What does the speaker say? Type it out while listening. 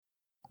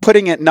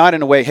putting it not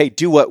in a way, hey,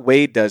 do what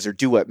Wade does or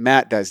do what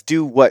Matt does.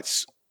 Do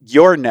what's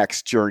your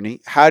next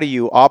journey. How do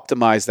you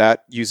optimize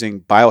that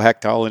using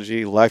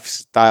biohackology,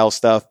 lifestyle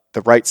stuff,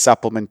 the right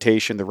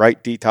supplementation, the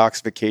right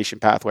detoxification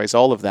pathways,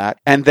 all of that.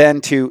 And then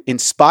to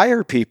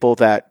inspire people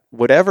that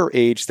whatever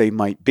age they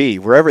might be,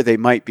 wherever they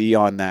might be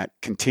on that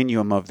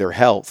continuum of their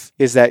health,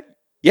 is that,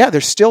 yeah,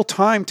 there's still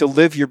time to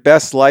live your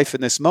best life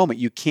in this moment.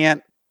 You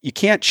can't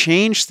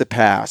change the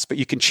past, but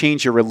you can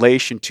change your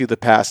relation to the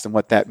past and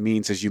what that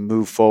means as you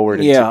move forward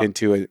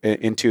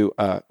into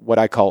what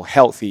I call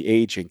healthy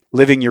aging,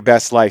 living your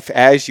best life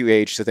as you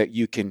age so that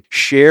you can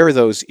share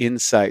those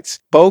insights,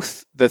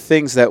 both the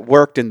things that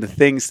worked and the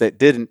things that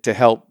didn't, to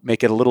help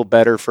make it a little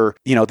better for,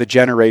 the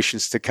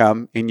generations to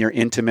come in your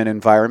intimate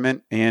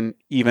environment and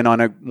even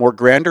on a more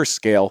grander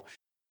scale.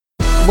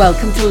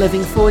 Welcome to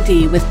Living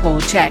 4D with Paul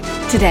Chek.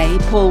 Today,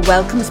 Paul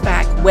welcomes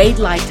back Wade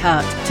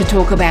Lightheart to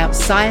talk about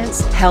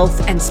science,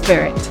 health, and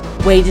spirit.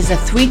 Wade is a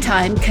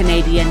 3-time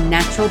Canadian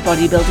natural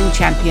bodybuilding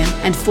champion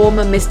and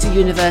former Mr.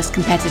 Universe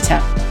competitor.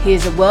 He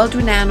is a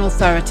world-renowned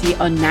authority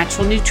on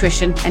natural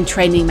nutrition and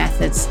training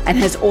methods and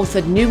has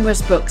authored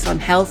numerous books on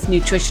health,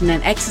 nutrition,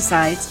 and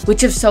exercise,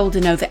 which have sold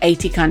in over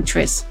 80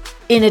 countries.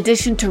 In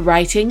addition to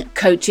writing,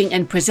 coaching,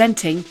 and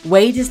presenting,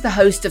 Wade is the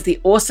host of the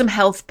Awesome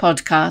Health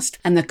podcast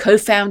and the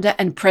co-founder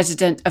and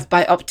president of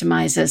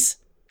Bioptimizers.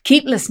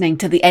 Keep listening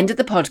to the end of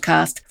the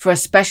podcast for a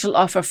special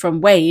offer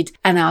from Wade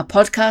and our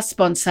podcast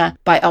sponsor,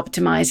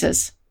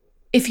 Bioptimizers.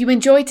 If you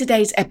enjoyed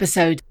today's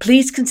episode,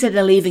 please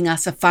consider leaving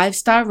us a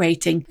 5-star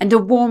rating and a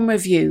warm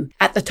review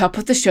at the top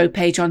of the show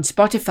page on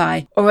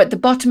Spotify or at the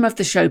bottom of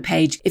the show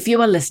page if you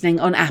are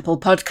listening on Apple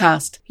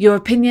Podcast. Your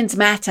opinions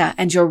matter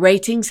and your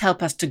ratings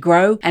help us to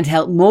grow and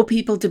help more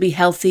people to be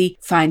healthy,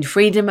 find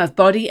freedom of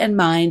body and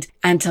mind,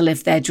 and to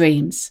live their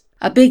dreams.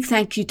 A big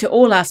thank you to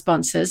all our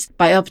sponsors,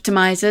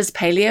 Bioptimizers,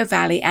 Paleo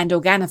Valley, and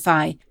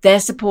Organifi. Their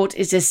support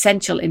is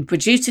essential in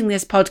producing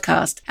this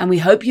podcast, and we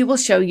hope you will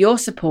show your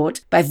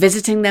support by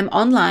visiting them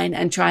online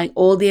and trying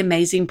all the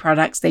amazing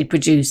products they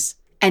produce.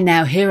 And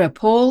now here are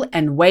Paul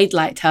and Wade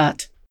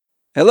Lightheart.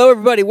 Hello,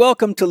 everybody.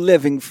 Welcome to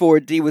Living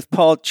 4D with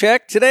Paul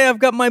Chek. Today I've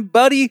got my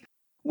buddy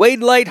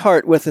Wade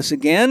Lightheart with us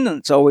again, and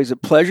it's always a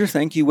pleasure.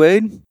 Thank you,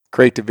 Wade.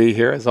 Great to be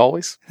here, as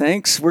always.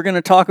 Thanks. We're going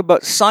to talk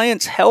about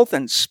science, health,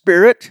 and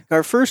spirit.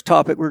 Our first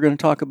topic we're going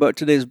to talk about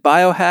today is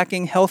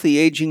biohacking, healthy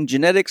aging,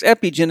 genetics,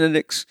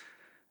 epigenetics,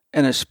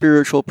 and a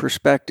spiritual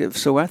perspective.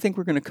 So I think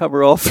we're going to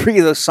cover all three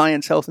of those: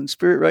 science, health, and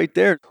spirit right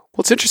there.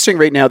 Well, it's interesting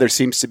right now. There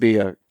seems to be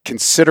a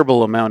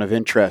considerable amount of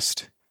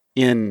interest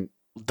in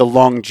the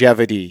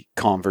longevity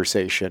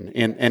conversation.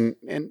 And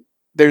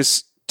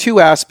there's two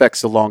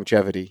aspects of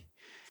longevity.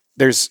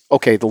 There's,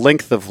 the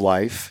length of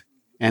life,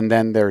 and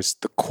then there's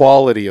the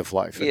quality of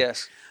life.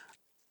 Yes.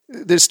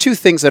 There's two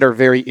things that are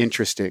very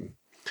interesting.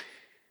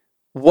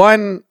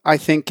 One, I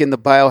think in the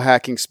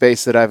biohacking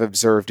space that I've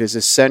observed is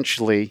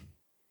essentially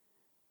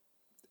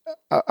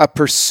a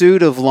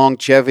pursuit of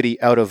longevity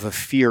out of a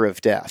fear of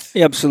death.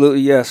 Yeah,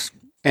 absolutely, yes.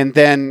 And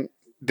then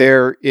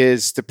there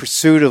is the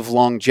pursuit of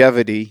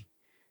longevity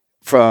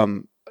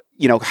from,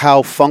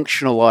 how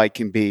functional I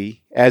can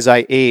be as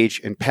I age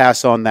and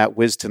pass on that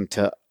wisdom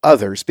to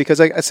others, because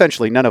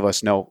essentially none of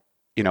us know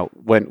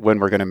when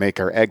we're going to make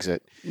our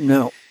exit.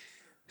 No.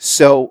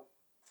 So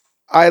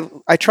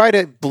I try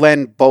to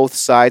blend both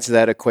sides of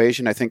that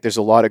equation. I think there's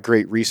a lot of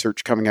great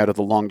research coming out of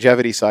the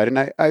longevity side.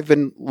 And I've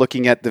been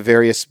looking at the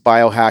various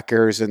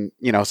biohackers, and,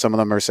 some of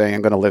them are saying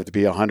I'm going to live to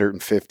be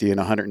 150 and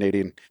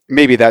 180. And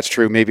maybe that's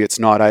true. Maybe it's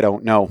not. I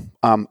don't know.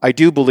 I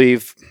do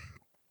believe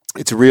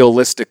it's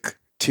realistic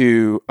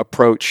to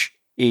approach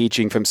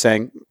aging from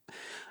saying,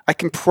 I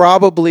can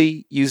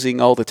probably,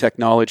 using all the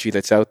technology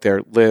that's out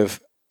there,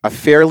 live a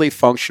fairly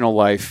functional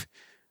life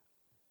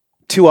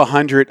to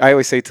 100. I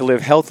always say to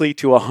live healthy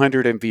to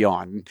 100 and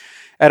beyond.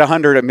 At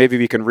 100, maybe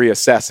we can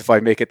reassess if I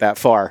make it that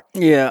far.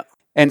 Yeah.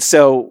 And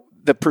so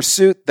the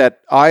pursuit that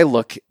I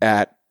look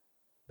at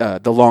the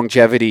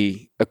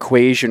longevity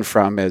equation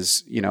from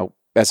as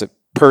a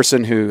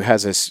person who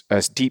has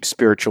a deep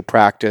spiritual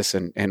practice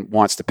and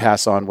wants to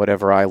pass on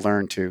whatever I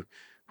learn to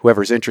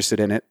whoever's interested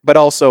in it. But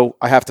also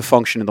I have to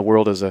function in the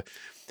world as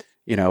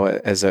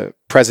a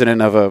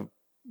president of a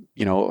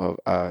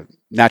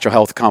natural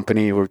health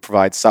company where we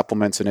provide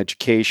supplements and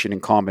education in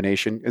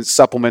combination. And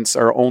supplements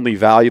are only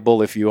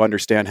valuable if you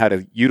understand how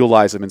to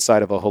utilize them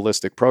inside of a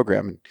holistic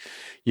program. And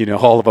you know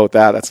all about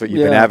that. That's what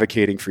you've been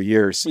advocating for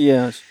years.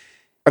 Yes.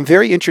 I'm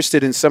very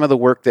interested in some of the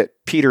work that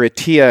Peter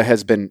Attia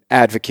has been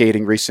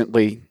advocating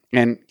recently.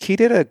 And he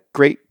did a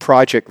great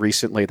project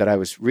recently that I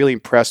was really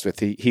impressed with.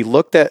 He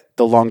looked at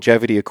the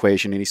longevity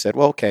equation and he said,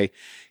 well, okay,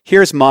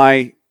 here's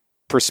my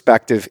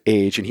prospective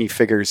age, and he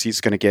figures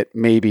he's going to get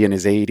maybe in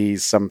his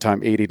 80s,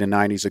 sometime 80 to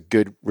 90s, a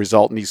good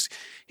result. And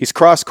he's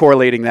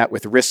cross-correlating that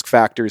with risk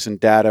factors and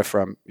data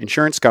from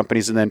insurance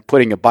companies, and then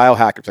putting a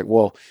biohacker. It's like,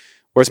 well,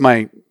 where's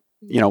my,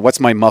 what's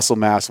my muscle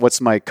mass?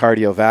 What's my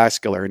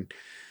cardiovascular? And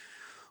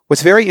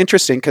what's very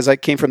interesting, because I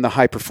came from the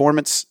high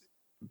performance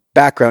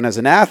background as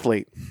an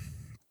athlete,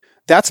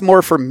 that's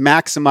more for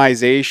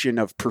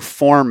maximization of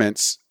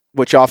performance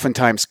which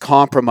oftentimes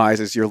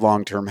compromises your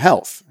long-term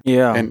health.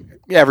 Yeah. And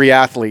every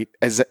athlete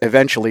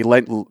eventually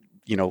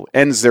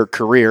ends their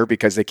career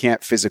because they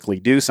can't physically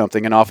do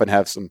something and often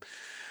have some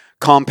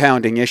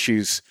compounding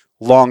issues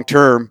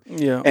long-term.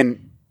 Yeah.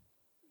 And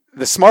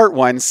the smart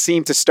ones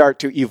seem to start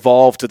to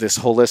evolve to this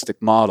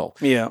holistic model.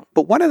 Yeah.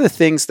 But one of the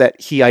things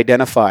that he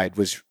identified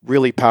was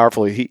really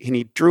powerful.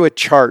 He drew a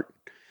chart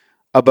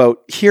about,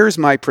 here's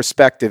my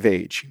prospective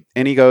age.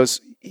 And he goes,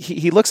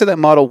 he looks at that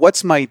model,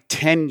 what's my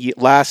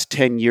last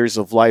 10 years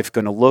of life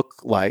going to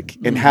look like?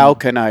 And how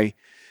can I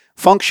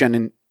function?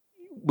 And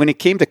when it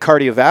came to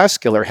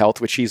cardiovascular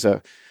health, which he's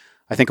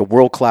I think a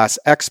world-class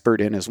expert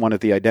in as one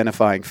of the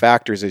identifying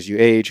factors as you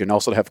age and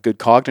also to have good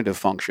cognitive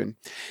function,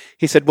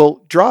 he said,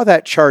 well, draw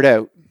that chart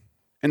out.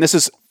 And this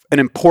is an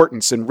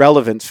importance and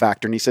relevance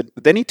factor. And he said,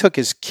 then he took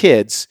his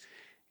kids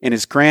and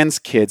his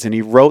grandkids and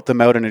he wrote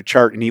them out on a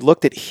chart and he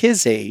looked at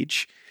his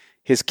age,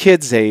 his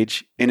kids'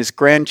 age, and his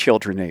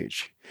grandchildren's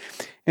age.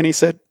 And he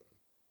said,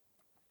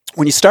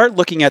 when you start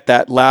looking at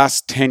that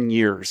last 10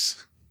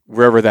 years,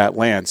 wherever that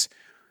lands,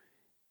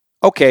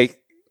 okay,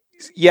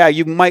 yeah,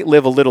 you might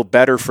live a little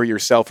better for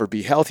yourself or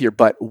be healthier,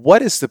 but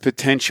what is the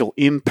potential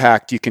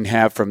impact you can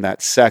have from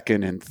that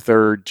second and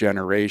third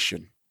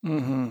generation?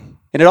 Mm-hmm.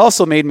 And it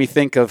also made me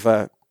think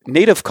of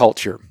native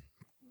culture.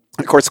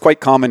 Of course, it's quite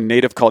common in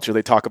native culture.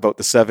 They talk about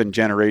the 7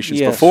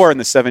 generations before and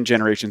the 7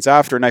 generations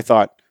after. And I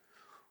thought,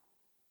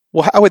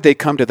 well, how would they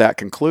come to that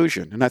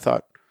conclusion? And I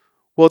thought,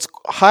 well, it's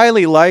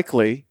highly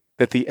likely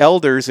that the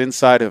elders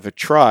inside of a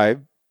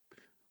tribe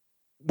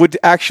would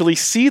actually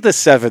see the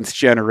 7th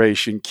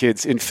generation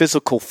kids in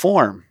physical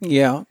form.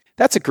 Yeah.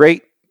 That's a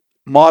great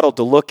model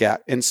to look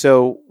at. And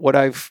so what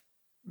I've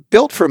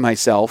built for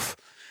myself,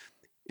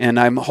 and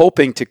I'm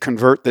hoping to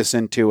convert this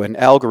into an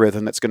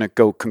algorithm that's going to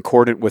go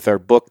concordant with our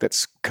book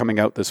that's coming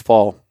out this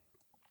fall,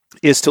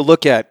 is to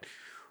look at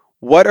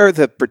what are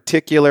the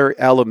particular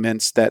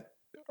elements that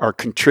are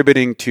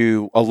contributing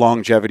to a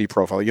longevity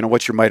profile. You know,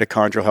 what's your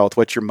mitochondrial health?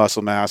 What's your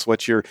muscle mass?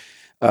 What's your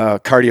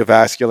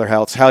cardiovascular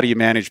health? How do you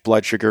manage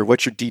blood sugar?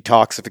 What's your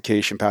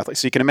detoxification pathway?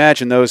 So you can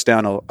imagine those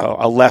down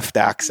a left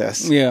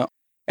axis. Yeah.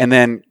 And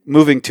then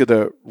moving to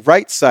the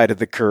right side of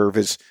the curve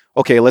is,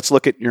 okay, let's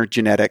look at your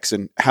genetics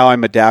and how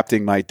I'm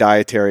adapting my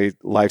dietary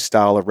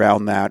lifestyle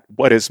around that.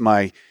 What is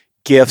my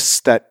gifts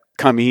that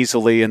come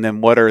easily? And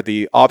then what are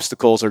the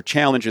obstacles or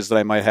challenges that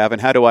I might have?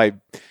 And how do I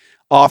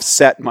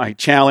offset my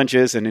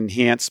challenges and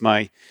enhance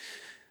my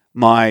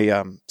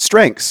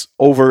strengths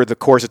over the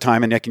course of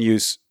time? And I can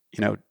use,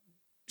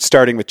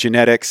 starting with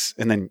genetics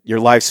and then your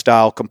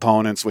lifestyle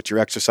components, with your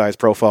exercise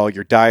profile,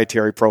 your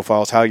dietary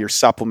profiles, how you're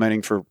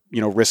supplementing for,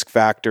 risk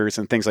factors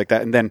and things like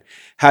that. And then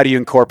how do you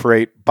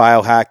incorporate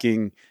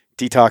biohacking,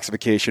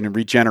 detoxification, and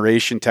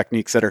regeneration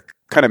techniques that are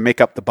kind of make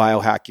up the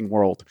biohacking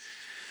world.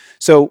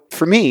 So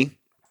for me,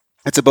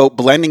 it's about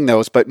blending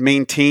those, but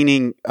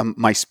maintaining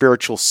my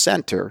spiritual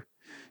center,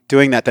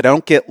 doing that I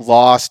don't get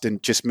lost in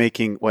just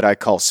making what I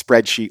call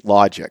spreadsheet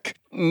logic.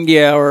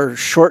 Yeah, or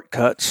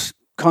shortcuts.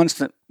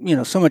 Constant,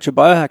 so much of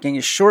biohacking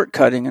is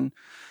shortcutting, and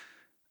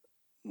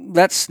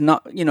that's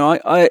not,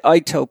 I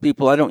tell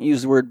people I don't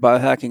use the word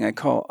biohacking.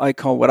 I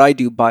call what I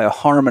do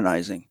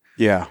bioharmonizing.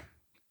 Yeah.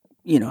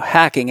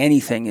 Hacking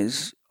anything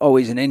is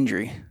always an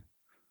injury.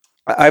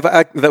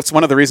 That's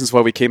one of the reasons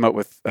why we came up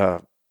with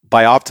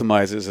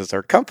Bioptimizes as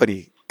our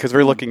company, because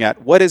we're looking at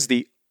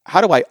how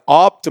do I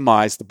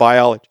optimize the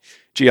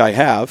biology I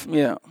have?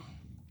 Yeah.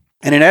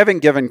 And in having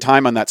given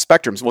time on that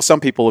spectrum, well, some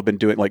people have been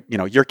doing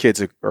your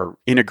kids are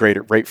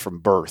integrated right from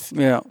birth.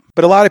 Yeah.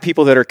 But a lot of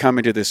people that are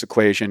coming to this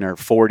equation are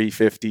 40,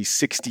 50,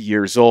 60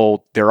 years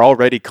old. They're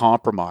already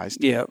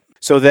compromised. Yeah.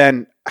 So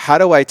then how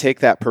do I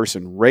take that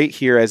person right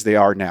here as they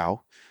are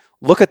now,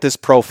 look at this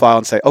profile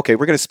and say, okay,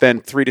 we're going to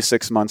spend 3 to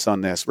 6 months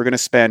on this. We're going to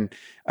spend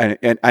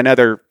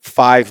another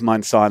 5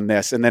 months on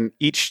this. And then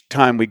each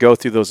time we go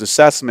through those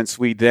assessments,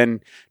 we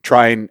then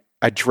try and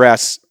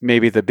address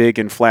maybe the big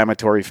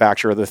inflammatory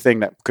factor or the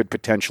thing that could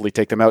potentially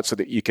take them out, so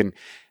that you can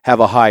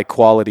have a high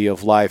quality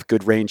of life,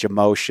 good range of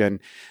motion,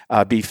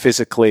 be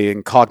physically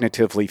and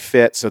cognitively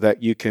fit, so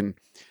that you can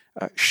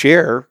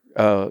share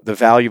the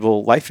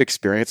valuable life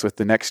experience with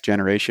the next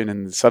generation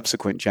and the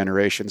subsequent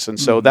generations. And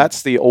so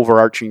that's the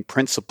overarching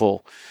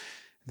principle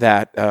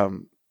that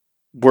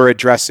we're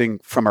addressing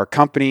from our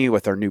company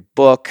with our new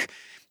book,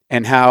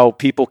 and how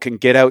people can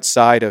get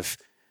outside of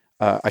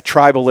a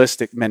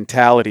tribalistic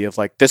mentality of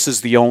this is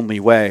the only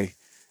way.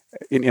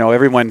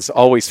 Everyone's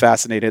always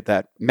fascinated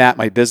that Matt,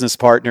 my business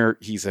partner,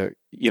 he's a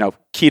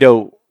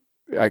keto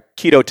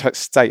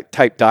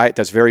type diet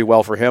does very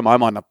well for him.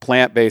 I'm on the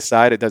plant-based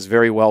side. It does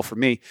very well for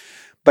me.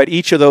 But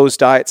each of those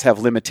diets have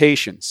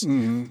limitations.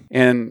 Mm-hmm.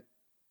 And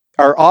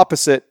our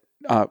opposite,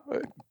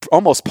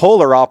 almost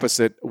polar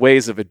opposite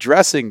ways of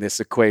addressing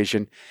this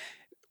equation,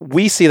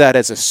 we see that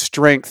as a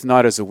strength,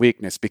 not as a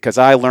weakness, because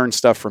I learn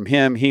stuff from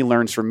him, he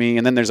learns from me,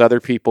 and then there's other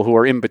people who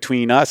are in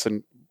between us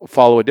and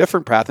follow a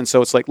different path. And so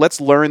it's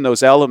let's learn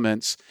those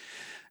elements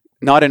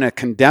not in a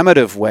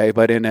condemnative way,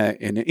 but in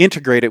an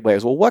integrated way.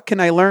 Well, what can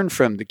I learn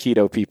from the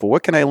keto people?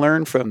 What can I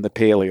learn from the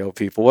paleo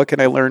people? What can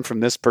I learn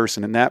from this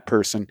person and that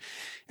person?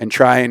 And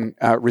try and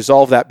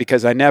resolve that,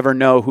 because I never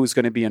know who's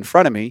going to be in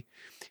front of me.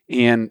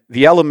 And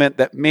the element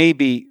that may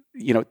be,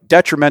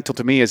 detrimental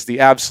to me is the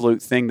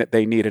absolute thing that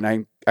they need.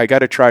 And I got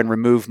to try and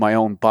remove my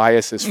own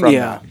biases from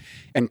that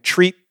and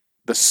treat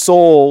the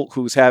soul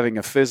who's having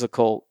a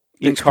physical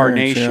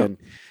incarnation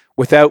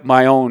without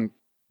my own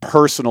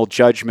personal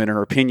judgment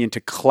or opinion to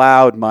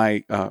cloud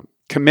my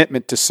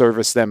commitment to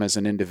service them as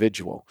an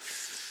individual.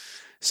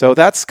 So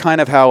that's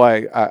kind of how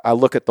I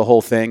look at the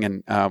whole thing.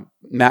 And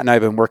Matt and I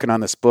have been working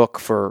on this book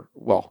for,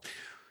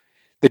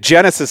 the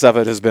genesis of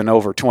it has been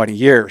over 20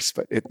 years,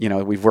 but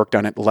we've worked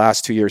on it the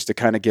last 2 years to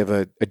kind of give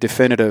a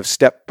definitive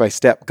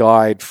step-by-step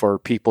guide for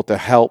people to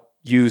help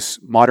use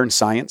modern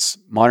science,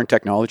 modern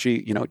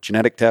technology,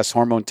 genetic tests,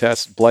 hormone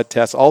tests, blood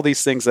tests, all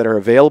these things that are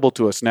available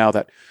to us now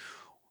that,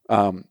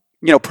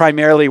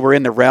 primarily we're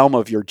in the realm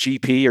of your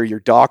GP or your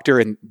doctor,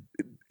 and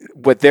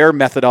what their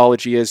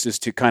methodology is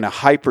to kind of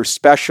hyper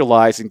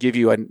specialize and give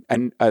you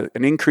an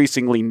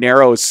increasingly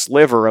narrow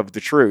sliver of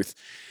the truth.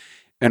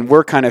 And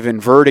we're kind of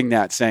inverting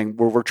that, saying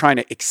we're trying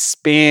to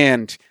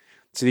expand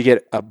so you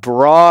get a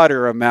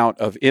broader amount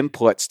of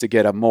inputs to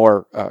get a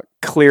more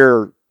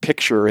clear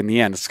picture in the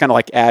end. It's kind of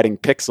like adding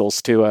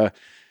pixels to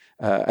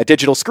a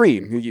digital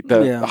screen.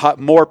 The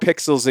more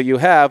pixels that you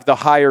have, the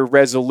higher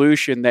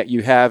resolution that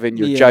you have in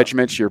your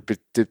judgments, your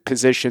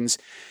positions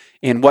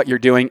in what you're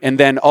doing. And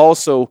then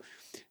also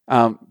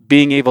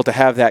being able to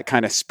have that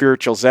kind of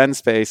spiritual Zen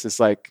space is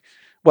like,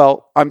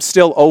 well, I'm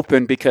still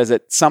open, because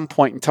at some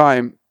point in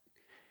time,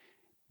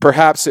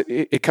 perhaps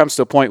it comes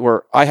to a point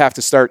where I have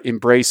to start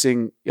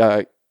embracing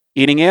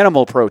eating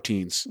animal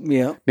proteins.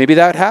 Yeah. Maybe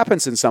that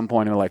happens in some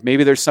point in my life.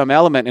 Maybe there's some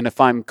element, and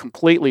if I'm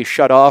completely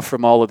shut off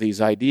from all of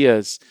these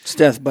ideas... It's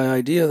death by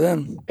idea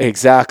then.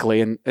 Exactly.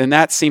 And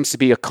that seems to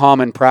be a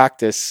common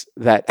practice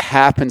that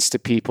happens to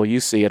people. You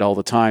see it all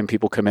the time.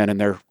 People come in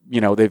and they're,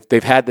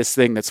 they've had this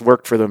thing that's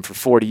worked for them for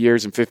 40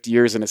 years and 50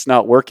 years, and it's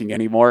not working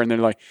anymore. And they're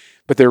like,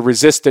 but they're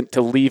resistant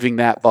to leaving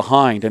that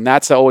behind. And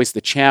that's always the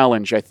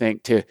challenge, I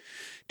think, to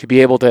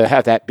be able to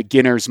have that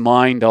beginner's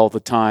mind all the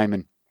time,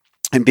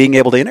 and being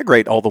able to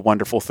integrate all the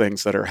wonderful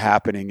things that are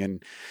happening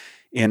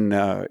in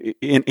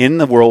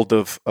the world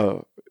of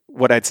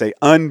what I'd say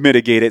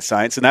unmitigated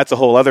science. And that's a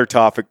whole other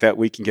topic that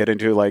we can get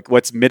into, like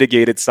what's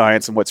mitigated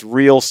science and what's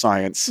real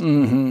science.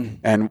 Mm-hmm.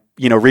 And,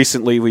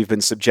 recently we've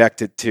been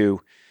subjected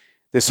to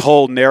this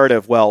whole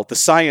narrative, well, the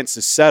science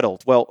is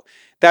settled. Well,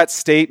 that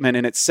statement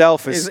in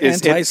itself is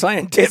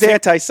anti-scientific. It's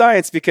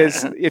anti-science,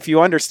 because if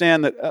you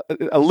understand that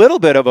a little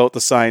bit about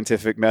the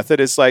scientific method,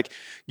 it's like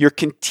you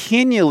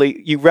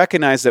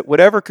recognize that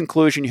whatever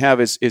conclusion you have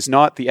is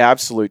not the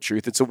absolute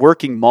truth. It's a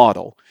working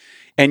model,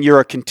 and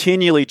you're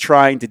continually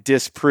trying to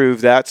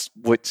disprove that's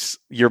what's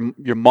your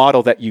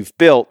model that you've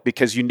built,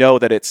 because you know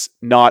that it's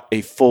not a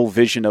full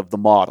vision of the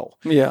model.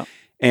 Yeah.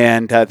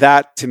 And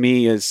that, to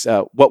me, is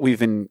what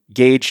we've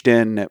engaged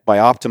in by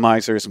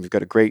Optimizers, and we've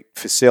got a great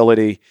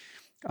facility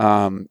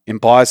in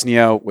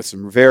Bosnia with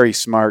some very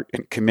smart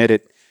and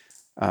committed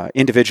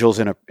individuals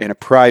in a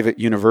private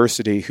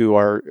university who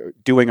are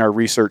doing our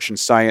research and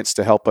science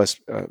to help us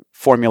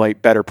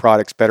formulate better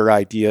products, better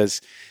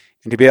ideas,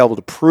 and to be able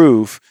to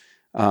prove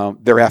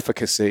their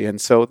efficacy. And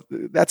so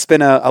that's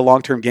been a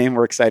long-term game.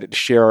 We're excited to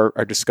share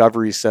our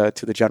discoveries to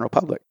the general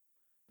public.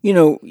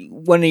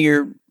 One of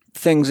your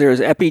things there is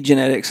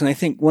epigenetics, and I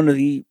think one of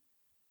the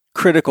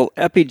critical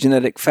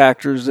epigenetic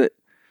factors that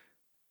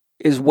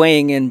is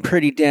weighing in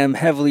pretty damn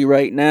heavily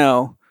right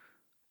now,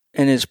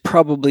 and is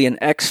probably an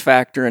X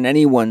factor in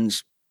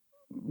anyone's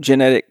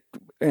genetic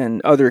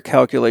and other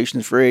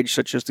calculations for age,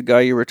 such as the guy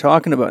you were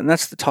talking about, and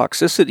that's the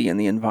toxicity in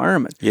the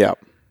environment. Yeah.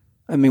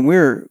 I mean,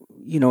 we're,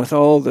 with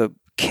all the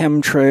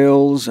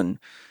chemtrails and,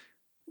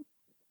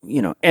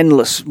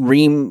 endless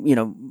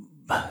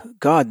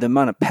God, the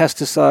amount of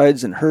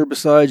pesticides and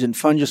herbicides and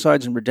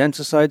fungicides and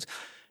rodenticides,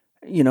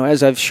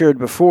 as I've shared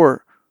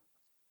before,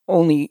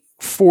 only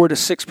 4 to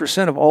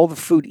 6% of all the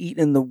food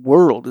eaten in the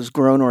world is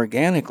grown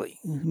organically.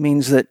 It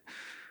means that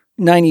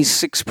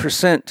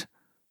 96%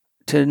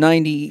 to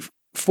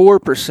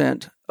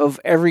 94% of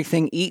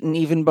everything eaten,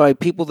 even by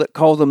people that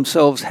call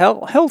themselves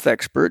health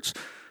experts,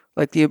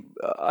 like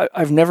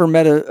I've never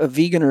met a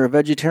vegan or a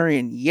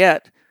vegetarian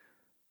yet,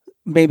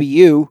 maybe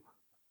you,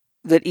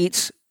 that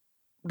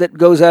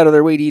goes out of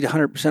their way to eat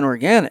 100%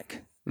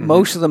 organic. Mm-hmm.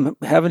 Most of them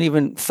haven't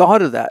even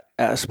thought of that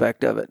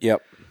aspect of it.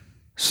 Yep.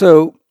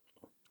 So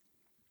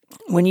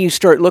when you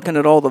start looking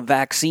at all the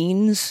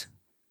vaccines,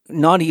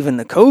 not even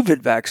the COVID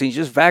vaccines,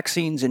 just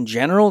vaccines in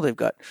general, they've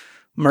got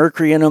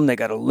mercury in them, they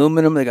got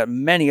aluminum, they got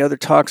many other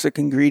toxic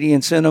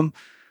ingredients in them.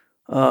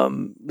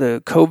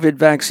 The COVID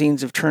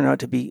vaccines have turned out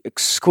to be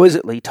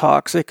exquisitely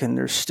toxic, and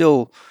they're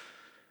still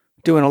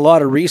doing a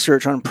lot of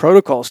research on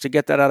protocols to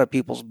get that out of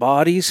people's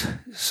bodies.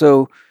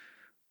 So,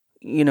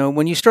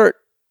 when you start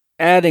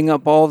adding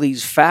up all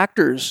these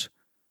factors,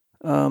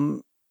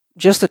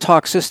 just the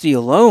toxicity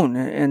alone,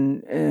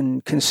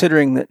 and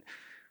considering that,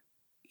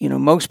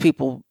 most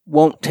people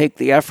won't take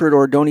the effort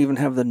or don't even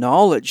have the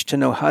knowledge to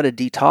know how to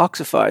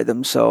detoxify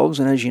themselves.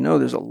 And as you know,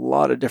 there's a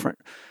lot of different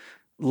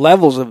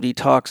levels of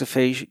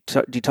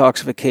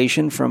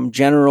detoxification from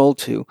general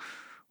to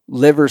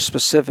liver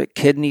specific,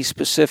 kidney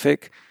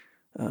specific,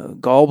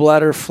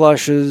 gallbladder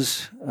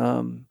flushes,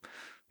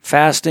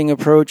 fasting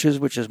approaches,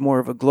 which is more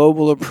of a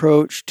global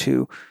approach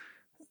to,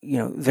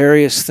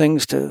 various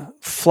things to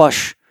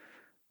flush.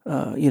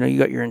 You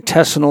got your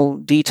intestinal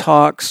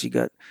detox, you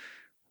got,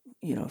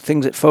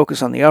 things that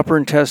focus on the upper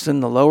intestine,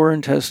 the lower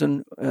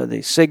intestine, the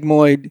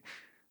sigmoid,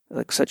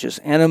 like such as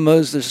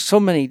enemas. There's so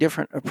many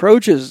different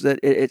approaches that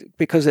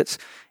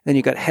then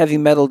you got heavy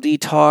metal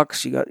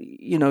detox.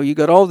 You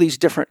got all these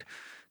different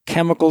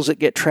chemicals that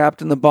get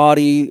trapped in the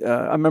body.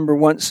 I remember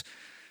once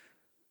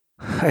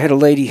I had a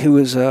lady who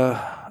was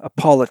a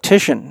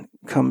politician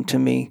come to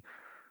me.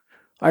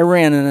 I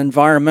ran an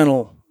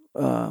environmental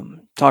a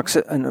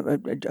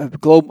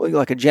global,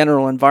 like a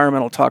general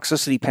environmental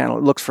toxicity panel.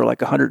 It looks for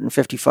like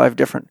 155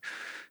 different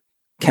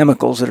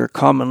chemicals that are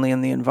commonly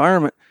in the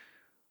environment.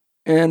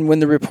 And when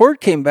the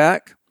report came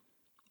back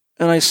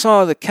and I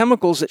saw the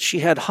chemicals that she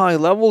had high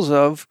levels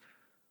of,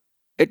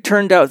 it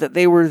turned out that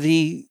they were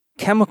the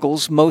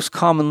chemicals most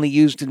commonly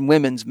used in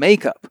women's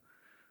makeup.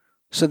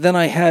 So then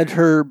I had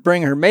her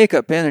bring her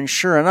makeup in, and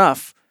sure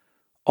enough,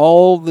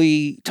 all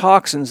the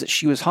toxins that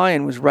she was high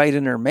in was right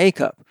in her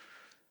makeup.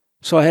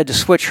 So I had to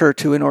switch her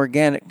to an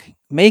organic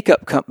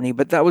makeup company,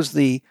 but that was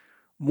the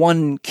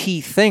one key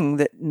thing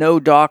that no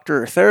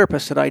doctor or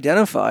therapist had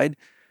identified.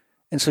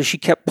 And so she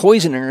kept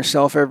poisoning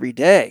herself every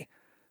day.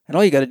 And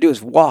all you got to do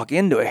is walk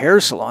into a hair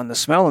salon. The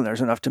smell in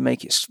there's enough to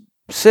make you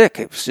sick.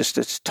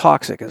 It's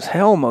toxic as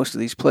hell, most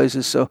of these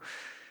places. So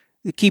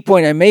the key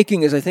point I'm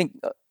making is I think,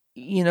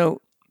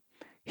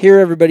 here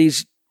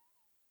everybody's,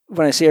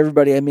 when I say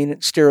everybody, I mean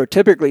it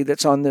stereotypically,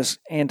 that's on this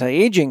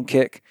anti-aging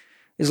kick,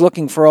 is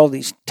looking for all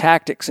these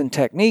tactics and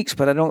techniques,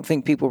 but I don't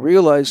think people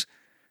realize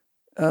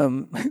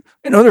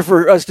in order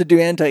for us to do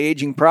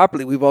anti-aging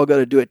properly, we've all got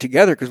to do it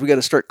together, because we got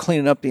to start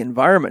cleaning up the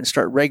environment and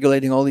start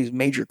regulating all these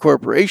major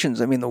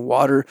corporations. I mean, the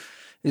water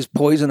is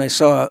poison. I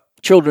saw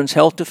Children's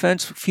Health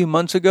Defense a few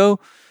months ago,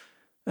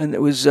 and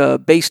it was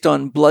based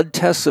on blood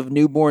tests of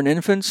newborn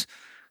infants.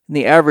 And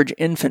the average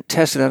infant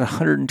tested at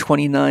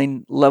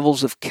 129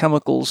 levels of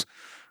chemicals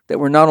that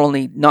were not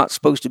only not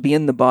supposed to be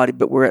in the body,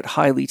 but were at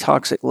highly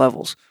toxic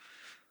levels.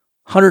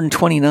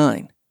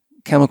 129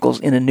 chemicals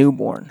in a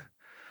newborn.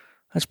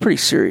 That's pretty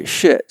serious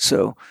shit.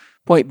 So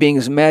point being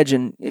is,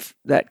 imagine if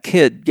that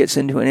kid gets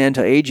into an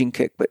anti-aging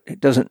kick, but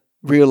it doesn't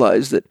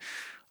realize that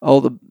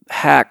all the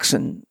hacks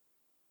and,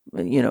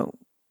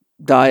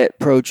 diet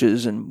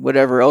approaches and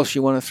whatever else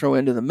you want to throw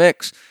into the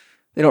mix,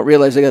 they don't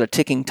realize they got a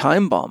ticking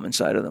time bomb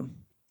inside of them.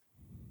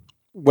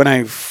 When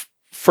I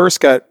first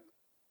got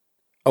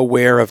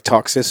aware of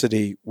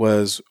toxicity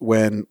was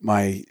when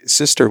my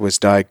sister was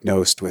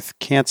diagnosed with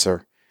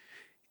cancer.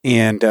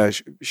 And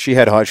she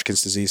had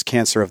Hodgkin's disease,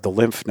 cancer of the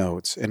lymph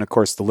nodes. And of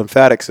course, the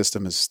lymphatic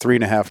system is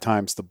 3.5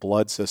 times the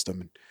blood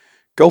system. And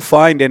go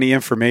find any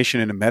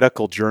information in a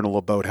medical journal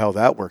about how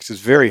that works.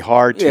 It's very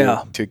hard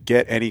to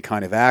get any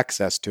kind of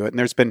access to it. And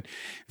there's been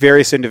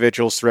various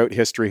individuals throughout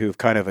history who've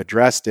kind of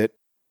addressed it.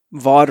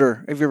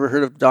 Vodder. Have you ever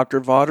heard of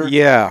Dr. Vodder?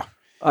 Yeah.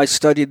 I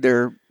studied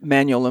their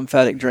manual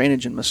lymphatic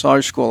drainage in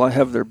massage school. I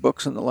have their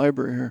books in the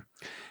library here.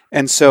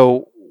 And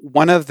so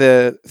one of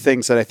the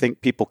things that I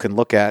think people can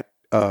look at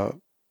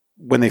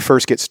when they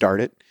first get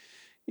started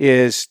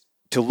is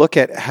to look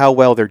at how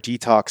well their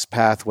detox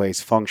pathways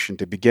function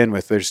to begin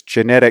with. There's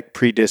genetic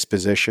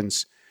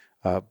predispositions,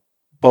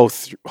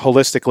 both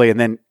holistically and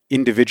then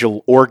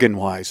individual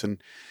organ-wise.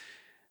 And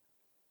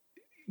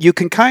you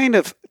can kind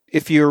of,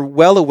 if you're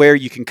well aware,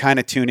 you can kind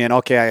of tune in,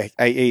 okay,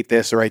 I ate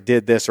this, or I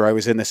did this, or I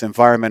was in this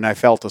environment, and I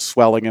felt a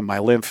swelling in my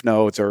lymph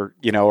nodes, or,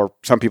 or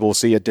some people will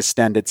see a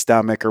distended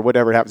stomach, or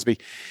whatever it happens to be.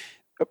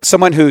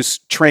 Someone who's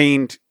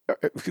trained,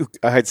 who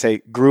I'd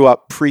say grew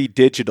up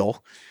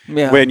pre-digital,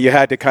 when you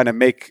had to kind of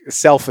make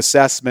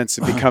self-assessments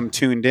and become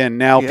tuned in.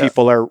 Now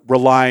people are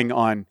relying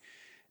on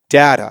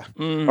data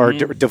or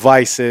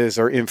devices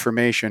or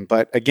information.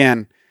 But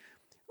again,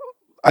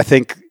 I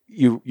think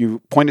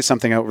you pointed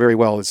something out very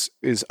well,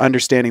 is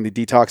understanding the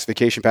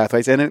detoxification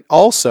pathways. And it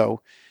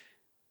also,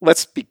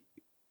 let's be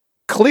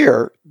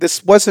clear,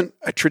 this wasn't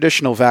a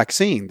traditional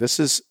vaccine. This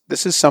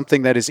is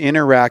something that is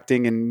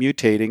interacting and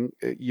mutating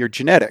your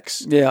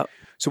genetics. Yeah.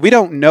 So we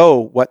don't know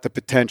what the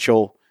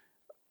potential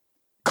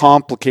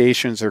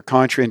complications or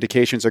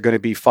contraindications are going to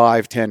be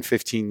 5, 10,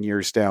 15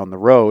 years down the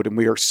road. And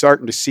we are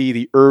starting to see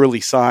the early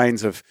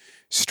signs of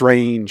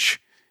strange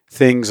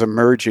things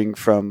emerging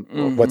from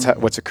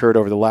what's occurred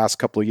over the last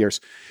couple of years.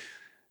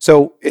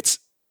 So it's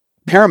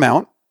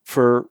paramount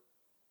for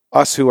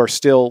us who are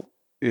still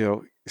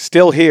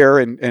here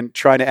and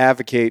trying to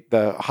advocate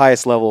the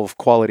highest level of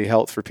quality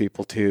health for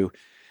people to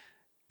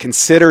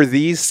consider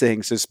these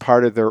things as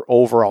part of their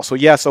overall. So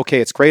yes,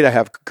 okay, it's great I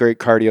have great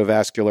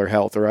cardiovascular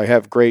health, or I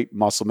have great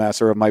muscle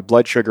mass, or my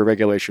blood sugar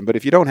regulation. But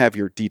if you don't have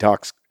your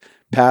detox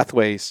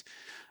pathways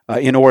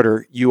in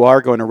order, you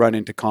are going to run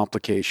into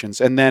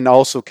complications. And then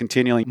also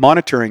continually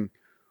monitoring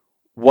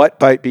what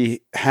might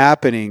be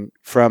happening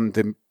from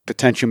the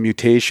potential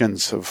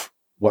mutations of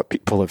what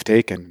people have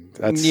taken.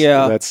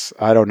 That's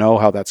I don't know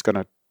how that's going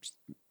to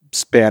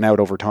span out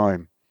over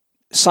time.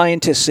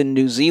 Scientists in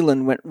New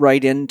Zealand went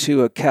right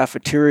into a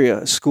cafeteria,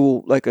 a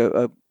school, like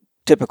a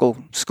typical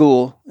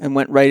school, and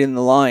went right in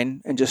the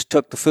line and just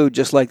took the food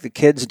just like the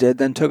kids did,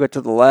 then took it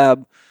to the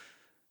lab.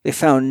 They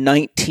found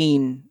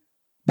 19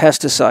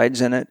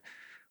 pesticides in it.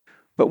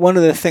 But one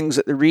of the things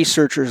that the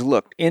researchers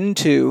looked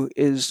into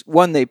is,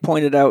 one, they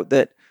pointed out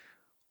that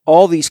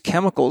all these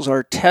chemicals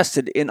are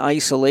tested in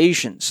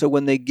isolation. So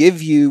when they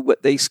give you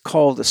what they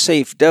call the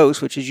safe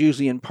dose, which is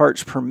usually in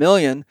parts per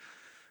million,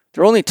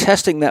 they're only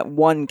testing that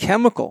one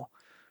chemical.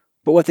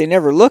 But what they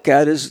never look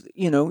at is,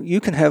 you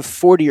can have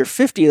 40 or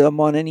 50 of them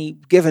on any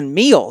given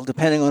meal,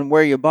 depending on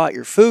where you bought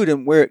your food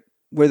and where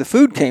the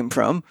food came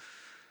from.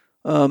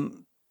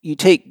 You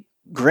take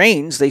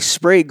grains, they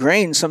spray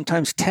grains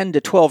sometimes 10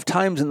 to 12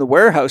 times in the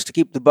warehouse to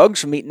keep the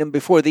bugs from eating them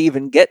before they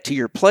even get to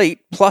your plate,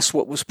 plus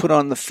what was put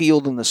on the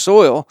field and the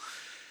soil.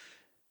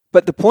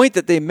 But the point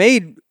that they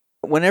made,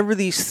 whenever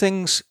these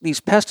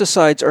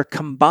pesticides are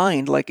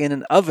combined, like in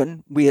an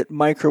oven, be it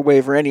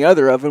microwave or any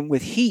other oven,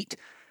 with heat,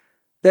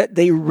 that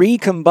they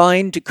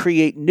recombine to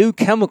create new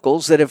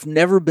chemicals that have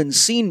never been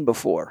seen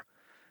before.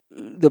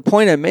 The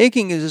point I'm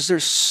making is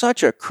there's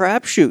such a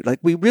crapshoot. Like,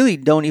 we really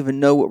don't even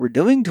know what we're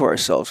doing to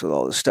ourselves with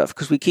all this stuff,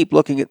 because we keep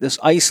looking at this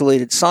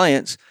isolated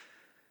science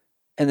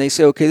and they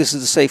say, okay, this is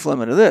the safe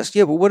limit of this.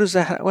 Yeah, but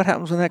what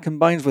happens when that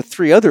combines with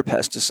 3 other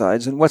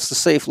pesticides, and what's the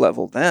safe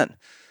level then?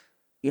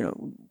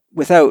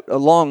 Without a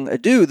long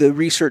ado, the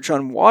research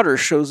on water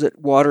shows that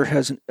water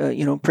has,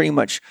 pretty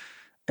much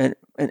an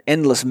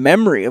endless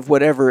memory of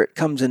whatever it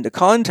comes into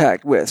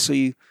contact with.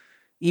 So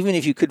even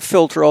if you could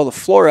filter all the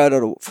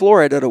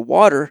fluoride out of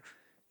water,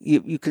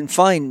 you can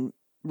find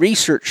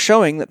research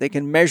showing that they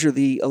can measure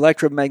the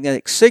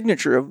electromagnetic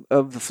signature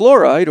of the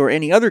fluoride or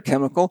any other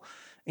chemical,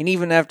 and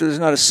even after there's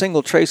not a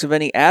single trace of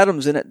any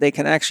atoms in it, they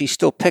can actually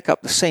still pick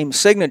up the same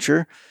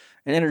signature.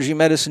 And energy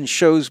medicine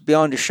shows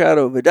beyond a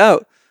shadow of a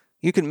doubt,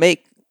 you can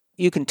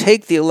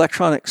take the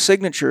electronic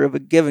signature of a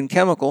given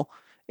chemical,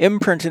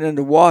 imprint it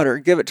into water,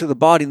 give it to the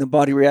body, and the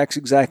body reacts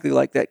exactly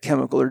like that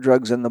chemical or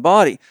drug's in the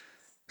body.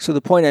 So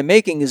the point I'm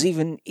making is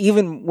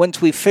even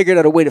once we've figured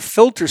out a way to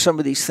filter some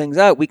of these things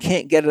out, we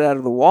can't get it out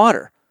of the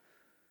water.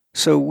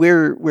 So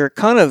we're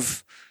kind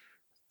of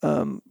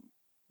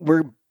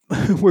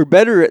we're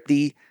better at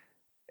the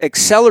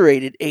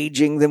accelerated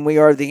aging than we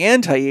are the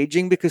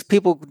anti-aging, because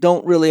people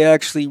don't really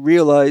actually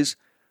realize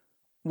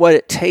what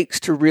it takes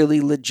to really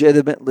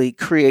legitimately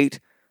create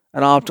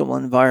an optimal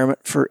environment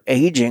for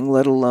aging,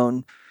 let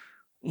alone,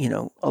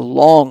 a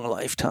long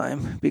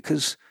lifetime,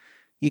 because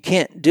you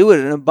can't do it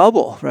in a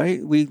bubble,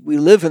 right? We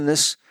live in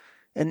this,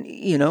 and,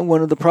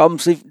 one of the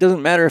problems, it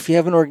doesn't matter if you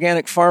have an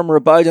organic farm or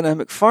a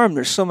biodynamic farm,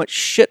 there's so much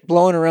shit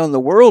blowing around the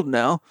world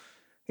now.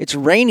 It's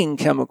raining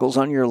chemicals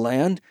on your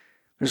land.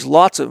 There's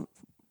lots of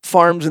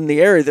farms in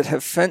the area that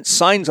have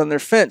signs on their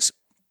fence: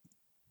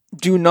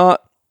 do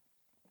not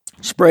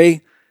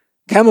spray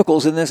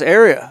chemicals in this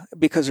area,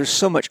 because there's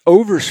so much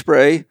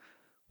overspray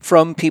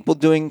from people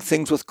doing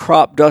things with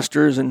crop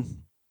dusters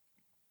and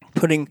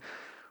putting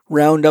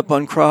Roundup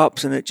on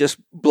crops, and it just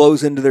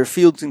blows into their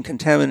fields and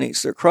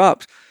contaminates their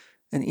crops.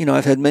 And,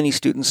 I've had many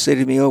students say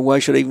to me, oh, why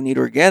should I even eat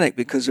organic?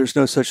 Because there's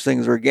no such thing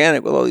as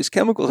organic with all these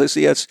chemicals. I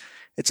say,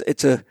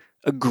 it's a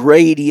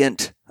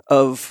gradient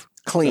of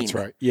clean. That's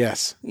right.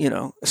 Yes.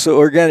 So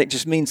organic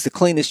just means the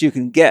cleanest you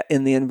can get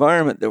in the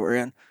environment that we're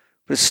in,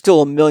 but it's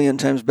still 1,000,000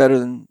 times better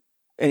than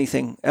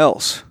anything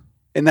else.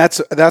 And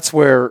that's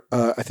where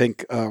I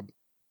think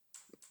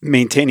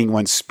maintaining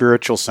one's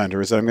spiritual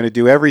center is that I'm going to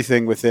do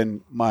everything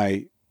within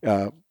my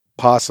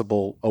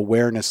possible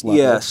awareness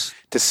level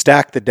to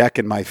stack the deck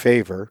in my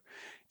favor,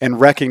 and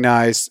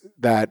recognize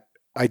that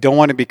I don't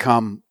want to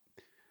become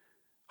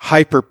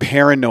hyper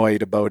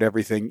paranoid about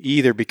everything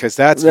either, because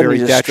that's very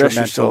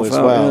detrimental as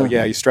well.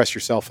 Yeah, you stress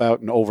yourself out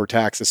and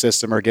overtax the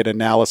system, or get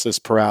analysis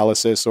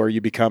paralysis, or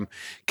you become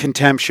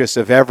contemptuous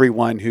of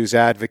everyone who's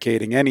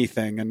advocating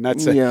anything. And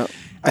that's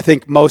I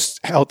think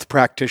most health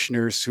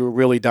practitioners who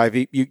really dive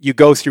deep, you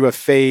go through a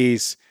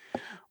phase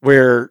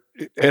where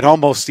it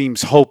almost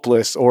seems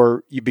hopeless,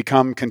 or you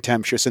become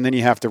contemptuous, and then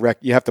you have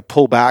to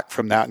pull back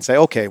from that and say,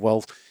 okay,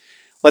 well,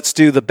 let's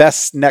do the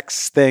best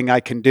next thing I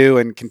can do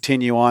and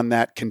continue on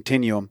that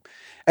continuum.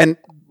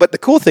 But the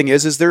cool thing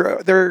is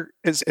there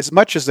is, as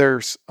much as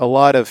there's a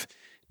lot of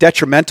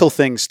detrimental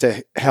things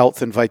to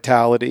health and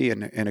vitality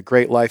and a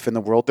great life in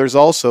the world, there's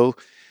also,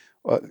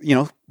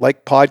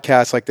 like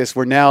podcasts like this,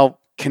 we're now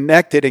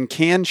connected and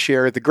can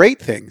share the great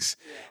things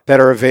that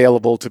are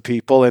available to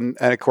people. And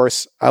of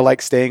course, I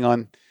like staying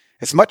on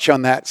as much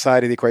on that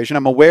side of the equation.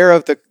 I'm aware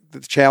of the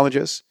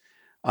challenges.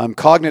 I'm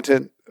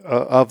cognizant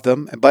of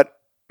them, but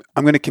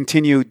I'm going to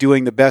continue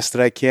doing the best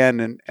that I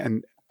can,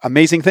 and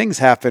amazing things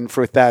happen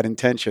with that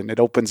intention.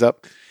 It opens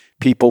up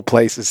people,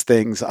 places,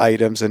 things,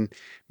 items, and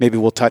maybe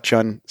we'll touch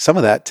on some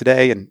of that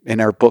today and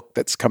in our book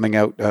that's coming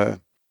out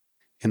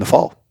in the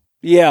fall.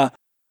 Yeah.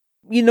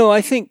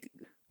 I think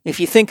if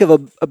you think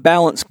of a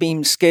balance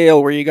beam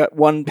scale where you got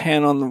one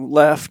pan on the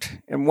left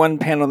and one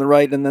pan on the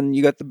right, and then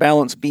you got the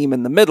balance beam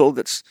in the middle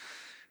that's,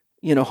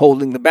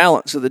 holding the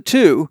balance of the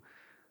two,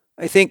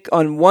 I think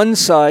on one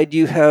side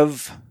you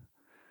have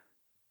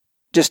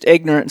just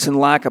ignorance and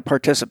lack of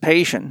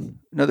participation.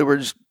 In other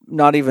words,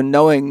 not even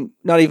knowing,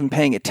 not even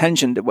paying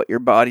attention to what your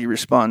body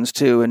responds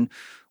to and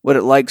what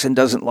it likes and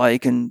doesn't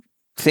like, and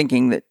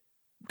thinking that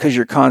because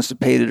you're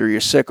constipated or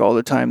you're sick all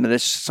the time that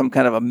it's some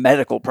kind of a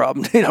medical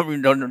problem.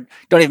 Don't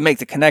even make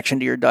the connection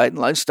to your diet and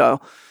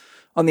lifestyle.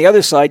 On the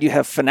other side, you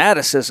have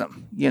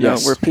fanaticism,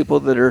 Yes. where people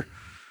that are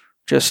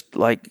just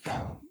like,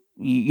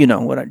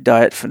 what a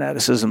diet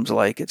fanaticism's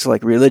like. It's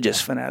like religious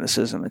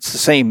fanaticism. It's the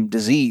same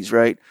disease,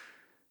 right?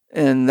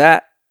 And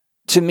that,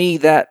 to me,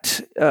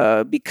 that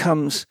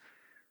becomes,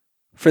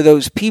 for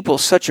those people,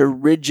 such a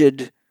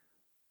rigid,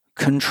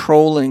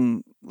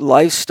 controlling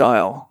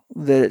lifestyle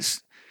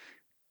that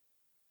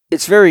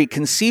it's very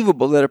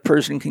conceivable that a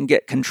person can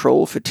get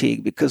control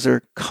fatigue because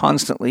they're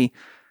constantly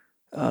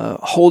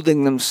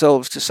holding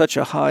themselves to such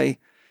a high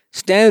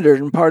standard.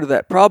 And part of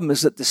that problem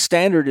is that the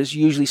standard is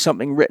usually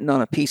something written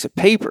on a piece of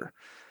paper.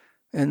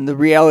 And the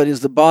reality is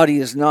the body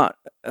is not,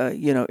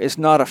 is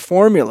not a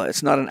formula.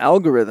 It's not an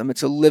algorithm.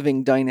 It's a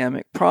living,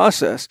 dynamic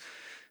process.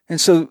 And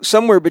so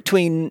somewhere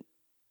between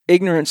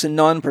ignorance and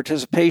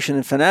non-participation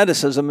and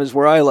fanaticism is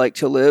where I like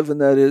to live. And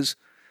that is,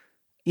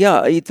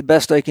 I eat the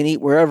best I can eat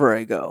wherever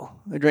I go.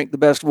 I drink the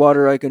best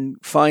water I can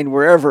find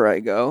wherever I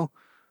go.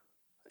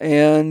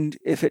 And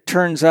if it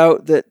turns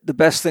out that the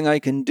best thing I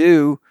can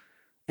do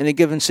in a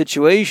given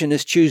situation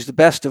is choose the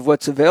best of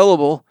what's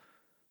available,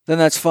 then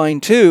that's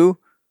fine too.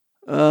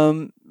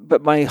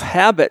 But my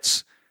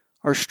habits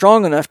are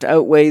strong enough to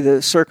outweigh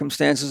the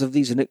circumstances of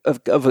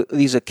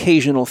these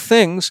occasional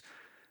things,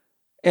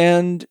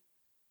 and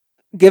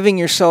giving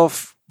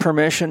yourself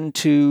permission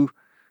to,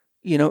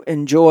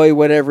 enjoy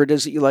whatever it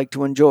is that you like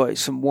to enjoy.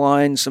 Some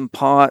wine, some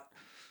pot,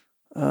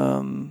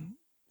 some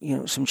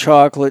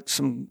chocolate,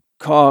 some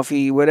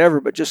coffee, whatever,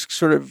 but just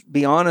sort of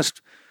be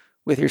honest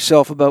with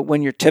yourself about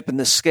when you're tipping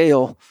the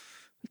scale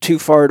too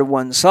far to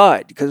one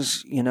side.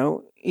 Because,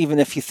 even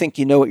if you think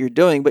you know what you're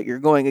doing, but you're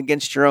going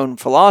against your own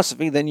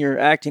philosophy, then you're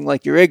acting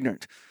like you're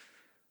ignorant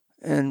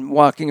and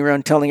walking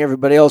around telling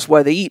everybody else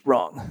why they eat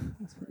wrong,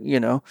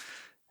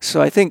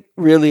 So I think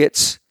really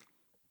it's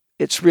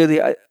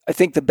really, I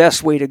think the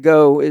best way to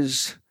go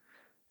is,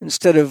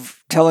 instead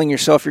of telling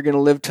yourself you're going to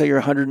live till you're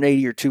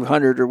 180 or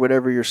 200 or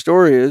whatever your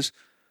story is,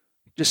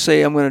 just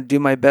say, I'm going to do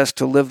my best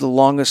to live the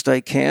longest I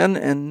can,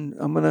 and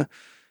I'm going to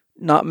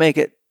not make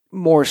it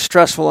more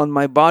stressful on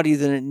my body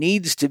than it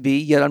needs to be,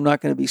 yet I'm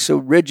not going to be so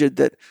rigid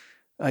that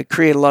I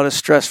create a lot of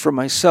stress for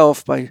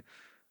myself by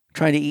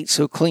trying to eat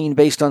so clean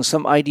based on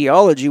some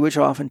ideology, which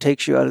often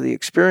takes you out of the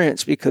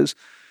experience, because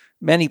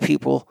many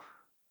people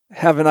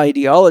have an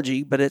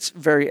ideology, but it's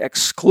very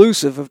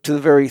exclusive to the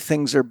very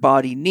things their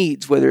body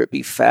needs, whether it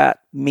be fat,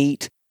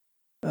 meat,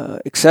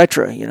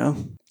 etc.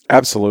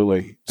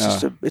 Absolutely.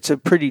 It's a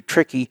pretty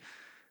tricky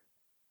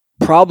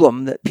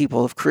problem that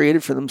people have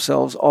created for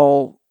themselves,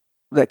 all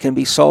that can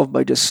be solved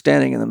by just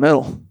standing in the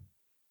middle.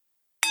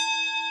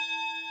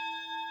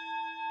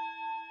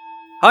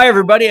 Hi,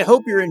 everybody. I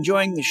hope you're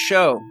enjoying the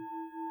show.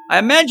 I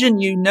imagine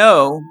you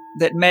know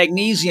that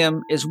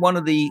magnesium is one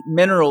of the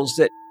minerals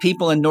that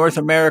people in North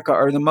America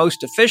are the most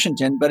deficient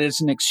in, but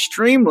it's an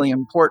extremely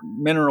important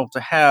mineral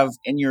to have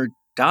in your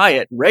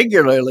diet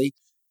regularly.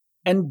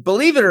 And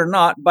believe it or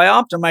not,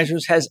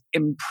 Bioptimizers has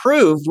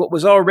improved what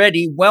was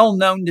already well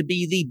known to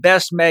be the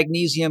best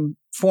magnesium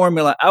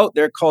formula out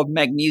there, called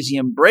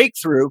Magnesium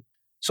Breakthrough.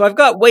 So I've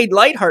got Wade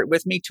Lightheart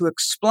with me to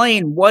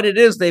explain what it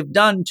is they've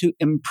done to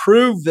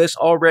improve this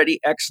already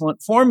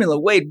excellent formula.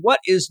 Wade, what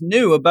is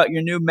new about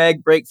your new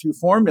Mag Breakthrough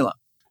formula?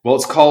 Well,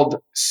 it's called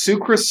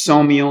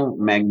sucrosomial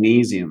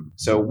magnesium.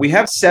 So we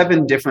have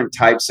 7 different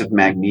types of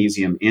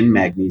magnesium in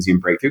Magnesium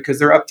Breakthrough because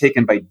they're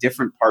uptaken by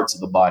different parts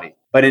of the body.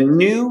 But a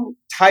new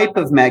type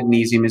of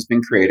magnesium has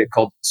been created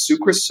called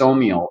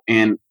sucrosomial.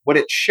 And what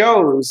it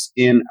shows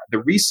in the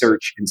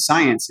research in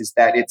science is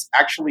that it's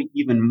actually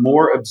even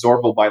more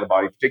absorbable by the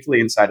body, particularly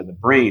inside of the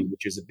brain,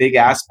 which is a big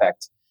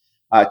aspect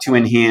to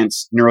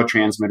enhance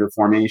neurotransmitter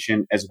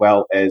formation, as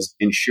well as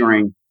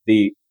ensuring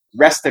the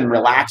rest and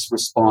relax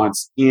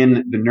response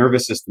in the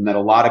nervous system that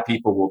a lot of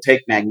people will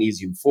take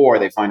magnesium for.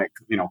 They find it,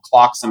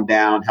 clocks them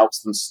down,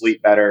 helps them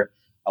sleep better,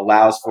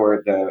 allows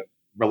for the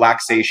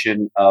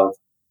relaxation of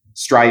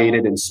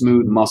striated and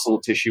smooth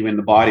muscle tissue in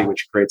the body,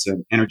 which creates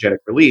an energetic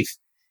relief.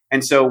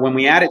 And so when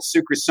we added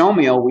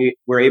sucrosomial, we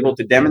were able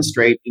to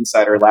demonstrate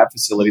inside our lab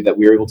facility that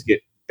we were able to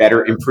get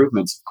better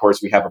improvements. Of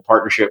course, we have a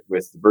partnership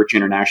with the Birch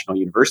International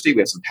University.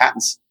 We have some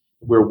patents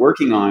we're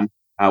working on,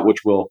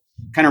 which will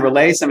kind of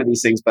relay some of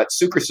these things. But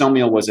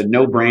sucrosomial was a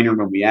no-brainer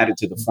when we added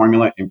to the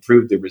formula,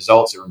 improved the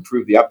results or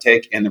improved the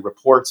uptake. And the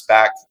reports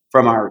back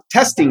from our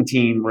testing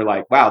team were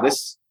like, wow,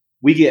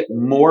 we get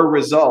more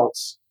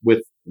results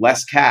with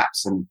less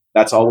caps. And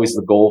that's always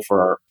the goal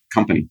for our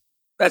company.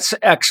 That's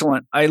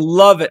excellent. I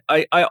love it.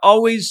 I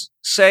always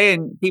say,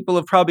 and people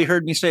have probably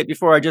heard me say it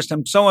before,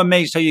 I'm so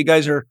amazed how you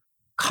guys are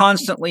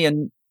constantly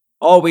and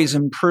always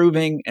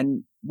improving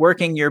and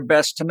working your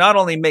best to not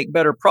only make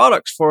better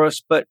products for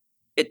us, but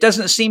it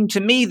doesn't seem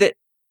to me that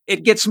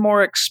it gets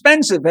more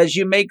expensive as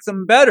you make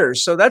them better.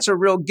 So that's a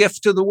real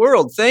gift to the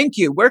world. Thank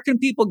you. Where can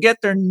people get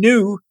their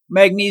new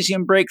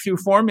magnesium breakthrough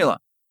formula?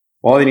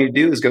 All you need to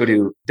do is go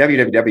to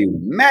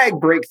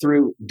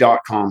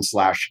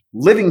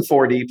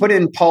www.magbreakthrough.com/living4D. Put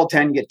in Paul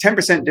 10, you get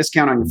 10%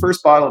 discount on your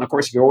first bottle. And of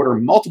course, if you order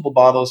multiple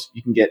bottles,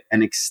 you can get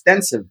an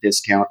extensive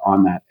discount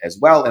on that as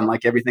well. And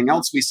like everything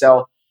else we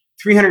sell,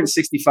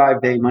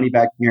 365-day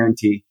money-back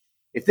guarantee.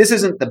 If this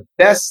isn't the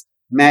best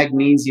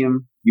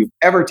magnesium you've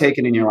ever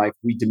taken in your life,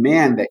 we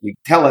demand that you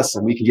tell us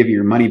and we can give you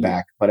your money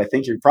back. But I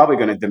think you're probably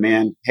going to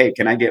demand, hey,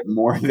 can I get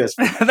more of this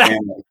for my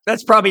family?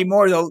 That's probably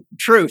more the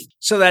truth.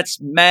 So that's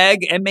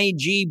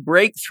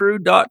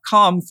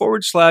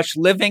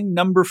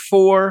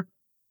magbreakthrough.com/living4,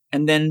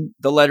 and then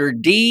the letter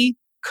D,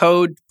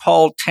 code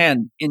Paul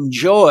 10.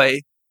 Enjoy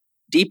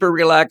deeper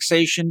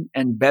relaxation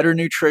and better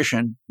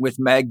nutrition with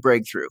Mag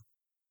Breakthrough.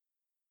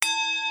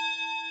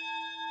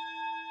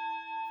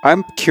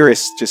 I'm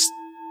curious just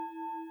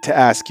to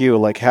ask you,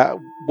 like,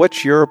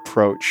 what's your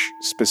approach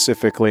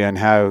specifically on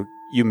how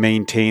you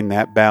maintain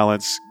that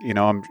balance? You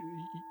know,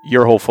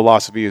 your whole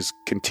philosophy is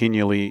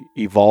continually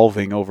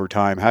evolving over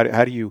time.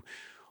 How do you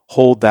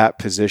hold that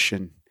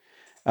position,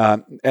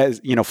 as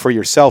you know, for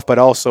yourself, but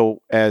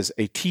also as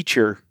a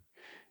teacher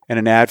and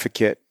an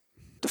advocate?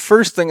 The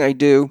first thing I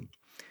do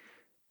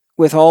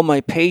with all my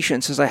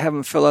patients is I have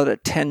them fill out a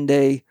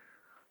 10-day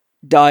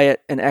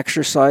diet and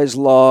exercise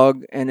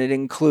log, and it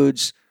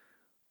includes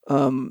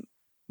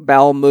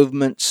bowel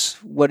movements.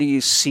 What do you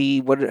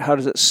see? How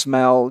does it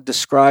smell?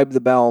 Describe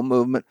the bowel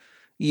movement.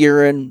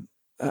 Urine.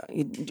 Are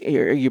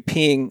you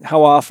peeing?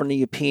 How often are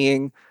you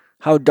peeing?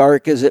 How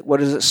dark is it? What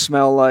does it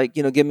smell like?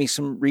 You know, give me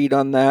some read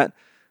on that.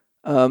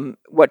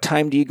 What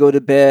time do you go to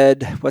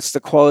bed? What's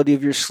the quality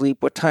of your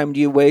sleep? What time do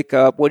you wake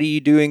up? What are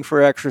you doing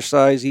for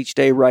exercise each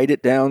day? Write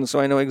it down so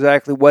I know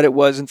exactly what it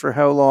was and for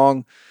how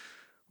long.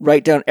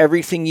 Write down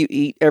everything you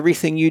eat,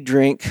 everything you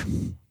drink.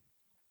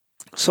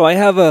 So I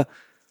have a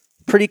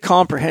pretty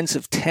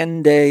comprehensive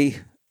 10-day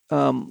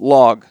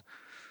log.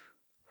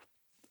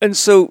 And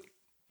so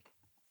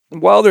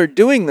while they're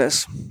doing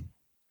this,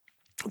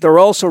 they're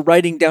also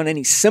writing down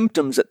any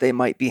symptoms that they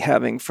might be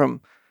having,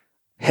 from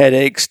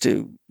headaches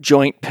to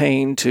joint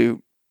pain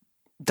to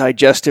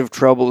digestive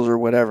troubles or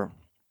whatever.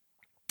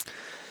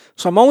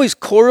 So I'm always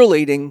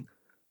correlating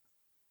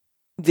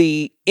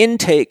the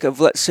intake of,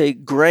 let's say,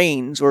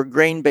 grains or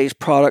grain-based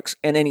products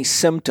and any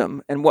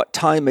symptom and what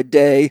time of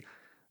day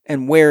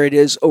and where it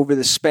is over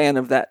the span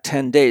of that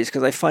 10 days,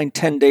 because I find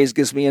 10 days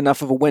gives me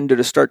enough of a window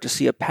to start to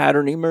see a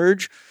pattern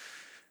emerge.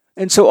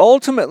 And so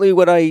ultimately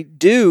what I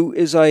do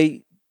is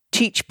I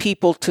teach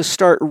people to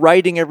start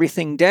writing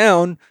everything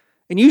down,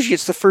 and usually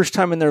it's the first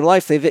time in their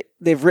life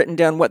they've written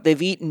down what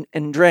they've eaten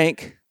and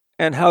drank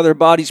and how their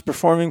body's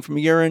performing, from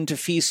urine to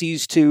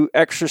feces to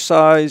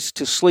exercise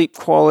to sleep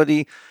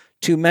quality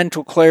to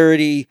mental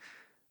clarity,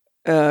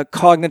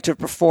 cognitive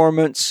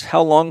performance,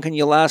 how long can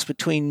you last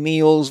between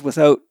meals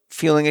without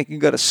feeling like you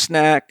got a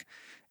snack,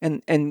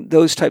 and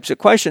those types of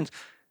questions.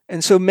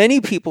 And so many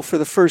people for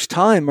the first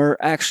time are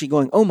actually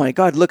going, oh my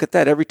God, look at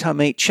that. Every time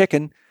I eat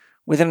chicken,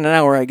 within an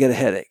hour I get a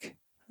headache.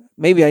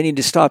 Maybe I need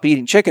to stop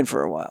eating chicken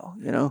for a while,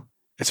 you know?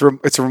 It's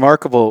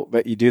remarkable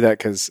that you do that,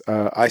 because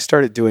I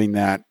started doing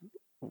that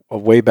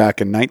way back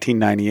in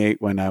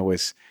 1998 when I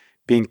was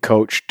being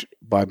coached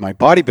by my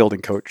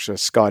bodybuilding coach,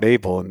 Scott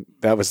Abel. And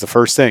that was the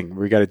first thing.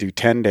 We got to do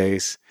 10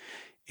 days.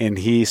 And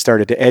he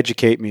started to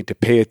educate me to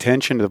pay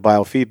attention to the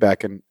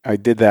biofeedback. And I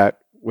did that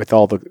with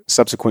all the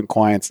subsequent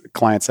clients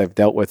I've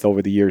dealt with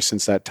over the years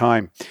since that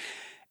time.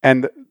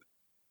 And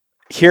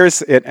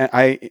here's it.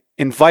 I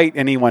invite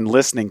anyone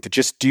listening to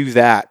just do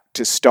that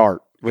to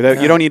start. You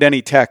don't need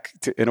any tech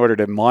in order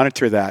to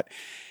monitor that.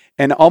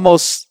 And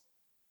almost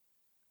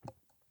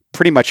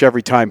pretty much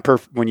every time,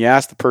 when you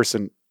ask the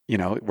person, you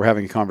know, we're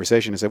having a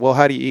conversation, and say, well,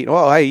 how do you eat?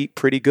 Well, I eat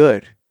pretty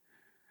good.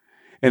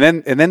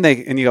 And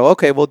then you go,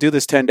 okay, we'll do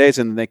this 10 days.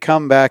 And then they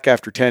come back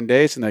after 10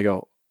 days and they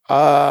go,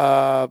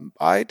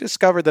 I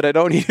discovered that I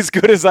don't eat as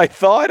good as I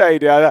thought I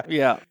did.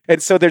 Yeah.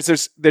 And so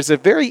there's a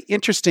very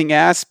interesting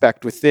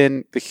aspect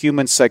within the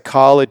human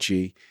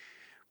psychology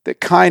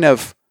that kind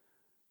of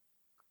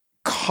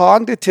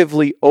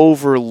cognitively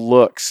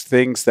overlooks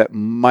things that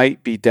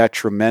might be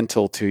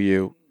detrimental to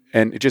you.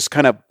 And it just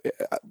kind of,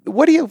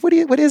 what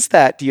is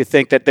that? Do you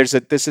think that there's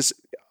this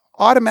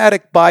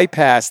automatic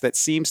bypass that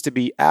seems to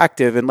be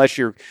active unless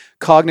you're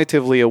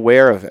cognitively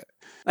aware of it?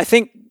 I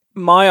think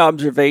my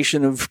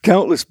observation of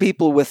countless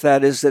people with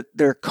that is that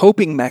they're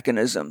coping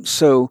mechanisms.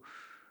 So,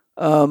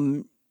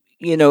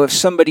 if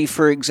somebody,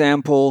 for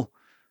example,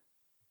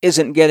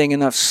 isn't getting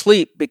enough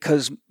sleep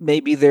because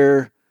maybe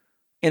they're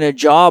in a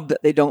job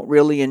that they don't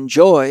really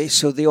enjoy,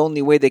 so the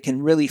only way they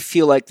can really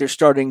feel like they're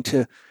starting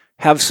to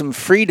have some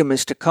freedom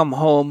is to come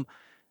home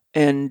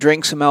and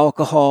drink some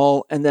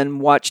alcohol and then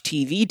watch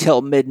TV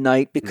till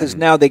midnight because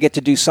now they get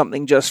to do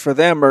something just for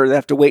them, or they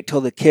have to wait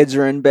till the kids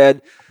are in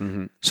bed.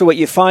 So what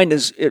you find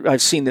is,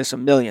 I've seen this a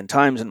million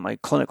times in my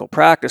clinical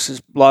practice,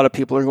 is a lot of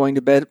people are going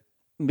to bed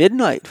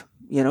midnight,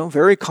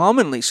 very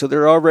commonly. So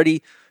they're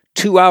already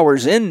 2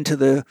 hours into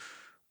the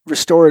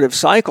restorative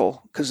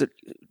cycle because,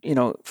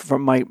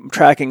 from my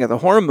tracking of the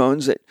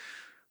hormones,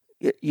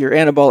 your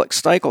anabolic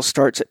cycle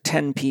starts at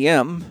 10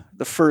 p.m.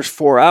 The first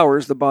 4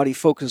 hours, the body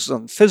focuses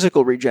on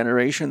physical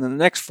regeneration. Then the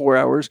next 4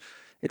 hours,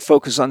 it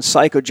focuses on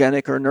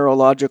psychogenic or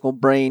neurological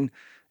brain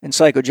and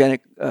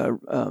psychogenic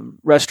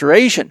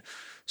restoration.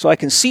 So I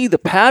can see the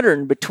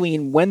pattern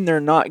between when they're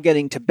not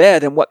getting to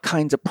bed and what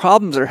kinds of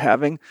problems they're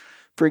having.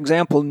 For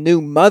example,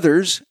 new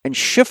mothers and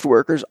shift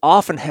workers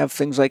often have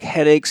things like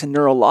headaches and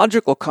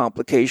neurological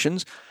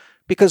complications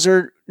because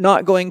they're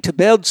not going to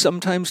bed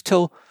sometimes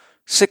till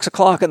 6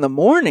 o'clock in the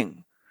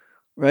morning,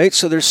 right?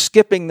 So they're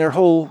skipping their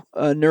whole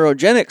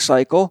neurogenic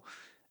cycle.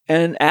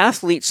 And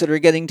athletes that are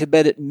getting to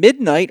bed at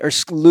midnight are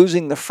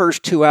losing the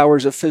first 2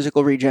 hours of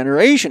physical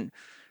regeneration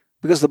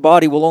because the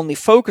body will only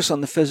focus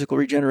on the physical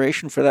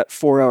regeneration for that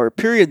 4-hour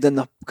period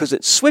because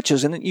it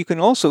switches. And you can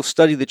also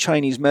study the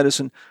Chinese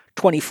medicine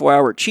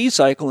 24-hour qi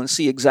cycle and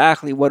see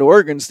exactly what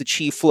organs the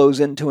qi flows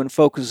into and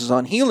focuses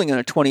on healing in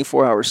a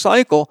 24-hour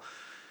cycle.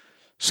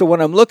 So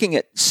when I'm looking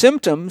at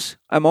symptoms,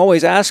 I'm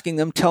always asking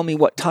them, tell me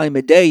what time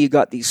of day you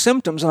got these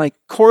symptoms. And I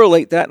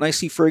correlate that and I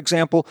see, for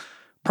example,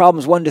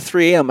 problems 1 to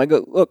 3 a.m. I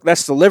go, look,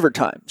 that's the liver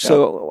time.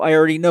 So I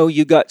already know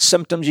you got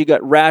symptoms. You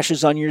got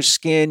rashes on your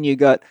skin. You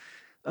got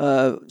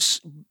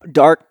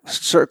dark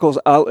circles,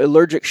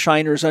 allergic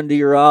shiners under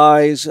your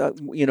eyes.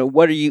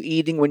 What are you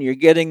eating when you're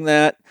getting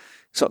that?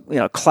 So,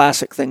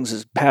 classic things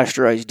is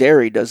pasteurized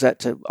dairy does that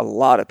to a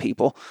lot of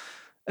people.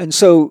 And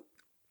so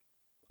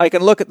I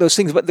can look at those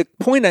things, but the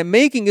point I'm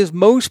making is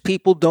most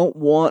people don't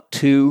want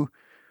to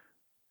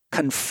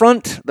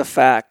confront the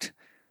fact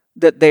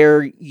that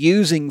they're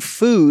using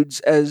foods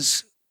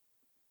as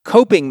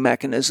coping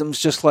mechanisms,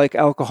 just like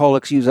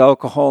alcoholics use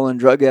alcohol and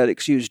drug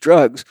addicts use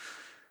drugs.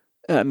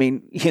 I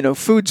mean,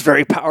 food's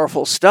very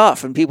powerful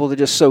stuff, and people are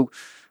just so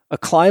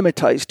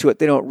acclimatized to it,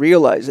 they don't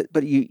realize it.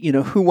 But,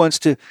 who wants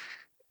to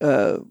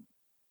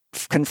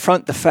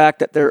confront the fact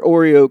that their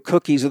Oreo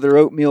cookies or their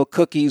oatmeal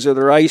cookies or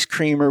their ice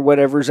cream or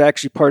whatever is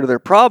actually part of their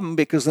problem,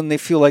 because then they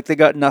feel like they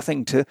got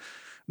nothing to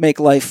make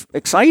life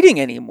exciting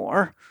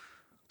anymore.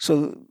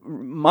 So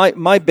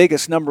my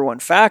biggest number one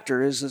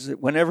factor is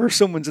that whenever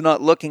someone's not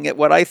looking at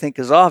what I think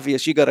is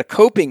obvious, you got a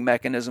coping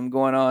mechanism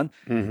going on,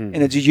 and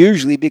it's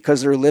usually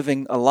because they're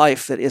living a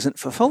life that isn't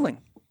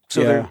fulfilling.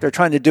 So they're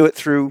trying to do it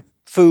through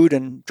food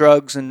and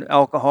drugs and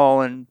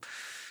alcohol and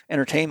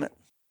entertainment.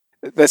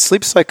 That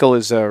sleep cycle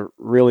is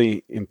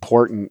really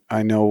important.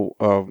 I know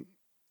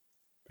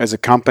as a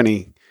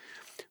company,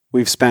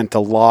 we've spent a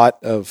lot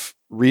of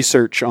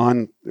research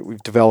on,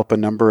 we've developed a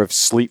number of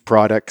sleep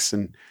products,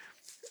 and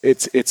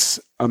it's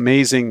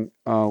amazing.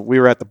 We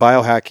were at the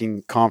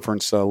biohacking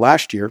conference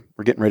last year.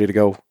 We're getting ready to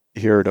go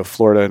here to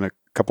Florida in a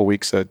couple of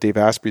weeks, Dave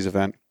Asprey's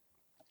event.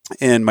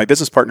 And my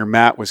business partner,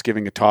 Matt, was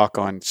giving a talk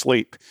on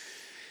sleep.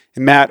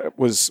 And Matt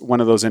was one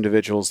of those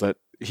individuals that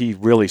he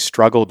really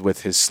struggled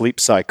with his sleep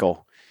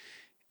cycle.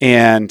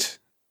 And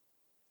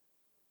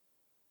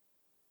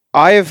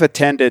I have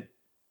attended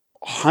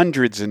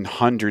hundreds and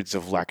hundreds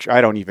of lectures.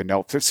 I don't even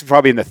know. It's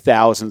probably in the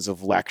thousands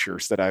of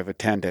lectures that I've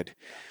attended.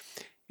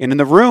 And in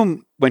the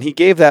room, when he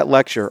gave that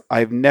lecture,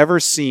 I've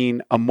never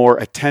seen a more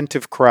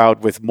attentive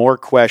crowd with more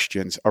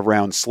questions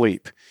around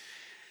sleep.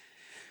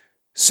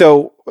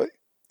 So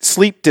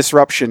sleep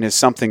disruption is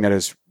something that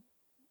is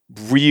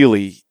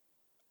really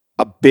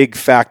a big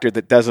factor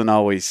that doesn't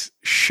always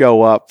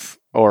show up,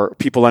 or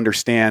people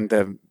understand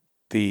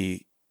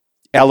the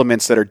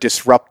elements that are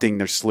disrupting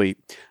their sleep.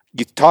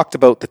 You talked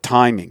about the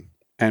timing.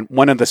 And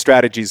one of the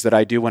strategies that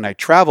I do when I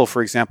travel,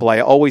 for example,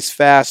 I always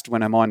fast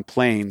when I'm on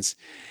planes.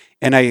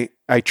 And I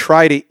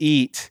try to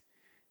eat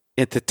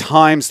at the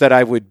times that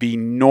I would be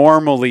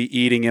normally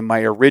eating in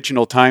my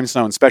original time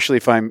zone, especially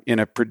if I'm in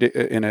a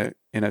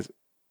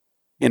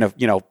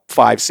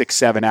 5, 6,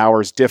 7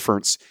 hours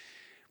difference.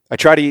 I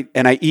try to eat,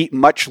 and I eat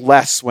much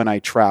less when I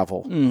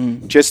travel,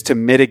 just to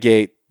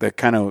mitigate the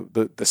kind of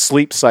the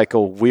sleep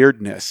cycle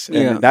weirdness.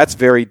 And that's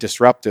very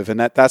disruptive, and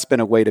that's been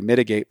a way to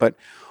mitigate. But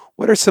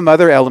what are some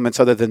other elements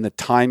other than the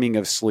timing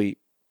of sleep?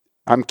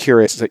 I'm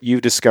curious that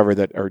you've discovered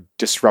that are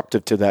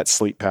disruptive to that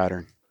sleep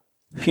pattern.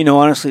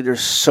 Honestly, there's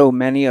so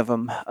many of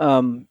them.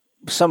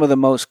 Some of the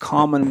most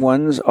common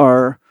ones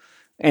are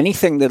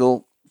anything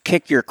that'll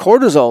kick your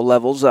cortisol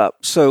levels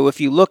up. So if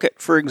you look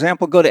at, for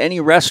example, go to any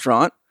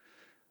restaurant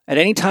at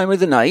any time of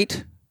the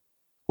night,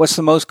 what's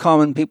the most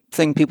common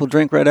thing people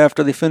drink right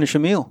after they finish a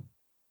meal?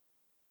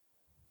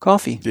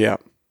 Coffee. Yeah.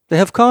 They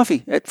have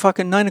coffee at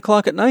fucking 9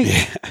 o'clock at night.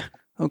 Yeah.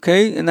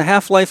 Okay? And the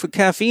half-life of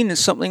caffeine is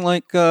something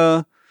like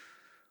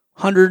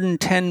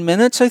 110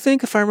 minutes, I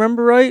think, if I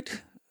remember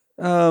right.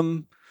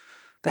 The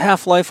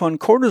half-life on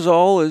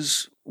cortisol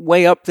is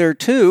way up there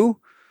too.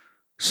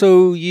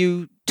 So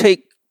you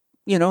take,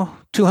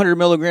 200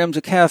 milligrams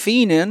of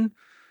caffeine in,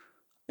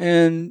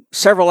 And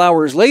several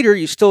hours later,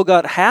 you still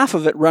got half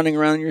of it running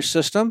around your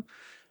system.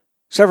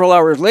 Several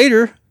hours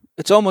later,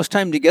 it's almost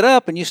time to get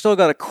up, and you still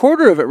got a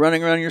quarter of it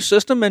running around your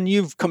system, and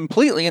you've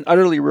completely and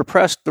utterly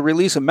repressed the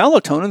release of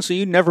melatonin, so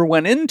you never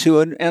went into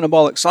an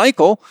anabolic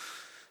cycle.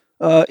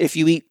 If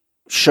you eat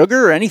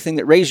sugar or anything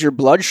that raises your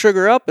blood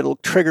sugar up, it'll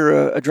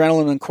trigger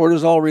adrenaline and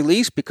cortisol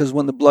release, because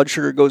when the blood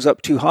sugar goes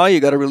up too high, you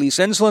got to release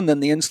insulin. Then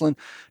the insulin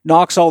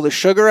knocks all the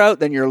sugar out.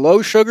 Then you're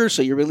low sugar,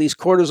 so you release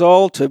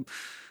cortisol to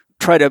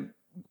try to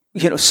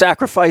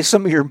sacrifice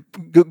some of your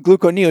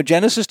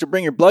gluconeogenesis to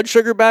bring your blood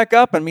sugar back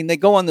up. I mean, they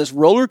go on this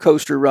roller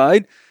coaster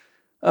ride.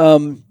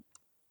 The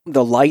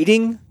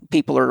lighting,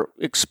 people are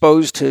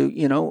exposed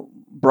to,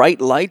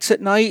 bright lights at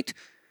night.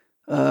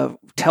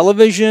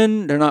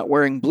 Television, they're not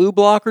wearing blue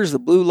blockers. The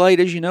blue light,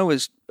 as you know,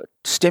 is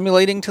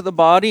stimulating to the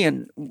body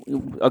and,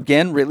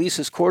 again,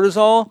 releases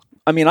cortisol.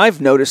 I mean, I've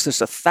noticed this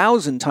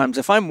 1,000 times.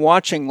 If I'm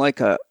watching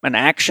like an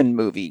action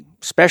movie,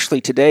 especially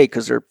today,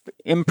 because they're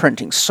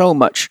imprinting so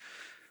much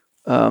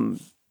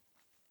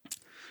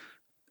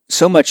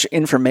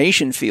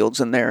information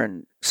fields in there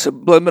and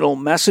subliminal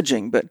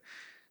messaging, but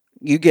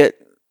you get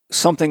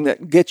something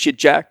that gets you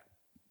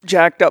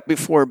jacked up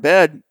before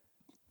bed,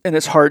 and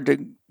it's hard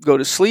to go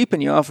to sleep,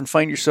 and you often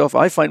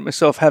I find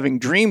myself having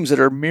dreams that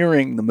are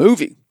mirroring the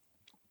movie.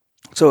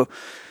 So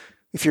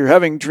if you're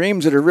having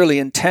dreams that are really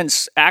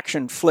intense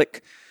action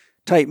flick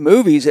type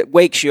movies, it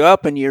wakes you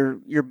up and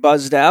you're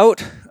buzzed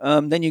out.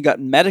 Then you got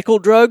medical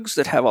drugs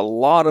that have a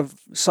lot of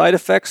side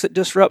effects that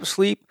disrupt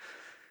sleep.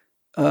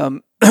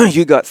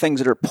 You got things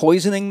that are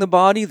poisoning the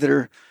body, that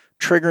are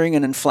triggering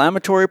an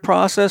inflammatory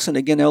process and,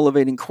 again,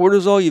 elevating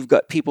cortisol. You've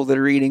got people that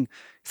are eating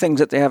things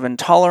that they have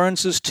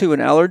intolerances to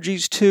and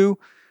allergies to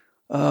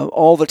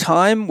all the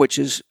time, which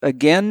is,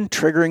 again,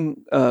 triggering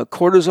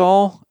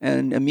cortisol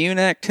and immune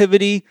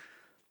activity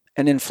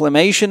and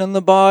inflammation in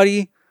the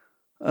body.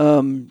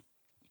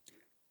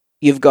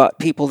 You've got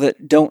people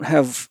that don't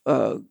have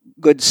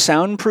good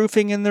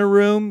soundproofing in their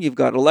room. You've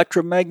got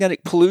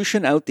electromagnetic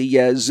pollution out the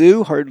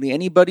yazoo. Hardly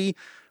anybody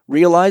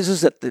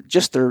realizes that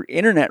just their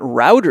internet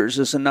routers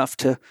is enough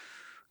to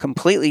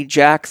completely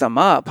jack them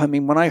up. I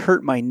mean, when I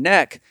hurt my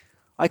neck,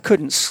 I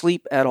couldn't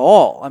sleep at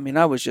all. I mean,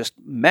 I was just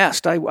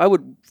messed. I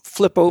would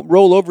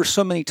roll over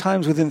so many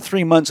times within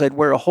 3 months, I'd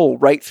wear a hole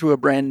right through a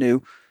brand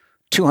new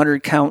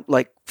 200 count,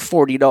 like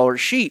 $40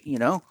 sheet,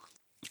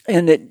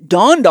 And it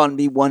dawned on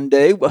me one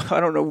day, I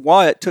don't know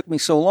why it took me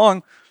so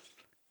long,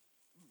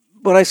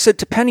 but I said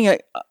to Penny,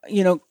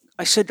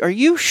 I said, "Are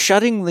you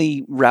shutting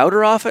the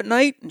router off at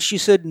night?" And she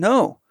said,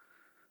 "No."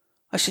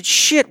 I said,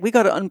 "Shit, we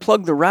got to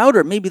unplug the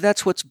router. Maybe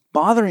that's what's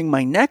bothering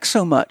my neck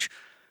so much."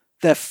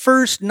 The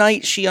first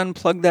night she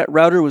unplugged that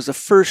router was the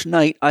first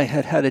night I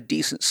had had a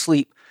decent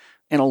sleep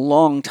in a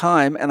long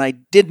time, and I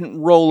didn't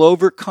roll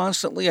over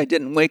constantly. I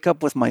didn't wake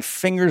up with my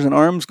fingers and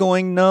arms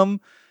going numb.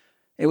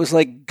 It was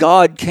like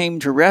God came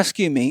to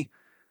rescue me.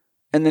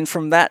 And then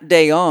from that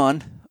day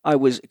on, I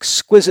was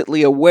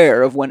exquisitely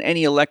aware of when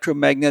any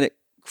electromagnetic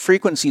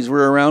frequencies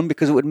were around,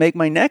 because it would make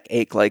my neck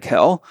ache like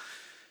hell.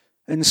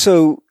 And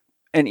so,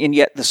 and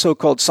yet the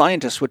so-called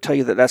scientists would tell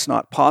you that that's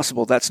not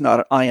possible. That's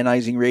not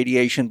ionizing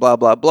radiation, blah,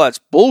 blah, blah. It's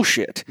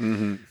bullshit.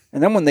 Mm-hmm.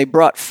 And then when they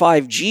brought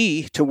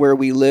 5G to where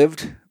we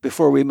lived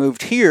before we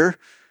moved here,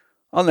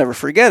 I'll never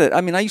forget it.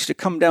 I mean, I used to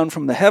come down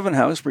from the Heaven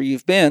House where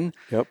you've been.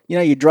 Yep.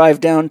 You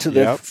drive down to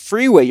the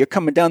freeway. You're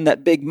coming down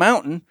that big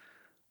mountain.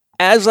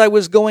 As I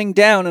was going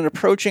down and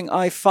approaching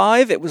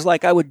I-5, it was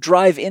like I would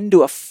drive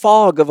into a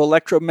fog of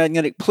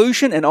electromagnetic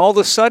pollution, and all of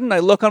a sudden I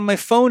look on my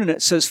phone and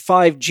it says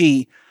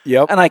 5G.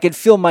 Yep. And I could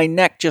feel my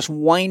neck just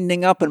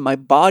winding up and my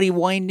body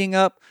winding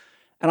up,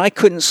 and I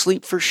couldn't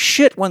sleep for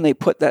shit when they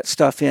put that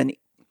stuff in.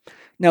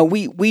 Now,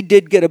 we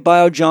did get a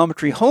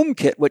biogeometry home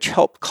kit, which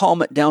helped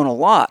calm it down a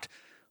lot,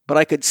 but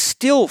I could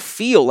still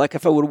feel like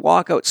if I would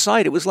walk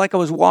outside, it was like I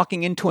was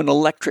walking into an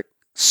electric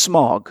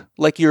smog,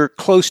 like you're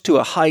close to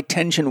a high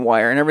tension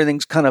wire and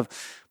everything's kind of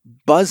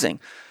buzzing.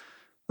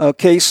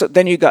 Okay, so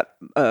then you got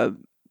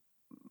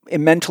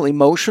mental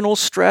emotional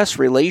stress,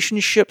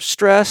 relationship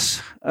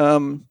stress,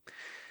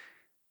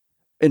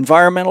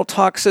 environmental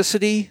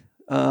toxicity.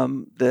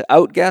 The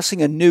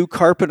outgassing, a new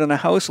carpet in a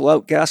house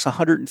will outgas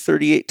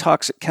 138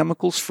 toxic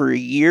chemicals for a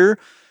year.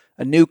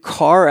 A new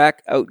car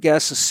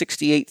outgasses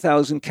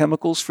 68,000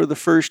 chemicals for the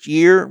first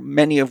year,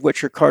 many of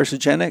which are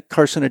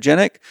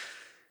carcinogenic.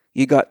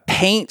 You got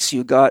paints,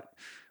 you got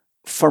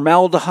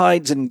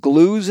formaldehydes and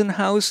glues in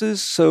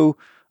houses. So,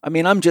 I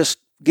mean, I'm just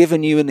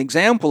giving you an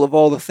example of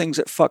all the things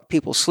that fuck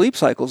people's sleep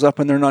cycles up,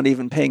 and they're not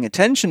even paying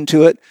attention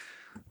to it.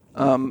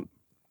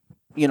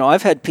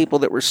 I've had people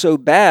that were so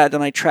bad,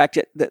 and I tracked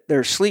it, that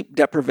their sleep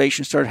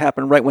deprivation started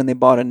happening right when they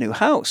bought a new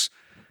house.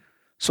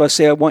 So I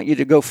say, I want you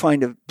to go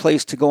find a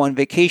place to go on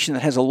vacation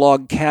that has a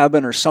log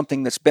cabin or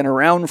something that's been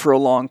around for a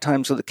long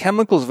time, so the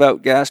chemicals have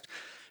outgassed.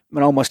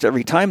 And almost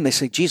every time they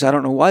say, geez, I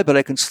don't know why, but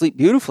I can sleep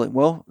beautifully.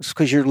 Well, it's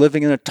because you're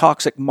living in a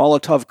toxic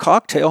Molotov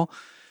cocktail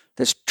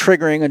that's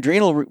triggering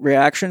adrenal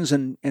reactions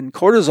and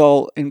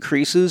cortisol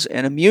increases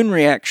and immune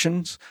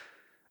reactions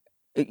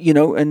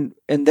And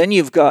then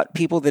you've got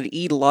people that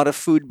eat a lot of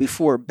food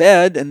before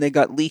bed and they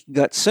got leaky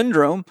gut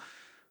syndrome.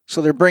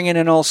 So they're bringing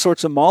in all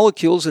sorts of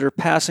molecules that are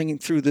passing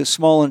through the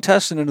small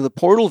intestine into the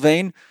portal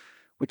vein,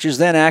 which is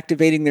then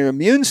activating their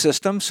immune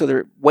system. So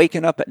they're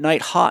waking up at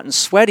night hot and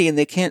sweaty and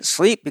they can't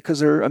sleep because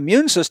their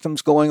immune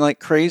system's going like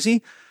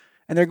crazy.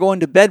 And they're going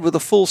to bed with a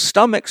full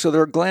stomach, so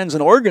their glands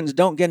and organs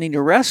don't get any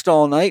rest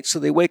all night, so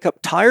they wake up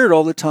tired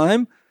all the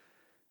time.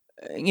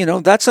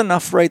 That's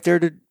enough right there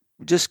to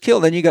just kill.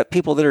 Then you got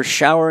people that are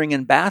showering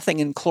and bathing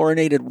in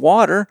chlorinated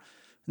water,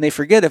 and they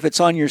forget if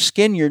it's on your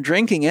skin, you're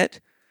drinking it.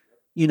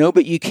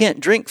 But you can't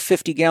drink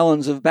 50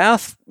 gallons of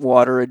bath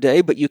water a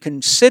day, but you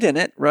can sit in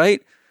it,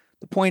 right?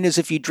 The point is,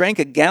 if you drank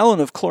a gallon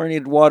of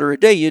chlorinated water a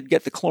day, you'd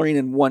get the chlorine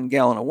in 1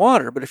 gallon of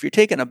water. But if you're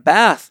taking a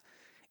bath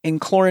in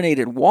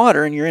chlorinated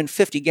water and you're in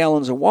 50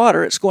 gallons of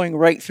water, it's going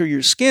right through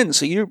your skin.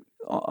 So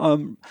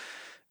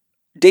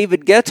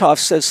David Getoff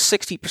says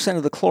 60%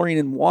 of the chlorine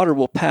in water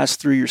will pass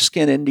through your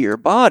skin into your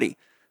body.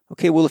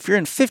 Okay, well, if you're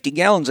in 50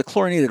 gallons of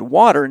chlorinated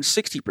water and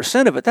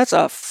 60% of it, that's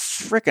a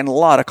freaking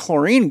lot of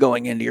chlorine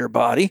going into your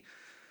body.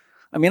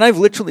 I mean, I've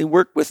literally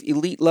worked with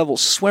elite level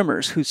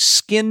swimmers whose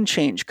skin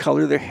changed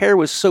color. Their hair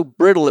was so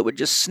brittle it would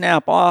just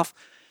snap off,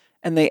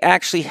 and they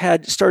actually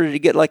started to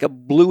get like a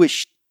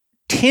bluish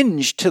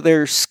tinge to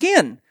their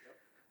skin,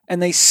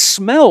 and they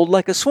smelled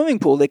like a swimming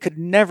pool. They could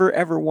never,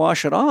 ever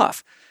wash it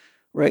off,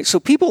 right? So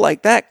people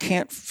like that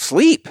can't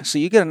sleep. So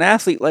you get an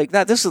athlete like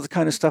that. This is the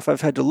kind of stuff I've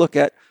had to look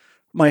at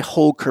my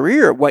whole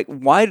career.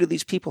 Why do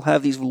these people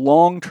have these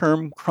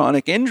long-term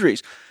chronic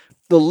injuries?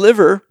 The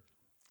liver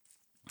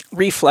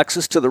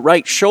reflexes to the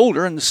right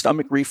shoulder and the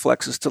stomach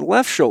reflexes to the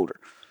left shoulder.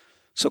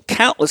 So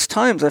countless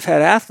times I've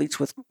had athletes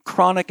with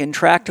chronic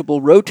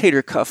intractable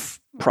rotator cuff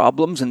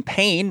problems and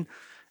pain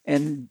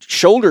and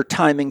shoulder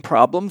timing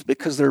problems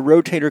because their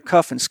rotator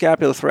cuff and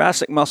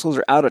scapulothoracic muscles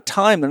are out of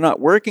time. They're not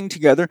working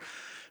together.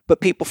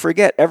 But people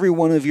forget every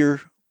one of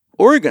your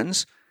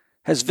organs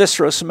has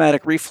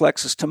viscerosomatic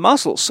reflexes to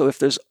muscles. So if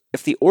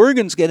the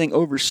organ's getting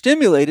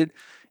overstimulated,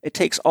 it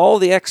takes all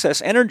the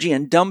excess energy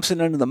and dumps it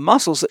into the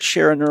muscles that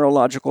share a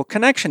neurological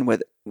connection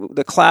with it.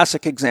 The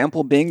classic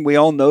example being, we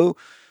all know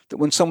that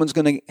when someone's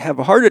going to have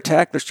a heart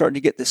attack, they're starting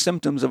to get the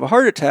symptoms of a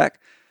heart attack.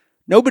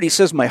 Nobody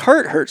says my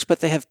heart hurts, but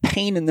they have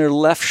pain in their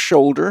left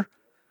shoulder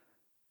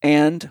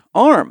and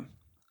arm.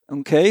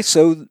 Okay,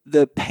 so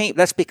the pain,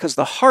 that's because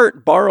the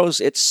heart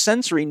borrows its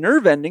sensory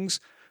nerve endings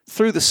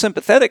through the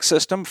sympathetic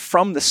system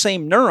from the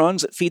same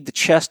neurons that feed the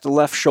chest, the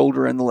left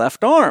shoulder, and the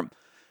left arm.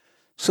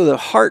 So the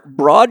heart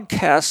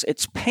broadcasts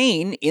its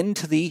pain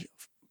into the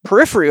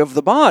periphery of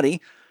the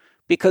body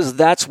because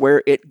that's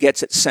where it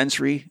gets its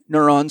sensory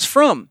neurons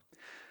from.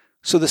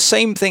 So the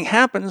same thing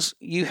happens.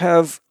 You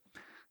have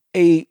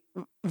a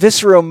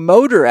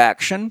visceromotor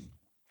action,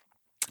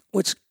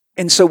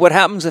 and so what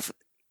happens if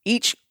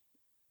each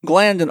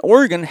gland and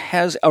organ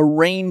has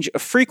a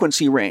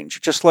frequency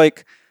range, just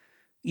like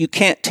you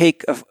can't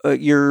take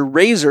your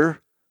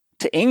razor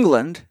to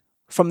England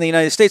from the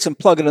United States and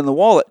plug it in the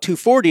wall at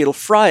 240, it'll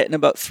fry it in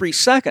about 3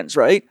 seconds,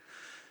 right?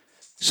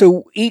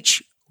 So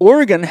each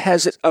organ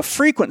has a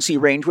frequency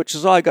range, which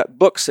is I got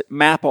books that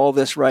map all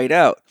this right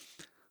out.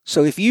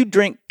 So if you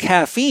drink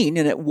caffeine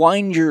and it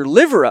winds your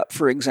liver up,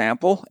 for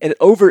example, and it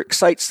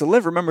overexcites the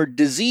liver, remember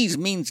disease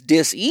means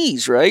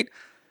dis-ease, right?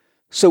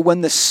 So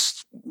when the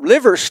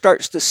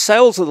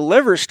cells of the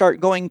liver start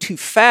going too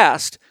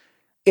fast,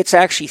 it's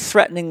actually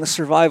threatening the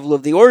survival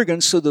of the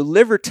organ. So the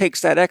liver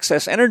takes that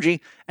excess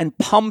energy and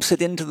pumps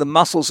it into the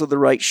muscles of the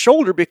right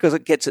shoulder because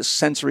it gets its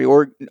sensory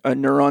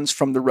neurons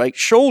from the right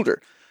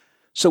shoulder.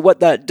 So what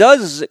that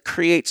does is it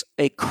creates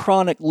a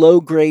chronic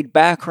low-grade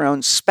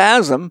background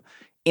spasm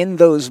in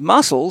those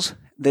muscles.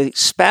 The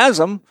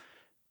spasm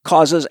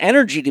causes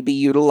energy to be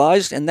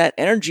utilized, and that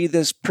energy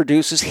thus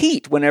produces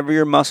heat. Whenever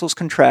your muscles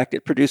contract,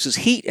 it produces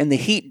heat, and the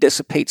heat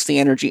dissipates the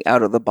energy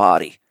out of the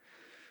body.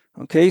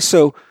 Okay,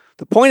 so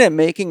the point I'm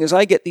making is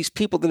I get these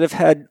people that have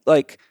had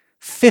like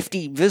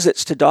 50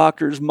 visits to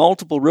doctors,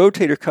 multiple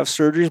rotator cuff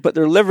surgeries, but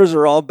their livers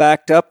are all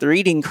backed up, they're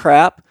eating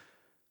crap.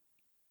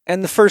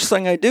 And the first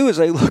thing I do is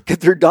I look at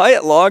their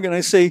diet log and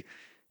I say,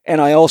 and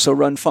I also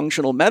run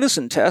functional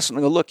medicine tests, and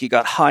I go, look, you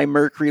got high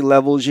mercury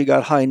levels, you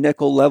got high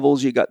nickel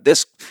levels, you got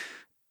these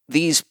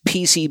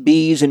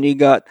PCBs, and you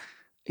got,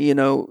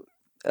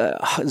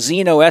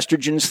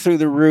 xenoestrogens through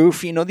the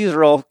roof. These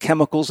are all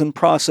chemicals in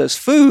processed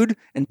food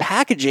and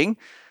packaging.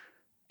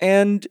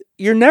 And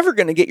you're never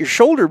going to get your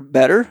shoulder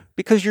better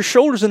because your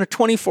shoulder's in a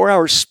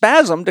 24-hour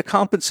spasm to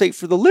compensate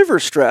for the liver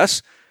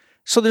stress.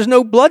 So there's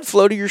no blood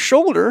flow to your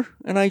shoulder.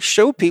 And I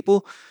show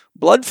people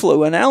blood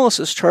flow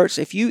analysis charts.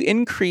 If you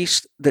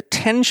increase the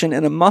tension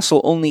in a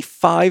muscle only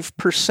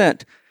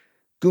 5%,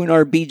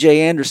 Gunnar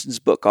B.J. Anderson's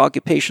book,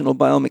 Occupational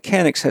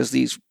Biomechanics, has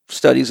these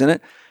studies in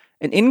it.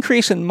 An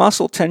increase in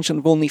muscle tension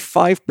of only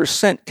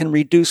 5% can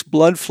reduce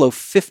blood flow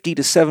 50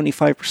 to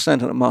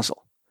 75% in a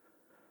muscle.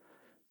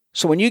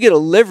 So when you get a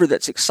liver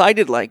that's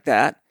excited like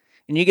that,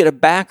 and you get a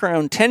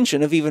background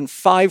tension of even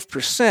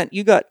 5%,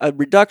 you got a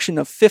reduction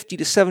of 50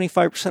 to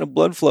 75% of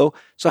blood flow.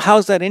 So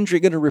how's that injury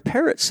going to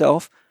repair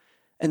itself?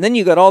 And then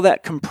you got all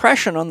that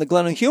compression on the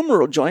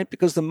glenohumeral joint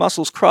because the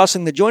muscles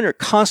crossing the joint are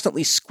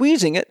constantly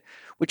squeezing it,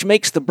 which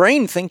makes the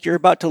brain think you're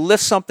about to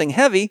lift something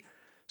heavy.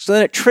 So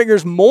then it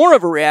triggers more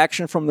of a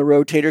reaction from the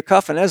rotator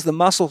cuff. And as the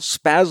muscle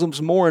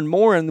spasms more and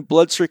more and the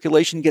blood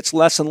circulation gets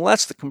less and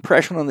less, the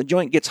compression on the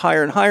joint gets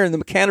higher and higher, and the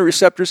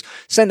mechanoreceptors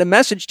send a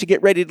message to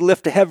get ready to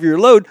lift a heavier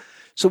load.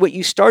 So what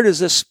you start is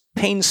this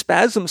pain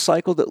spasm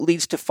cycle that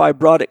leads to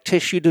fibrotic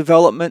tissue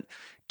development,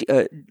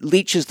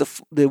 leaches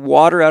the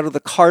water out of the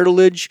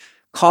cartilage,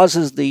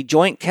 causes the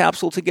joint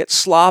capsule to get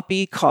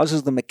sloppy,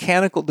 causes the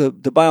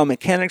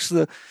biomechanics of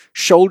the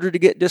shoulder to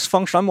get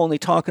dysfunctional. I'm only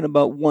talking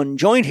about one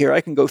joint here.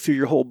 I can go through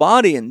your whole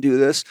body and do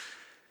this.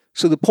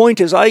 So the point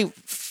is, I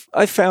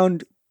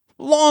found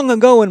long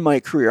ago in my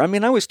career, I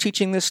mean, I was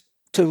teaching this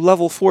to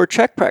level 4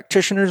 Czech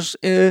practitioners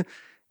in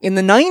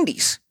the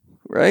 90s,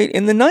 right?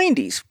 In the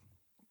 90s.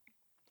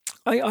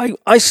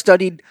 I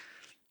studied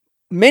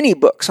many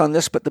books on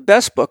this, but the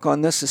best book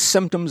on this is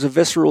Symptoms of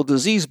Visceral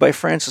Disease by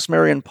Francis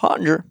Marion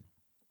Pottinger,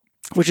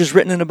 which is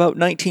written in about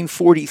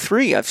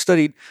 1943. I've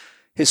studied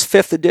his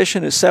 5th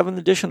edition, his 7th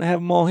edition. I have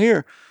them all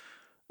here.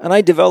 And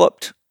I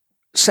developed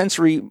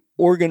sensory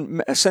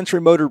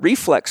motor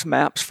reflex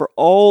maps for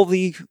all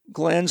the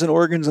glands and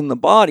organs in the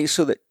body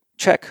so that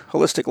Czech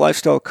holistic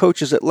lifestyle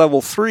coaches at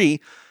level 3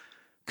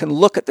 can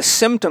look at the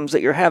symptoms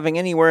that you're having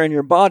anywhere in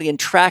your body and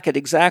track it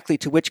exactly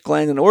to which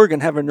gland and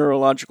organ have a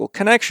neurological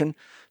connection.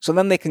 So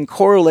then they can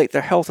correlate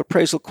their health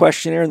appraisal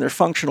questionnaire and their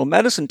functional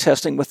medicine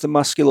testing with the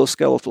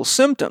musculoskeletal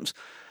symptoms.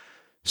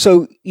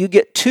 So you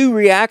get 2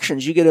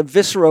 reactions. You get a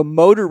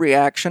visceromotor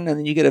reaction, and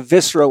then you get a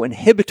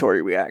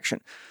visceroinhibitory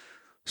reaction.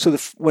 So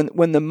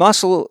when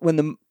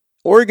the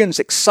organ's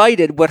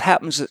excited, what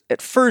happens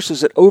at first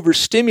is it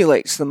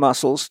overstimulates the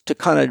muscles to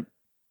kind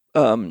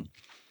of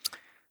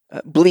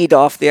bleed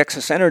off the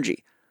excess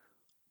energy.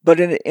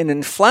 But in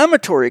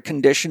inflammatory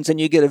conditions, then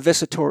you get a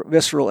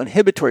visceral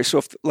inhibitory. So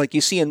if, like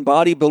you see in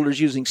bodybuilders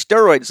using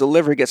steroids, the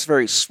liver gets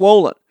very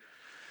swollen.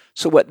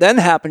 So what then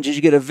happens is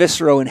you get a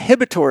visceromotor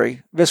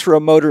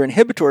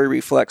inhibitory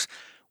reflex,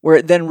 where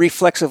it then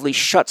reflexively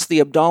shuts the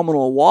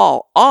abdominal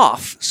wall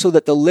off so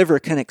that the liver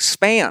can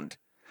expand.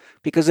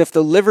 Because if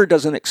the liver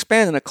doesn't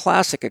expand, and a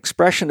classic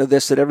expression of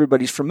this that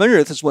everybody's familiar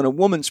with is when a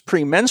woman's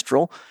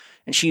premenstrual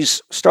and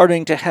she's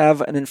starting to have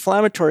an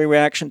inflammatory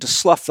reaction to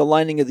slough the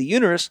lining of the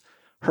uterus,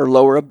 her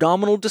lower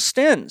abdominal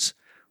distends.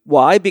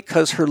 Why?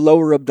 Because her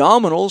lower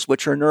abdominals,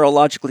 which are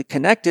neurologically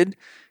connected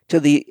to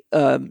the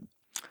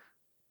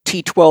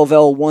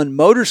T12L1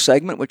 motor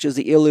segment, which is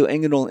the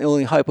ilioinguinal and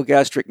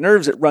iliohypogastric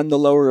nerves that run the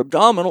lower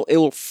abdominal, it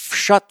will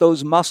shut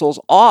those muscles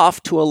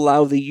off to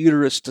allow the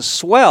uterus to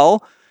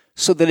swell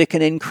so that it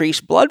can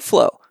increase blood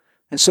flow.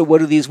 And so what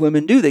do these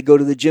women do? They go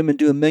to the gym and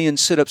do 1 million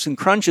sit-ups and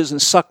crunches and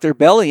suck their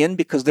belly in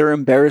because they're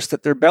embarrassed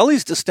that their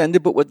belly's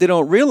distended. But what they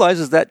don't realize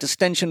is that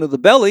distension of the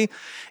belly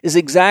is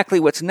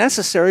exactly what's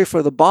necessary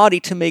for the body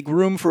to make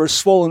room for a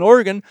swollen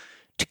organ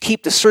to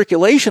keep the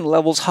circulation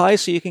levels high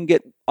so you can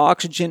get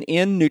oxygen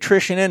in,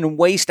 nutrition in, and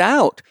waste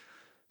out.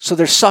 So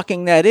they're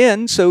sucking that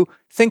in. So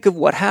think of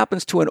what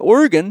happens to an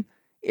organ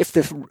if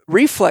the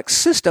reflex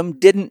system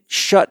didn't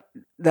shut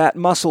that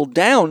muscle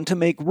down to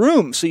make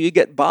room. So you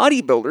get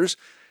bodybuilders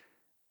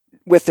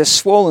with this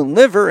swollen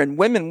liver and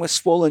women with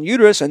swollen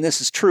uterus, and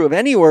this is true of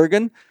any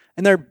organ,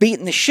 and they're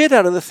beating the shit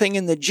out of the thing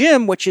in the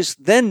gym, which is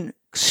then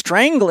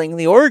strangling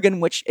the organ,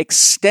 which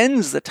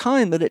extends the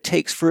time that it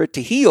takes for it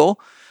to heal.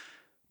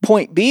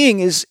 Point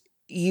being is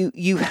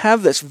you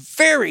have this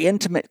very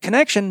intimate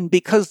connection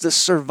because the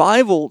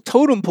survival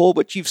totem pole,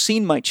 which you've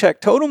seen my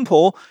Czech totem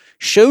pole,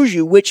 shows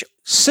you which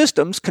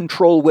systems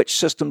control which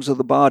systems of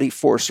the body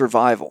for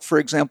survival. For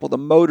example, the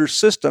motor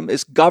system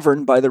is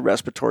governed by the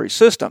respiratory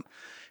system.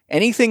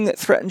 Anything that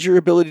threatens your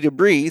ability to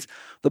breathe,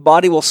 the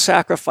body will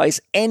sacrifice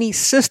any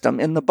system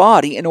in the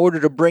body in order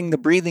to bring the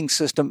breathing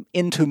system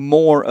into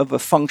more of a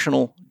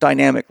functional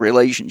dynamic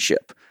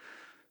relationship.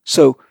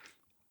 So,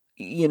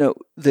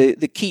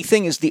 the key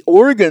thing is the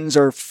organs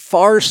are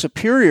far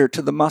superior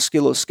to the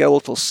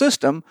musculoskeletal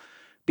system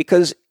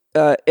because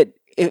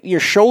if your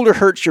shoulder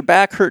hurts, your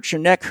back hurts,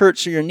 your neck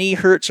hurts, or your knee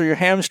hurts, or your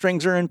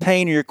hamstrings are in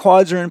pain, or your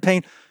quads are in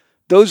pain.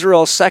 Those are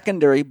all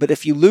secondary, but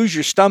if you lose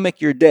your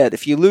stomach, you're dead.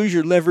 If you lose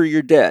your liver,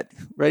 you're dead,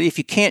 right? If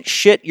you can't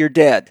shit, you're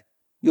dead.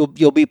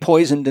 You'll be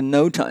poisoned in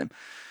no time.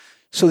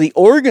 So the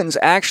organs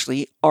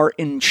actually are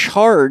in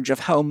charge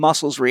of how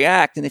muscles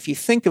react. And if you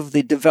think of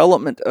the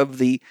development of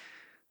the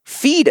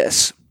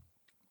fetus,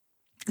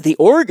 the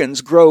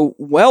organs grow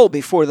well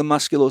before the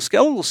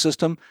musculoskeletal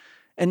system.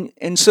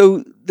 And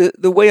so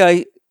the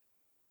way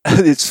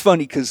it's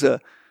funny because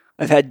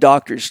I've had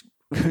doctors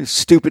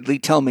stupidly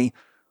tell me,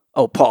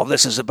 "Oh, Paul,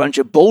 this is a bunch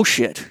of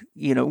bullshit,"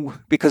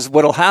 because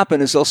what'll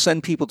happen is they'll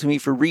send people to me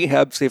for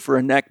rehab, say for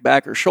a neck,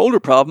 back, or shoulder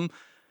problem,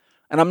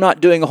 and I'm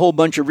not doing a whole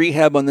bunch of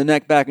rehab on the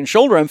neck, back, and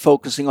shoulder. I'm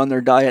focusing on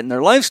their diet and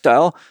their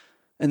lifestyle,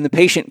 and the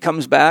patient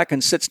comes back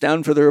and sits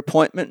down for their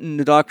appointment, and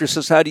the doctor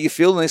says, "How do you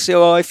feel?" And they say,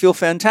 "Oh, I feel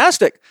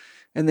fantastic."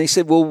 And they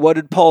said, well, what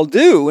did Paul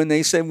do? And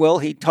they said, well,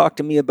 he talked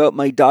to me about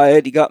my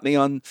diet. He got me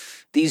on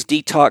these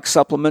detox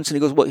supplements. And he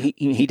goes, well,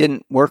 he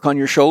didn't work on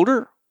your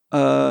shoulder?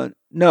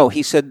 No,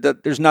 he said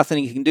that there's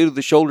nothing he can do to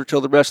the shoulder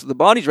till the rest of the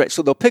body's right.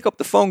 So they'll pick up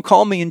the phone,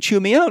 call me, and chew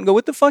me out and go,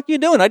 what the fuck are you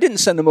doing? I didn't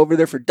send him over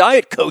there for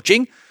diet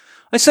coaching.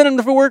 I sent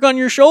him for work on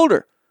your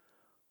shoulder.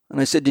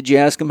 And I said, did you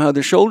ask him how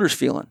their shoulder's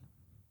feeling?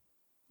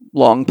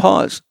 Long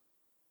pause.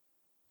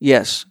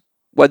 Yes.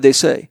 What'd they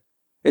say?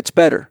 It's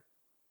better.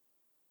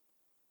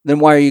 Then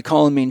why are you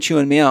calling me and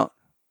chewing me out?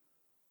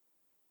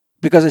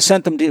 Because I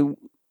sent them to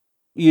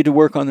you to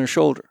work on their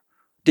shoulder.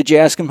 Did you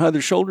ask them how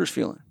their shoulder's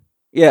feeling?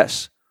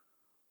 Yes.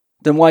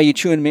 Then why are you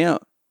chewing me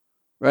out?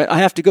 Right? I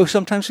have to go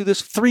sometimes through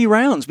this 3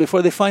 rounds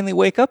before they finally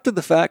wake up to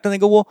the fact and they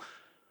go, well,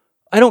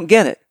 I don't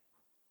get it.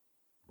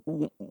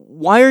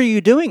 Why are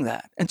you doing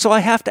that? And so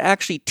I have to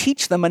actually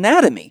teach them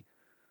anatomy.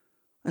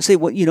 I say,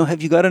 well,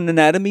 have you got an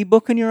anatomy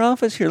book in your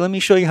office? Here, let me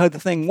show you how the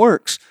thing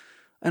works.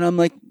 And I'm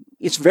like,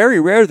 it's very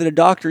rare that a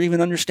doctor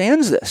even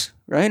understands this,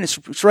 right?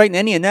 It's right in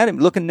any anatomy.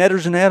 Look in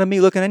Netter's Anatomy,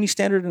 look in any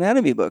standard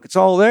anatomy book. It's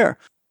all there.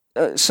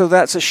 So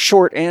that's a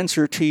short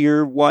answer to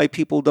your why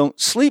people don't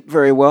sleep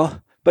very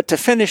well. But to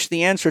finish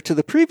the answer to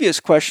the previous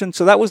question,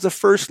 so that was the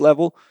first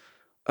level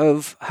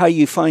of how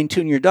you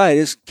fine-tune your diet,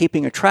 is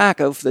keeping a track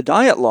of the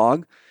diet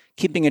log,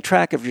 keeping a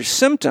track of your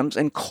symptoms,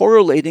 and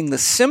correlating the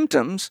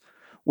symptoms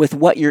with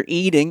what you're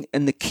eating.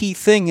 And the key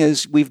thing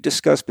is, we've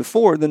discussed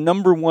before, the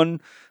number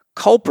one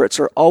culprits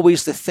are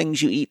always the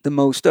things you eat the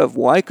most of.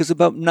 Why? Because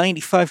about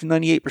 95 to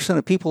 98%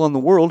 of people in the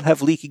world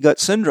have leaky gut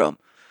syndrome.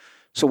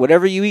 So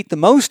whatever you eat the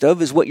most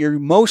of is what you're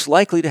most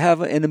likely to have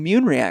an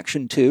immune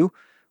reaction to,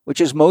 which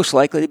is most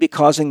likely to be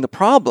causing the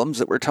problems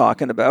that we're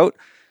talking about.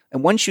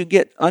 And once you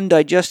get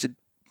undigested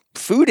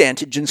food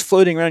antigens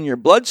floating around your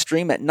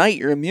bloodstream at night,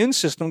 your immune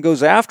system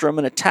goes after them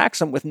and attacks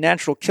them with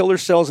natural killer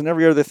cells and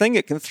every other thing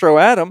it can throw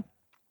at them.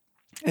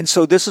 And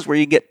so this is where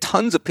you get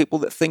tons of people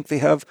that think they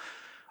have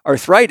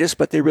arthritis,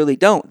 but they really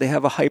don't. They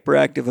have a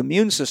hyperactive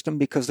immune system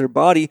because their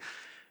body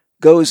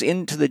goes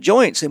into the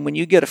joints. And when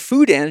you get a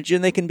food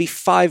antigen, they can be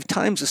 5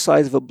 times the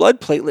size of a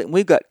blood platelet. And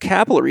we've got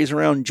capillaries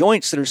around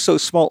joints that are so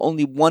small,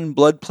 only 1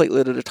 blood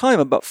platelet at a time,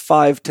 about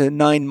 5 to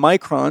 9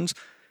 microns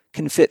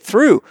can fit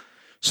through.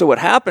 So what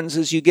happens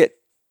is you get,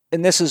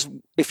 and this is,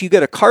 if you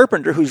get a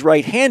carpenter who's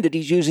right-handed,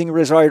 he's using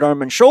his right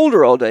arm and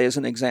shoulder all day as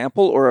an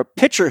example, or a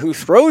pitcher who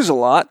throws a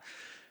lot,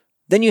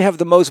 then you have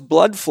the most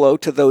blood flow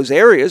to those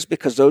areas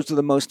because those are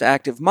the most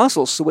active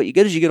muscles. So what you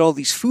get is you get all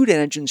these food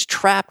antigens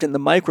trapped in the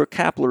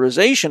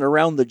microcapillarization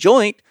around the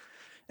joint.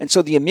 And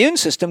so the immune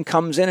system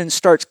comes in and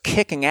starts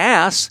kicking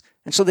ass.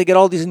 And so they get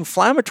all these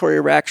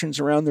inflammatory reactions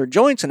around their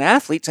joints. And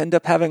athletes end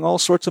up having all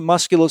sorts of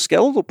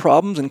musculoskeletal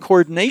problems and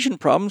coordination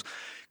problems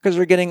because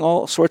they're getting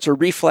all sorts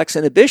of reflex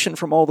inhibition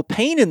from all the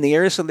pain in the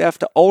area. So they have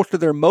to alter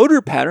their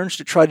motor patterns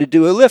to try to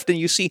do a lift. And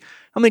you see,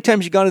 how many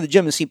times you've gone to the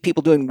gym and see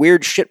people doing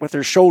weird shit with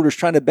their shoulders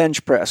trying to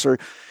bench press, or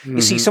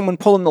you see someone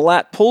pulling the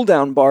lat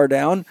pull-down bar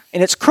down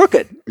and it's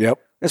crooked.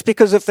 Yep. It's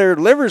because if their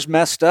liver's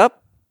messed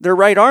up, their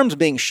right arm's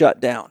being shut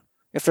down.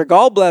 If their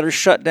gallbladder's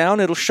shut down,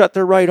 it'll shut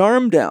their right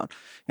arm down.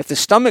 If the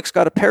stomach's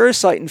got a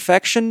parasite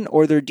infection,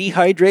 or they're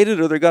dehydrated,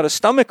 or they've got a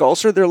stomach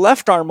ulcer, their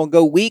left arm will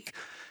go weak.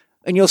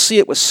 And you'll see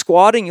it with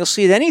squatting. You'll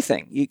see it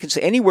anything. You can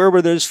see anywhere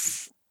where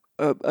there's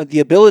the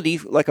ability,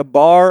 like a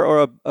bar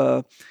or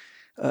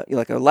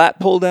like a lat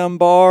pull-down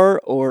bar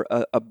or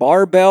a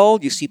barbell.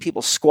 You see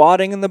people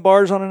squatting in the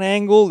bars on an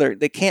angle.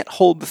 They can't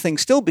hold the thing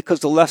still because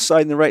the left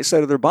side and the right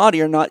side of their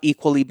body are not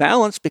equally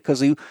balanced,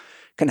 because you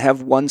can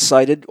have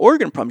one-sided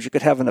organ problems. You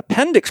could have an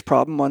appendix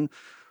problem on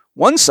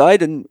one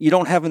side and you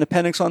don't have an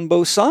appendix on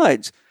both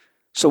sides.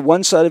 So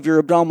one side of your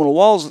abdominal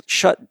wall is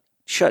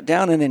shut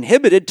down and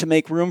inhibited to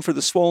make room for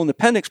the swollen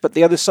appendix, but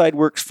the other side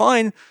works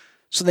fine.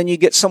 So then you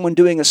get someone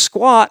doing a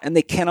squat and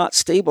they cannot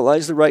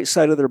stabilize the right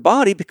side of their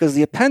body because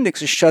the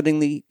appendix is shutting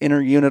the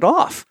inner unit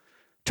off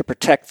to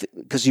protect,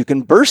 because you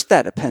can burst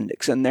that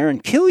appendix in there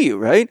and kill you,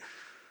 right?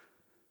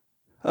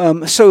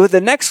 So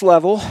the next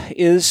level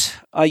is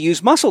I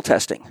use muscle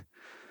testing.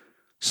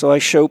 So I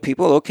show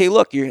people, okay,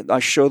 look, I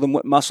show them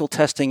what muscle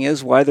testing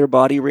is, why their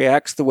body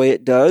reacts the way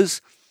it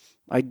does.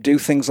 I do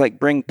things like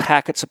bring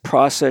packets of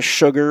processed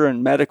sugar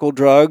and medical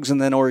drugs, and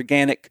then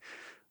organic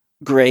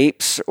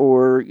grapes,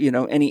 or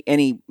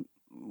any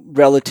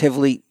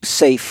relatively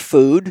safe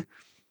food.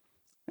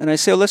 And I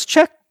say, let's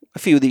check a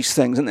few of these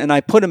things. And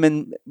I put them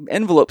in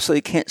envelopes so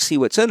they can't see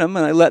what's in them,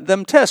 and I let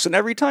them test. And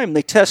every time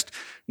they test,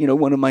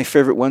 one of my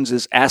favorite ones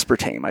is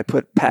aspartame. I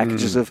put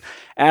packages of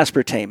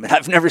aspartame. And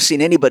I've never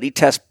seen anybody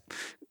test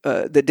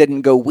that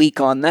didn't go weak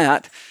on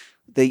that.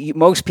 The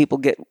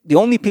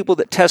only people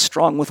that test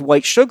strong with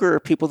white sugar are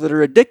people that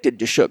are addicted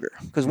to sugar.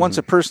 Because once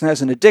a person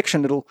has an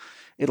addiction,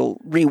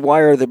 it'll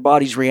rewire their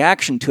body's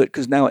reaction to it,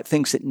 because now it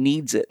thinks it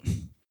needs it.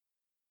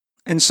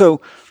 And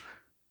so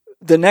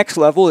the next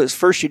level is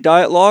first you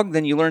diet log,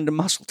 then you learn to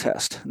muscle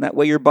test. And that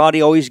way your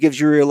body always gives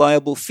you a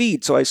reliable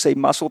feed. So I say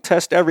muscle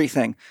test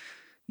everything.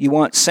 You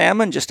want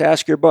salmon, just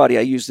ask your body.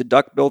 I use the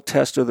duckbill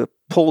test or the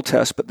pull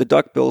test, but the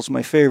duckbill is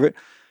my favorite.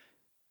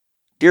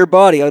 Dear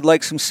body, I'd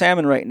like some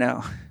salmon right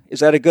now.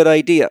 Is that a good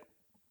idea?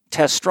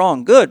 Test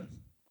strong. Good.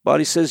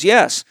 Body says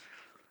yes.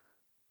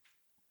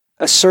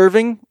 A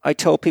serving, I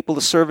tell people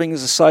the serving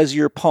is the size of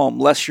your palm,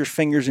 less your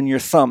fingers and your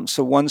thumb.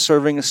 So one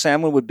serving of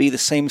salmon would be the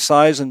same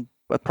size and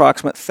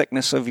approximate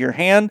thickness of your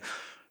hand.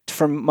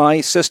 From my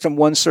system,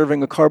 one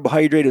serving of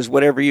carbohydrate is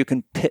whatever you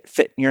can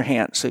fit in your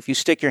hand. So if you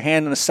stick your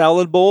hand in a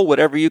salad bowl,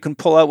 whatever you can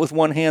pull out with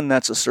one hand,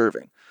 that's a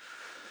serving.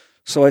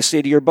 So I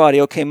say to your body,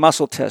 okay,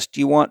 muscle test.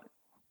 Do you want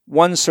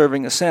one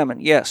serving of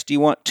salmon? Yes. Do you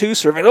want 2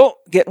 servings? Oh,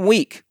 getting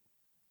weak.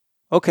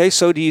 Okay,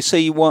 so do you say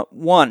you want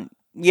 1?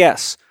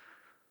 Yes.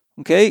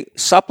 Okay,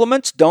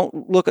 supplements,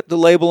 don't look at the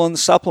label on the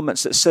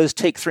supplements that says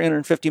take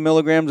 350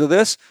 milligrams of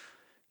this.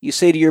 You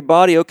say to your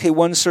body, okay,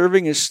 1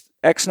 serving is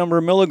X number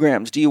of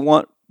milligrams. Do you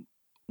want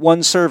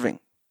 1 serving?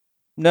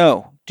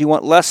 No. Do you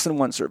want less than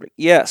 1 serving?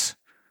 Yes.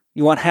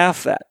 You want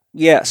half that?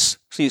 Yes.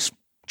 So you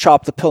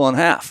chop the pill in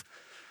half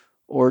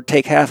or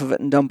take half of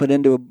it and dump it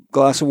into a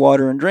glass of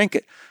water and drink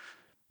it.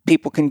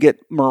 People can get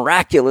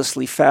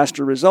miraculously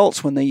faster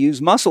results when they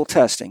use muscle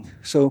testing.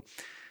 So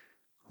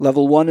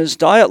level 1 is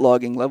diet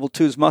logging. Level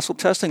 2 is muscle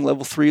testing.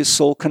 Level 3 is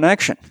soul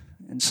connection.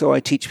 And so I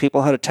teach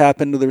people how to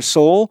tap into their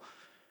soul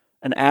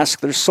and ask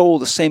their soul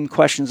the same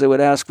questions they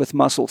would ask with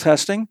muscle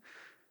testing,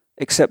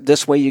 except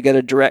this way you get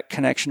a direct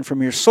connection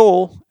from your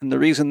soul. And the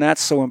reason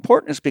that's so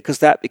important is because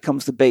that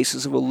becomes the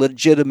basis of a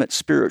legitimate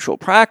spiritual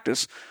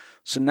practice.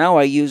 So now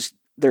I use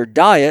their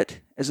diet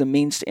as a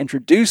means to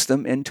introduce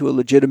them into a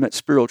legitimate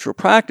spiritual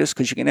practice,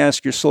 because you can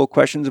ask your soul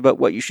questions about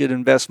what you should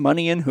invest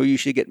money in, who you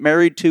should get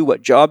married to,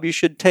 what job you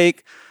should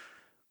take,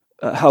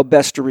 how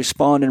best to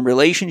respond in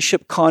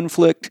relationship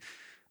conflict.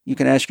 You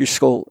can ask your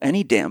soul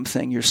any damn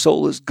thing. Your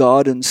soul is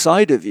God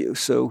inside of you.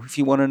 So if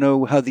you want to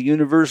know how the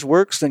universe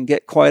works, then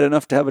get quiet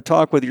enough to have a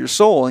talk with your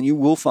soul, and you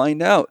will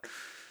find out.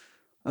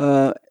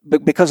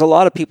 But because a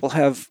lot of people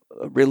have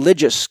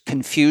religious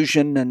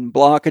confusion and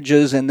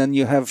blockages, and then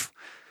you have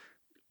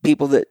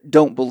people that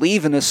don't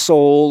believe in a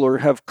soul or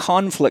have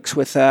conflicts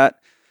with that,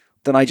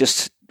 then I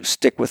just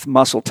stick with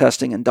muscle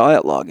testing and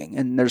diet logging.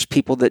 And there's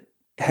people that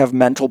have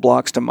mental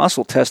blocks to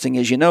muscle testing,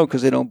 as you know,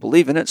 because they don't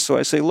believe in it. So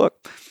I say,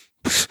 look,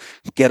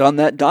 get on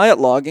that diet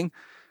logging.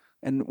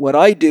 And what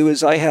I do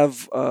is I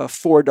have a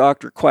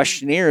 4-doctor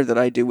questionnaire that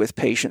I do with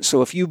patients.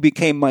 So if you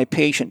became my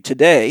patient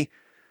today,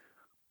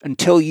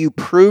 until you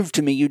prove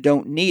to me you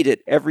don't need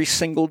it, every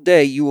single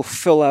day you will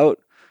fill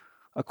out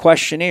a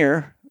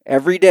questionnaire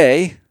every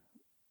day.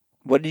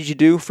 What did you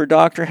do for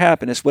Dr.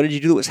 Happiness? What did you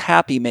do that was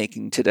happy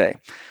making today?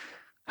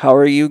 How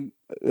are you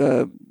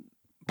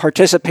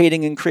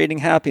participating in creating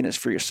happiness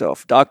for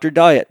yourself? Dr.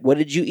 Diet, what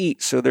did you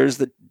eat? So there's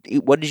the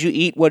what did you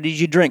eat? What did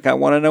you drink? I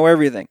want to know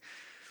everything.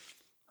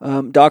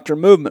 Dr.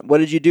 Movement, what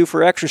did you do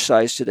for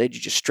exercise today?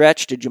 Did you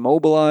stretch? Did you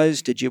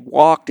mobilize? Did you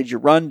walk? Did you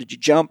run? Did you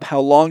jump? How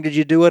long did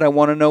you do it? I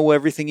want to know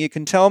everything you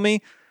can tell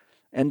me.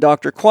 And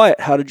Dr. Quiet,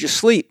 how did you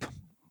sleep?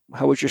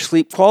 How was your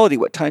sleep quality?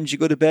 What time did you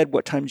go to bed?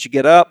 What time did you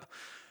get up?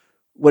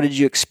 What did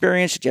you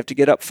experience? Did you have to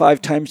get up 5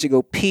 times to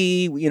go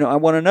pee? I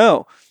want to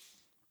know.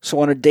 So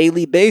on a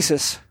daily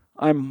basis,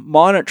 I'm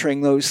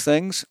monitoring those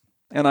things,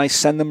 and I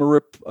send them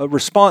a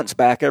response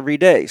back every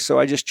day. So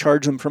I just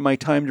charge them for my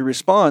time to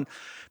respond,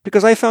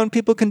 because I found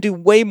people can do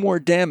way more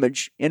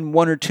damage in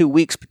 1 or 2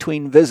 weeks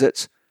between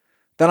visits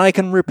than I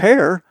can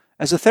repair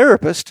as a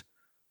therapist.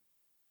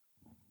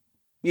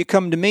 You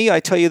come to me, I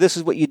tell you this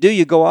is what you do,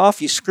 you go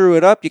off, you screw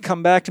it up, you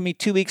come back to me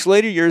 2 weeks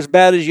later, you're as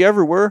bad as you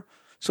ever were.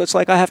 So it's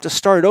like I have to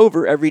start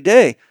over every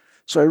day.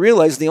 So I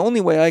realized the only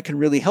way I can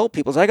really help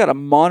people is I got to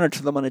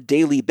monitor them on a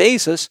daily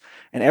basis.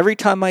 And every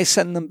time I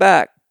send them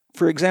back,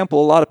 for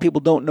example, a lot of people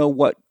don't know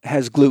what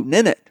has gluten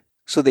in it.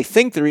 So they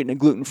think they're eating a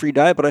gluten-free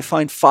diet, but I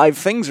find 5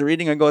 things they're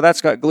eating. I go, that's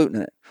got gluten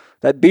in it.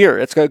 That beer,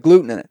 that's got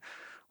gluten in it.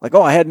 Like,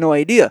 oh, I had no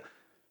idea.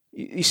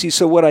 You see,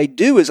 so what I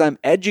do is I'm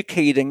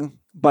educating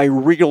by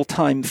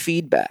real-time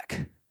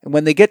feedback. And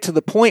when they get to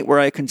the point where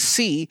I can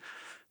see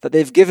that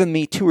they've given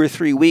me 2 or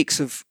 3 weeks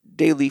of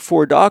daily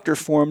 4-doctor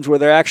forms where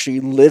they're actually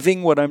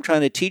living what I'm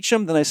trying to teach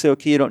them, then I say,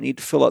 okay, you don't need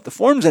to fill out the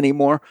forms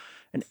anymore.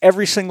 And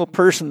every single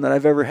person that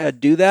I've ever had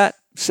do that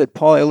said,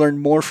 Paul, I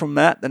learned more from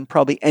that than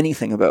probably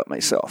anything about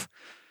myself.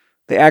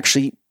 They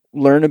actually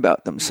learn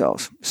about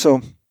themselves.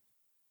 So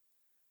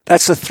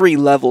that's the 3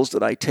 levels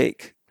that I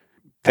take.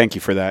 Thank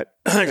you for that.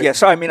 Yeah,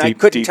 so I mean, I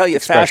couldn't tell you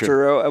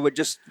faster. I would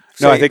just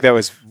say, no, I think that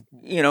was...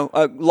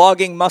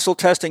 logging, muscle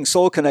testing,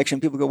 soul connection.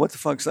 People go, what the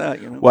fuck's that?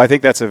 Well, I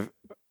think that's a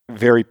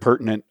very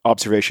pertinent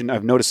observation.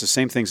 I've noticed the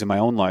same things in my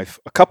own life.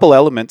 A couple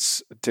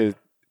elements to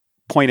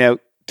point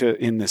out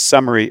in the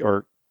summary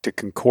or to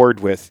concord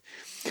with.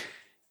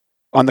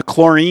 On the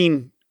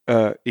chlorine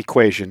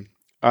equation,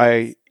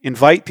 I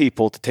invite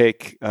people to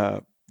take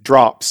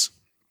drops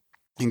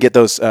and get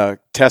those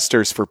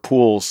testers for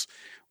pools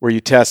where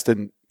you test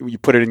and you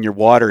put it in your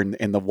water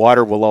and the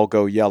water will all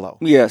go yellow.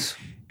 Yes.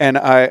 And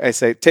I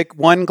say, take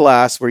 1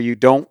 glass where you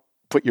don't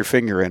put your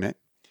finger in it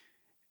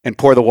and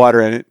pour the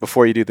water in it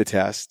before you do the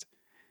test.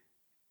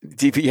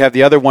 If you have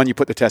the other one, you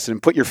put the test in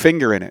and put your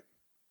finger in it.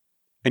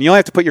 And you only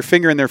have to put your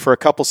finger in there for a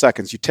couple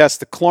seconds. You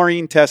test the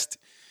chlorine test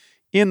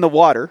in the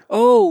water.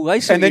 Oh, I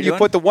see. And then you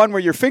put the one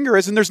where your finger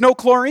is, and there's no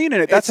chlorine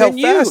in it. That's how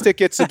fast it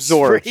gets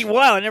absorbed.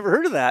 Wow, I never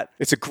heard of that.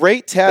 It's a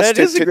great test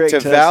to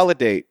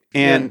validate.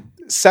 And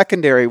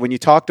secondary, when you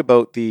talked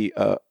about the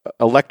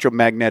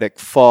electromagnetic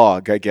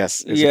fog, I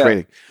guess is a great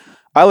thing.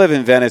 I live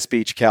in Venice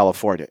Beach,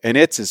 California, and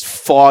it's as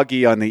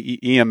foggy on the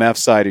EMF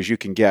side as you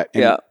can get.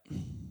 And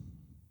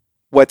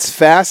what's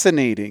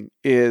fascinating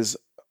is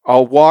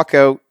I'll walk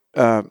out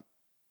to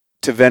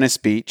Venice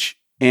Beach,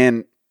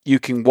 and you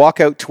can walk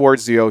out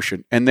towards the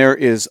ocean, and there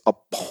is a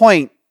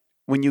point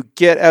when you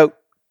get out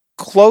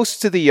close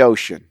to the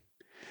ocean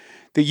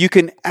that you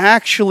can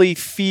actually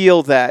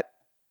feel that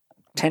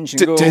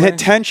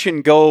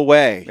tension go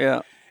away.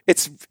 Yeah.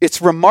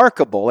 It's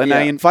remarkable, and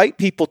I invite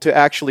people to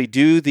actually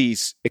do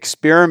these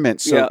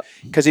experiments.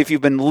 Because if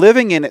you've been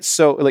living in it,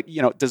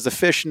 does the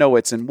fish know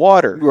it's in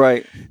water?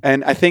 Right.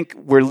 And I think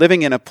we're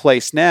living in a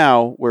place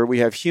now where we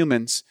have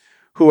humans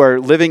who are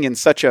living in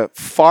such a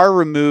far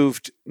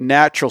removed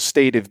natural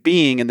state of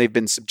being, and they've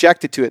been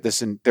subjected to it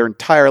their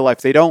entire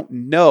life. They don't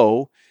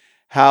know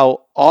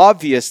how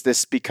obvious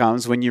this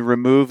becomes when you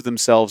remove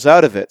themselves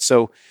out of it.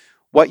 So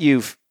what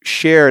you've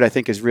shared, I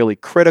think, is really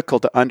critical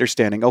to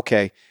understanding,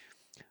 okay,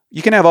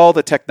 you can have all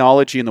the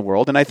technology in the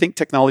world, and I think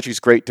technology is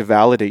great to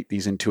validate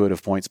these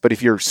intuitive points. But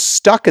if you're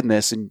stuck in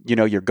this and,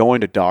 you're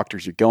going to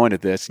doctors, you're going to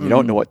this, and you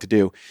don't know what to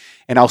do,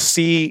 and I'll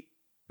see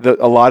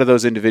a lot of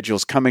those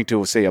individuals coming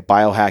to, say, a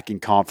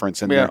biohacking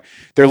conference, and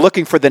they're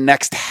looking for the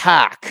next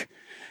hack.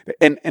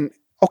 And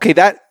okay,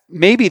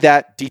 maybe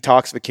that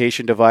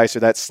detoxification device or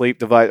that sleep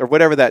device or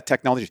whatever that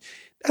technology is,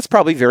 that's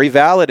probably very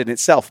valid in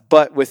itself.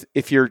 But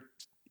if you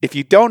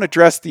don't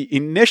address the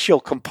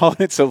initial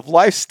components of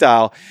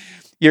lifestyle,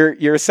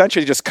 you're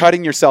essentially just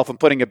cutting yourself and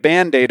putting a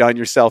Band-Aid on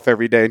yourself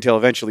every day until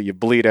eventually you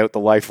bleed out the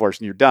life force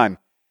and you're done.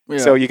 Yeah.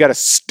 So you got to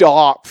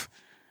stop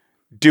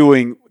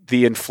doing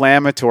the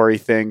inflammatory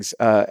things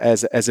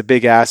as a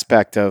big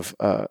aspect of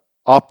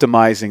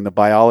optimizing the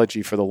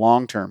biology for the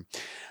long term.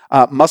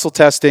 Muscle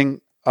testing,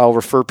 I'll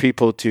refer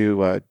people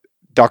to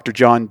Dr.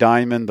 John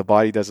Diamond, The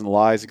Body Doesn't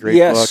Lie is a great book.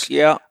 Yes,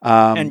 yeah.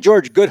 And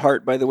George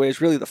Goodhart, by the way,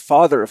 is really the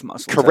father of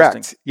muscle testing.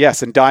 Correct,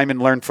 yes. And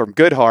Diamond learned from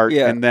Goodhart,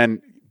 and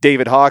then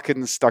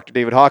Dr.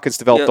 David Hawkins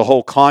developed the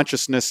whole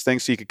consciousness thing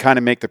so you could kind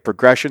of make the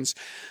progressions.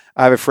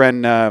 I have a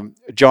friend,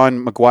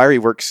 John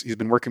McGuire, he's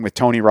been working with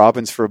Tony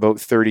Robbins for about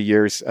 30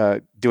 years,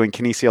 doing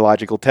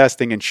kinesiological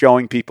testing and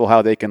showing people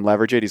how they can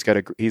leverage it.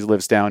 He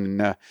lives down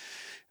in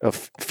a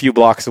few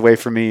blocks away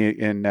from me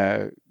in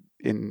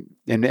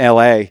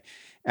LA,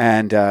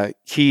 and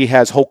he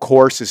has whole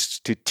courses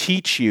to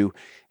teach you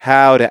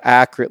how to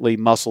accurately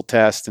muscle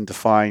test and to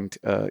find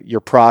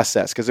your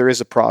process, because there is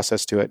a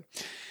process to it.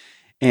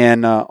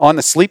 And on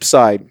the sleep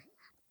side,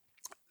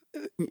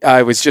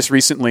 I was just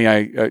recently,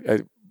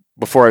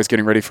 before I was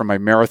getting ready for my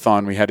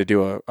marathon, we had to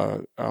do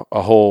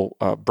a whole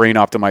brain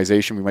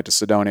optimization. We went to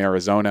Sedona,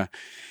 Arizona.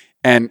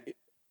 And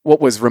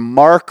what was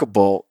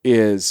remarkable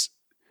is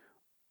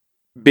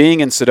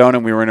being in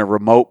Sedona, we were in a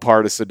remote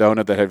part of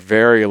Sedona that had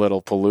very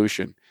little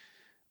pollution.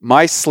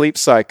 My sleep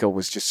cycle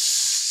was just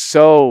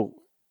so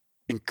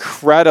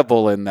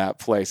incredible in that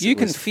place. You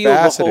can feel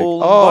the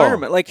whole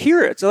environment. Like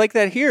here, it's like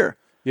that here.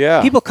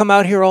 Yeah. People come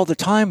out here all the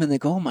time and they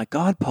go, oh my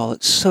God, Paul,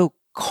 it's so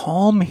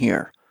calm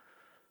here.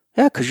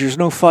 Yeah, because there's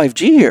no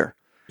 5G here.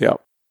 Yeah.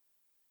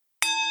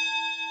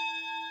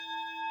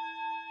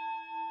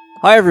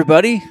 Hi,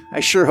 everybody.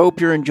 I sure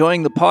hope you're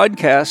enjoying the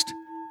podcast.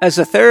 As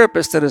a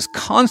therapist that is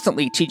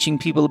constantly teaching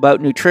people about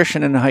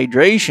nutrition and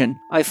hydration,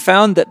 I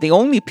found that the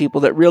only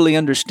people that really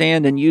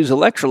understand and use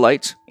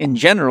electrolytes, in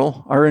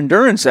general, are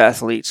endurance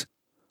athletes.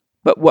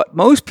 But what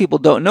most people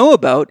don't know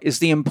about is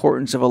the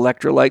importance of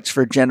electrolytes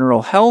for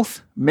general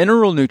health,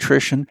 mineral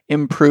nutrition,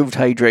 improved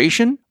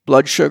hydration,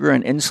 blood sugar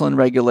and insulin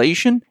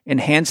regulation,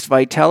 enhanced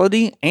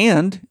vitality,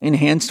 and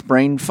enhanced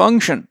brain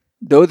function.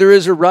 Though there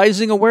is a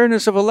rising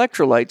awareness of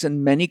electrolytes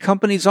and many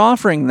companies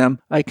offering them,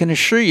 I can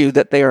assure you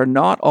that they are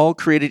not all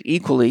created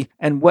equally,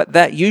 and what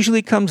that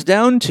usually comes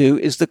down to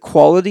is the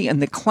quality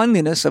and the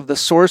cleanliness of the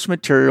source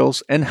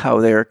materials and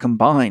how they are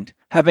combined.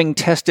 Having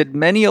tested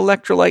many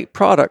electrolyte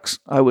products,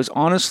 I was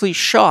honestly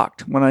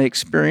shocked when I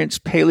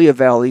experienced Paleo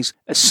Valley's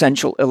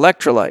essential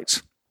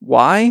electrolytes.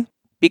 Why?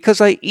 Because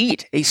I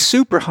eat a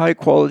super high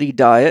quality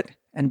diet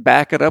and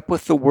back it up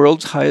with the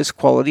world's highest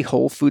quality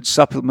whole food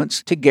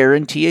supplements to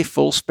guarantee a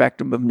full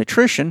spectrum of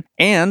nutrition,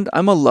 and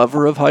I'm a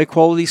lover of high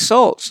quality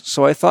salts,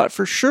 so I thought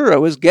for sure I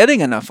was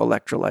getting enough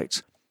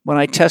electrolytes. When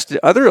I tested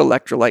other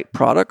electrolyte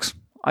products,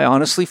 I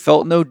honestly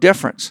felt no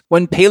difference.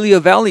 When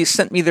Paleo Valley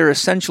sent me their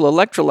essential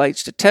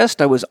electrolytes to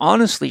test, I was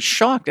honestly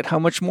shocked at how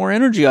much more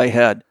energy I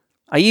had.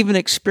 I even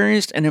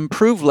experienced an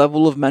improved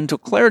level of mental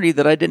clarity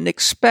that I didn't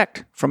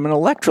expect from an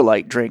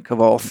electrolyte drink, of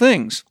all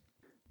things.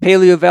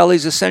 Paleo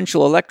Valley's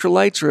essential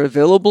electrolytes are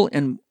available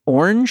in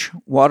orange,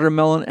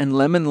 watermelon, and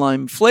lemon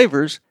lime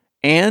flavors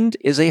and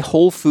is a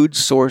whole food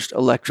sourced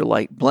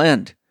electrolyte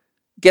blend.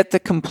 Get the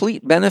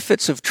complete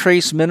benefits of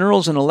trace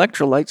minerals and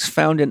electrolytes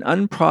found in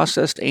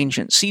unprocessed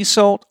ancient sea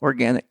salt,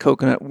 organic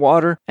coconut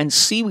water, and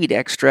seaweed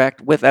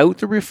extract without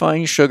the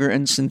refined sugar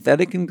and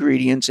synthetic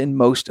ingredients in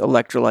most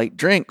electrolyte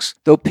drinks.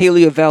 Though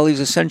Paleo Valley's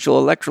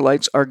essential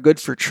electrolytes are good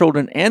for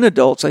children and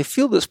adults, I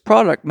feel this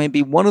product may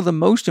be one of the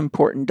most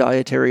important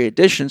dietary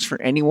additions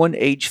for anyone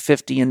age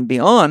 50 and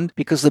beyond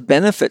because the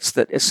benefits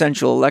that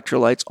essential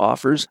electrolytes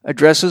offers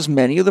addresses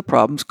many of the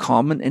problems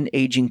common in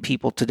aging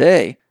people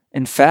today.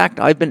 In fact,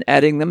 I've been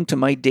adding them to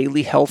my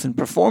daily health and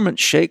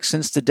performance shakes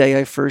since the day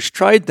I first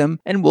tried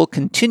them and will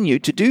continue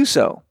to do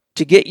so.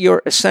 To get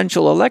your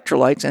essential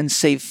electrolytes and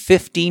save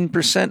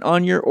 15%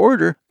 on your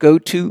order, go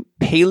to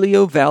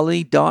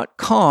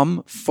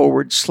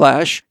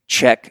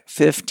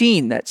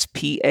paleovalley.com/check15. That's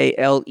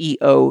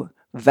PALEO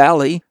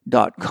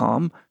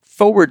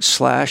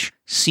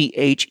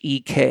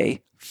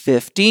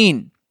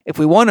valley.com/CHEK15. If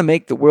we want to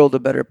make the world a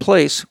better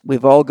place,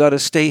 we've all got to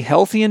stay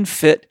healthy and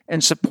fit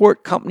and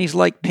support companies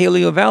like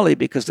Paleo Valley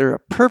because they're a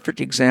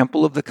perfect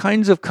example of the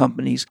kinds of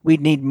companies we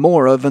need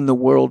more of in the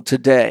world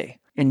today.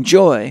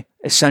 Enjoy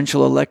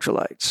essential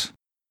electrolytes.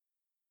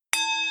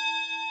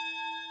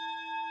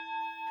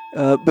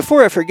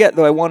 Before I forget,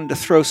 though, I wanted to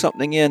throw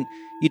something in.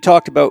 You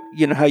talked about,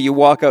 how you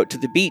walk out to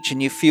the beach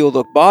and you feel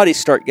the body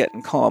start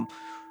getting calm.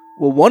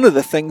 Well, one of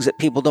the things that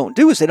people don't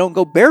do is they don't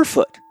go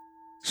barefoot.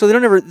 So they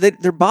don't ever,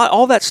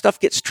 all that stuff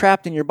gets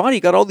trapped in your body.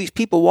 You got all these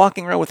people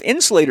walking around with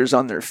insulators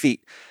on their feet.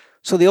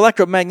 So the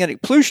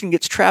electromagnetic pollution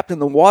gets trapped in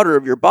the water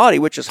of your body,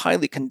 which is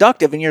highly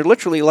conductive, and you're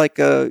literally like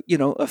a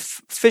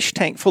fish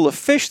tank full of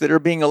fish that are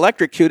being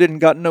electrocuted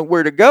and got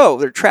nowhere to go.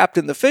 They're trapped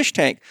in the fish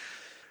tank.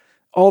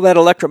 All that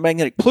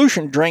electromagnetic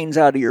pollution drains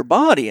out of your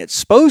body. It's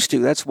supposed to.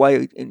 That's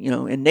why,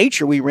 in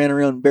nature we ran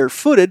around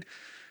barefooted,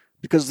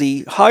 because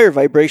the higher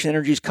vibration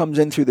energies comes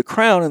in through the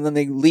crown and then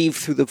they leave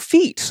through the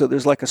feet. So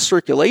there's like a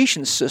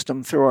circulation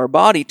system through our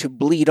body to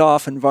bleed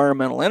off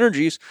environmental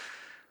energies.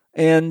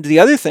 And the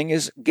other thing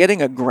is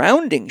getting a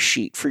grounding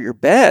sheet for your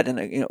bed.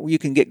 And you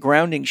can get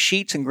grounding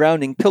sheets and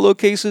grounding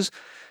pillowcases.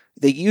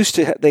 They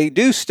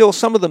do still,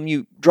 some of them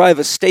you drive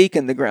a stake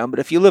in the ground, but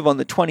if you live on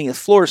the 20th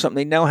floor or something,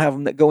 they now have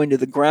them that go into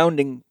the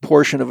grounding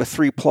portion of a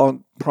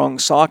 3-prong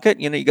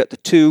socket. You got the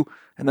two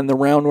and then the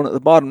round one at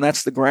the bottom,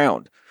 that's the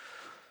ground.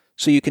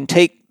 So you can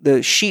take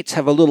the sheets,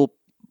 have a little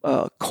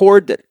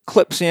cord that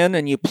clips in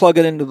and you plug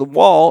it into the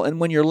wall. And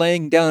when you're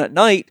laying down at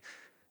night,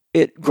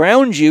 it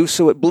grounds you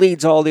so it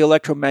bleeds all the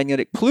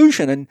electromagnetic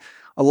pollution. And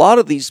a lot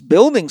of these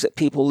buildings that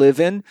people live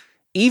in,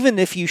 even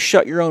if you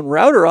shut your own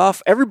router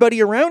off,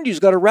 everybody around you's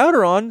got a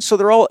router on, so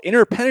they're all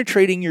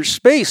interpenetrating your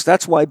space.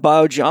 That's why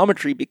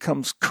biogeometry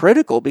becomes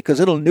critical, because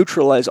it'll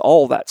neutralize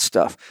all that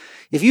stuff.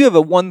 If you have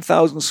a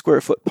 1,000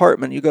 square foot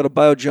apartment, you've got a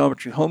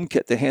biogeometry home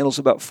kit that handles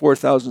about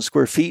 4,000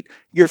 square feet,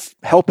 you're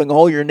helping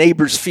all your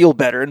neighbors feel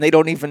better, and they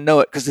don't even know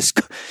it, because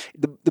the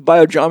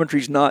biogeometry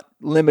is not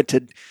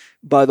limited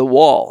by the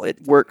wall.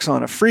 It works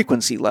on a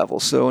frequency level,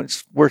 so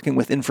it's working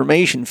with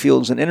information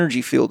fields and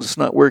energy fields. It's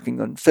not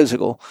working on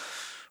physical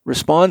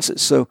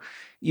responses. So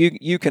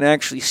you can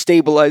actually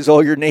stabilize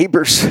all your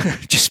neighbors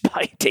just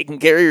by taking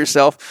care of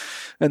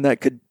yourself, and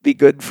that could be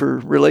good for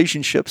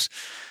relationships.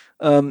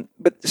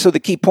 But so the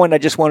key point I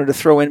just wanted to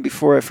throw in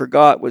before I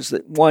forgot was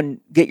that,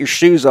 one, get your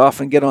shoes off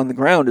and get on the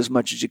ground as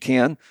much as you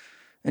can,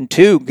 and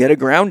two, get a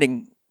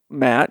grounding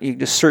mat. You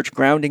can just search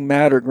grounding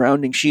mat or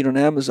grounding sheet on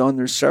Amazon.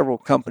 There's several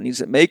companies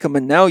that make them,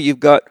 and now you've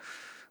got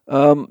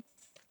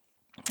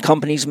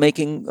companies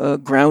making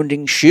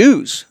grounding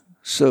shoes.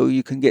 So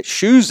you can get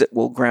shoes that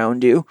will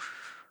ground you.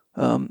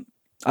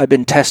 I've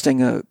been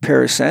testing a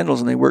pair of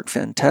sandals and they work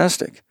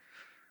fantastic.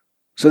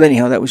 So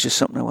anyhow, that was just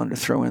something I wanted to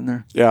throw in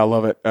there. Yeah, I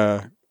love it.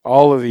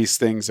 All of these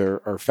things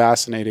are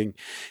fascinating,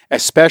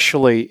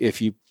 especially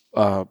if you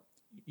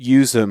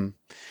use them.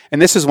 And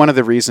this is one of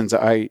the reasons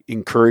I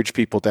encourage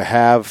people to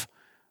have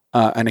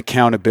an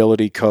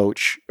accountability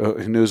coach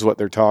who knows what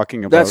they're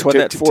talking about. That's what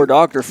that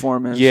 4-doctor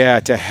form is.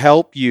 Yeah, to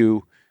help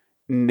you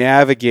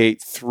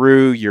navigate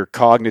through your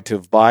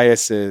cognitive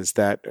biases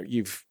that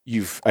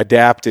you've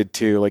adapted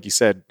to, like you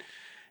said.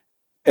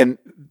 And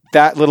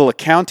that little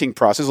accounting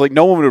process, like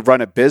no one would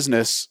run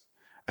a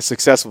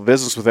successful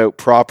business without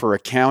proper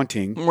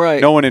accounting.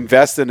 Right. No one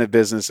invests in a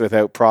business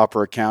without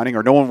proper accounting,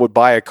 or no one would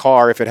buy a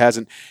car if it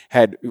hasn't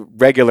had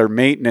regular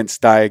maintenance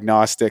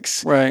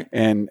diagnostics. Right.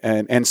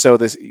 And so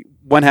this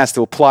one has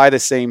to apply the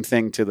same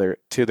thing to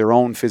their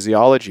own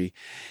physiology.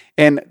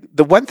 And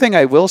the one thing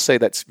I will say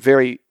that's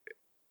very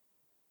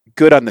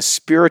good on the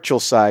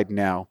spiritual side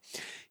now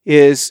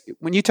is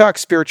when you talk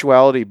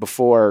spirituality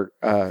before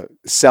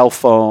cell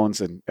phones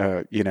and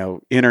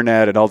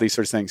internet and all these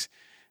sorts of things,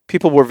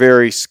 people were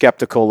very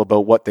skeptical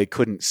about what they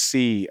couldn't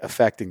see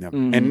affecting them.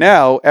 Mm-hmm. And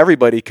now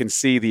everybody can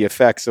see the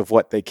effects of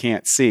what they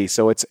can't see.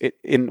 So it's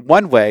in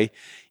one way,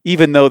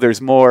 even though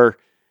there's more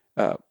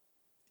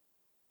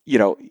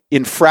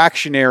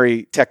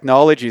infractionary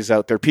technologies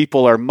out there,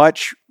 people are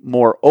much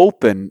more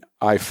open,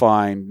 I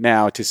find,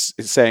 now to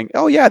saying,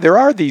 oh yeah, there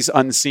are these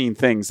unseen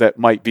things that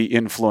might be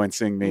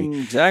influencing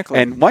me. Exactly.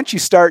 And once you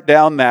start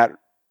down that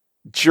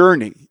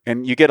journey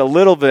and you get a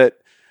little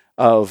bit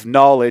of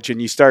knowledge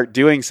and you start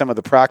doing some of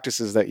the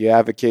practices that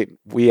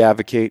we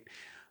advocate,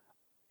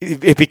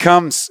 it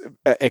becomes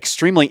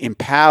extremely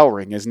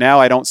empowering, as now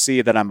I don't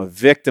see that I'm a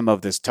victim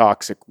of this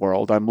toxic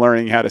world. I'm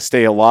learning how to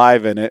stay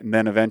alive in it and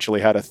then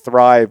eventually how to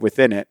thrive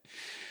within it,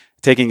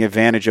 taking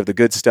advantage of the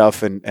good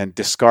stuff and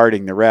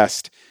discarding the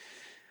rest.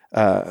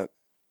 So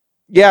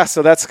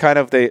that's kind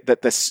of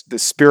the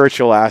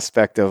spiritual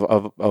aspect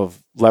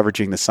of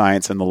leveraging the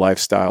science and the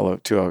lifestyle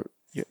to a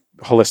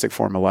holistic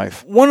form of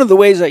life. One of the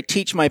ways I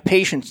teach my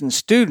patients and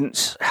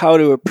students how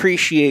to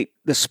appreciate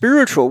the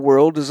spiritual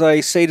world is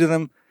I say to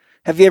them,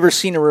 have you ever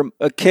seen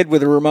a kid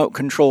with a remote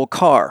control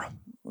car?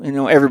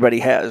 Everybody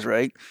has,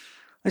 right?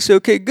 I say,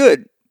 okay,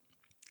 good.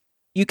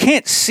 You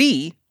can't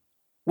see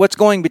what's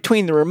going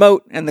between the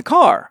remote and the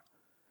car.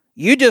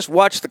 You just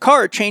watch the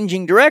car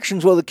changing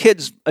directions while the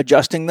kid's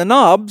adjusting the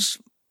knobs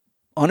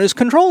on his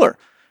controller.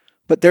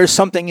 But there's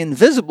something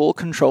invisible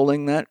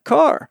controlling that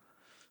car.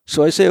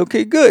 So I say,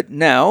 okay, good.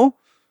 Now,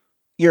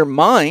 your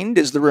mind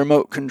is the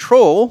remote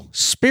control,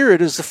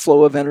 spirit is the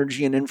flow of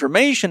energy and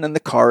information, and the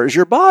car is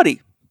your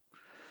body.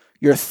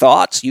 Your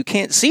thoughts, you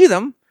can't see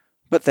them,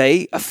 but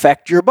they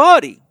affect your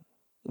body.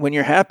 When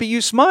you're happy, you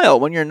smile.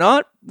 When you're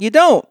not, you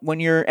don't. When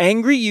you're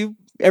angry,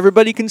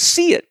 everybody can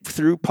see it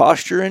through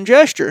posture and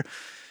gesture.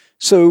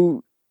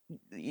 So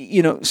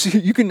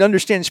you can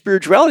understand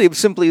spirituality as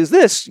simply as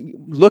this.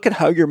 Look at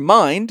how your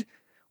mind,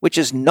 which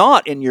is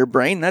not in your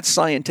brain, that's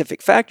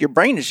scientific fact. Your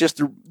brain is just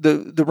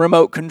the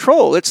remote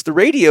control. It's the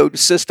radio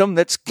system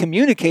that's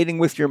communicating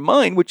with your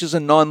mind, which is a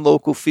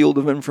non-local field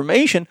of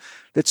information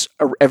that's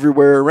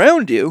everywhere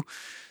around you.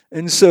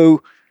 And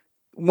so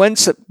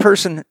once a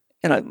person,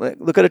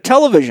 look at a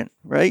television,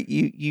 right?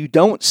 You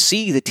don't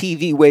see the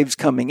TV waves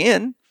coming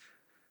in.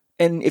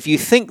 And if you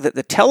think that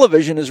the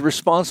television is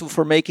responsible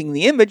for making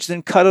the image,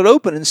 then cut it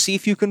open and see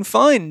if you can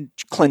find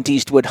Clint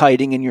Eastwood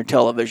hiding in your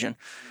television.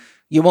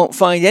 You won't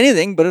find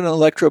anything but an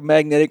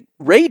electromagnetic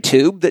ray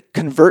tube that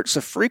converts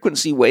a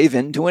frequency wave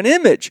into an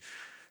image.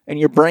 And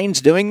your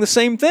brain's doing the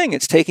same thing.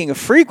 It's taking a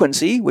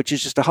frequency, which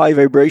is just a high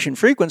vibration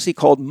frequency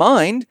called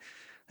mind,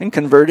 and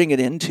converting it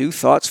into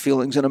thoughts,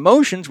 feelings, and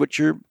emotions, which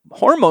your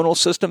hormonal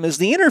system is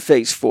the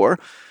interface for,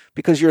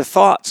 because your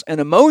thoughts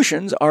and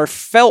emotions are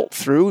felt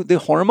through the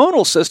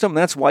hormonal system.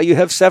 That's why you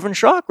have 7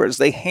 chakras.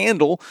 They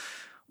handle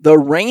the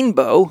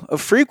rainbow of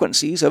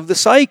frequencies of the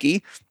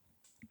psyche,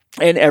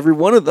 and every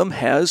one of them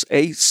has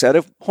a set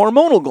of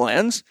hormonal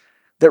glands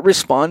that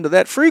respond to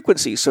that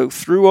frequency. So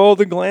through all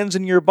the glands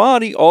in your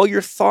body, all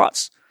your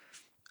thoughts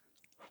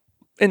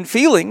and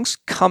feelings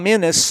come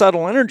in as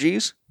subtle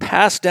energies,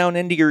 pass down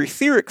into your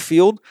etheric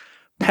field,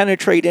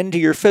 penetrate into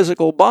your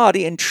physical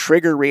body, and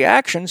trigger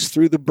reactions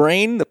through the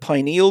brain, the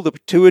pineal, the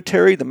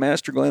pituitary, the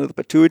master gland of the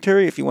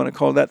pituitary, if you want to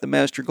call that the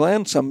master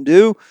gland, some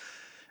do.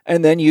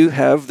 And then you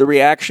have the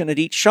reaction at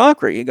each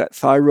chakra. You got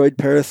thyroid,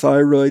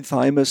 parathyroid,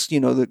 thymus,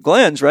 the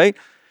glands, right?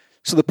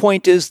 So the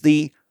point is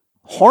the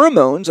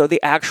hormones are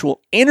the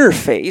actual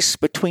interface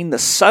between the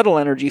subtle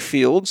energy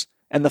fields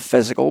and the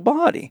physical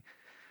body.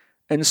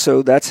 And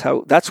so that's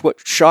what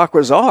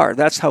chakras are.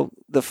 That's how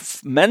the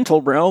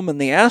mental realm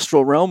and the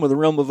astral realm, or the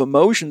realm of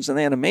emotions and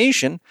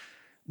animation,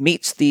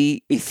 meets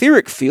the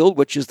etheric field,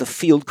 which is the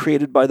field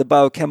created by the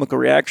biochemical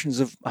reactions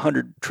of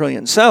 100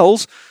 trillion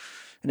cells.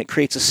 And it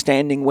creates a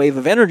standing wave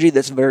of energy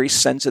that's very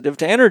sensitive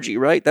to energy,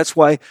 right? That's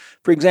why,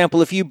 for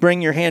example, if you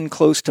bring your hand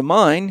close to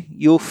mine,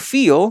 you'll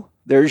feel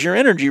there's your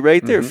energy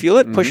right there. Feel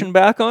it pushing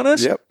back on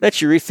us? Yep.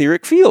 That's your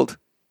etheric field.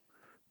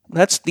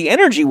 That's the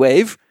energy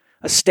wave,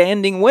 a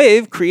standing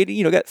wave created.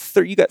 You got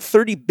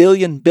 30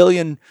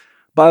 billion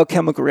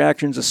biochemical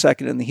reactions a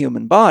second in the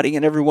human body,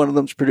 and every one of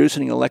them is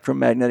producing an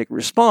electromagnetic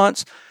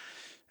response.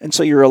 And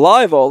so you're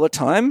alive all the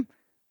time.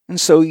 And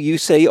so you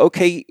say,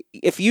 okay,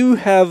 if you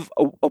have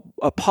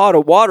a pot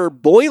of water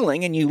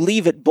boiling and you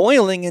leave it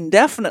boiling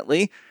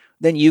indefinitely,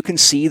 then you can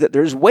see that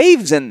there's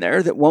waves in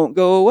there that won't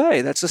go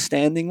away. That's a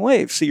standing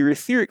wave. So your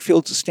etheric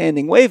field's a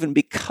standing wave, and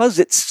because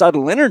it's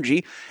subtle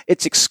energy,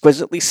 it's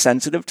exquisitely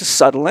sensitive to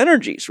subtle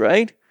energies,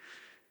 right?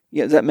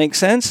 Yeah, does that make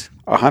sense?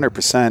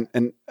 100%.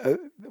 And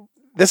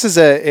this is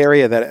an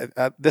area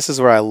that this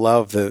is where I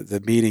love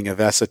the meeting of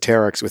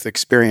esoterics with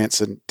experience,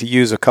 and to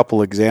use a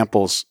couple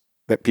examples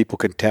that people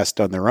can test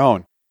on their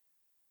own.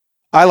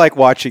 I like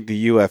watching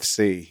the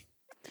UFC.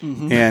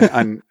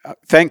 And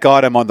thank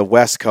God I'm on the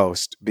West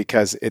Coast,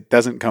 because it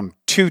doesn't come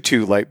too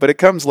late, but it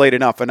comes late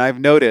enough. And I've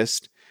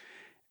noticed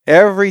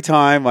every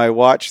time I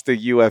watch the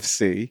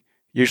UFC,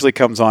 usually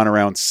comes on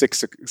around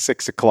 6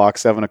 o'clock,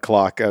 7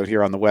 o'clock out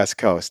here on the West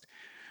Coast.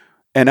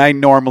 And I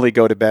normally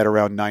go to bed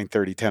around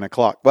 9:30, 10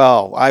 o'clock.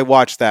 Well, I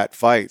watch that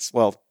fights.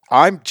 Well,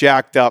 I'm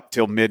jacked up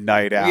till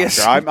midnight after. Yes.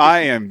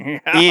 I am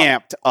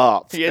amped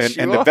up. Yes,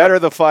 and the better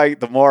the fight,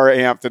 the more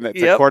amped, and it's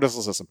a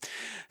cortisol system.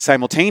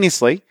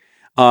 Simultaneously,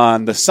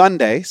 on the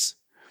Sundays,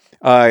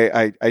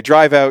 I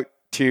drive out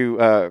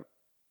to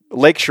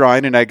Lake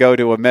Shrine, and I go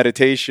to a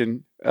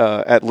meditation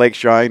at Lake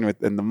Shrine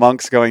and the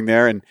monks going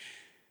there. And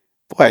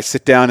boy, I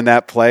sit down in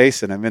that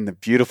place and I'm in the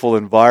beautiful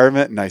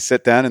environment, and I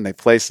sit down and they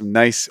play some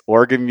nice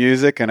organ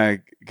music, and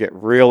I get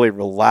really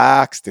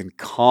relaxed and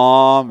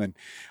calm, and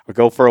I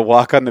go for a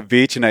walk on the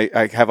beach, and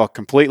I have a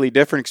completely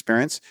different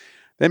experience.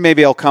 Then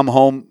maybe I'll come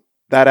home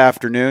that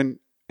afternoon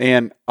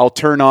and I'll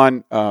turn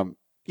on,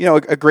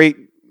 a great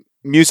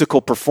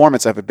musical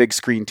performance. I have a big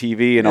screen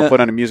TV, and I'll put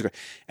on a musical,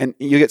 and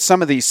you get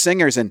some of these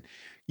singers, and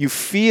you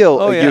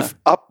feel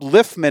you've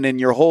upliftment in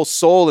your whole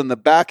soul, and the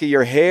back of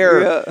your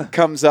hair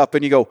comes up,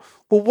 and you go,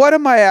 well, what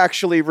am I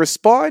actually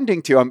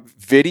responding to?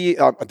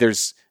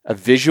 There's a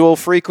visual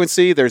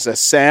frequency, there's a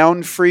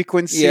sound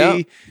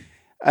frequency,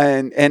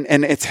 and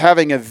it's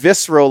having a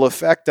visceral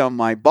effect on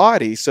my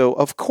body. So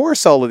of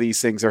course all of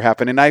these things are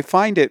happening. And I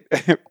find it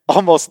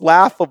almost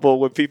laughable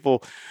when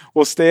people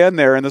will stand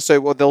there and they'll say,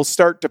 well, they'll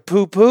start to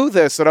poo-poo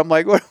this. And I'm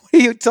like, what are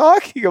you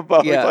talking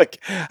about? Yeah. Like,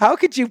 how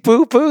could you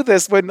poo-poo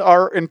this when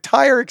our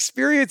entire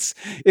experience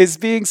is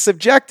being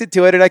subjected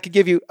to it? And I could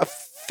give you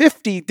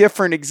 50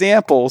 different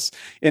examples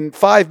in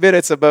 5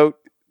 minutes about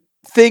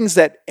things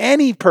that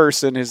any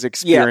person has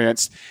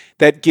experienced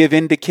that give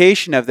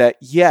indication of that.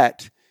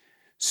 Yet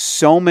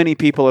so many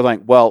people are like,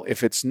 well,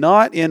 if it's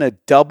not in a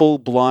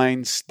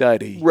double-blind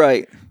study,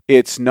 Right.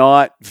 it's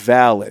not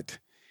valid.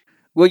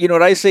 Well, you know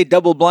what I say?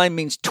 Double blind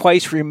means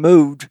twice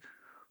removed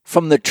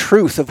from the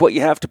truth of what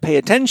you have to pay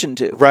attention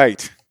to.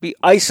 Right. The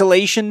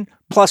isolation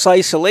plus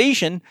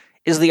isolation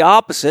is the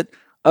opposite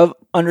of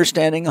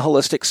understanding a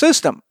holistic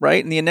system,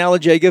 right? And the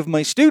analogy I give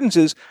my students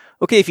is,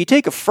 okay, if you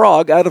take a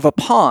frog out of a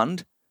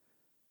pond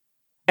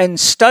and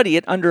study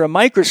it under a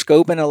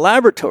microscope in a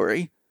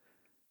laboratory,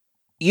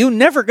 you're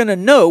never going to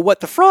know what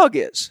the frog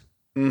is.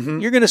 Mm-hmm.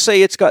 You're going to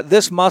say it's got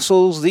this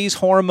muscles, these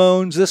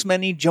hormones, this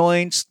many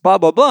joints, blah,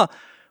 blah, blah.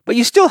 But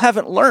you still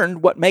haven't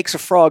learned what makes a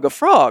frog a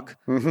frog.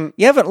 Mm-hmm.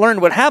 You haven't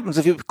learned what happens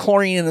if you put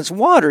chlorine in its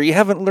water. You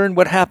haven't learned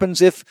what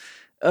happens if,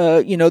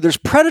 there's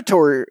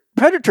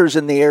predators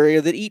in the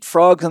area that eat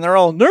frogs and they're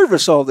all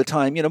nervous all the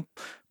time.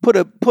 Put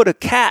a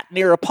cat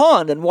near a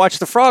pond and watch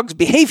the frog's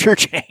behavior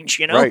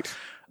change, Right.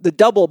 The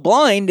double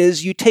blind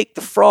is you take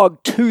the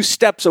frog 2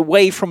 steps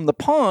away from the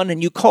pond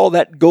and you call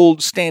that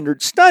gold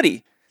standard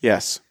study.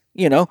 Yes.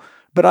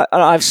 But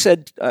I've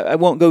said, I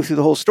won't go through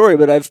the whole story,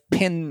 but I've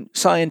pinned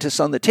scientists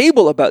on the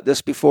table about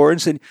this before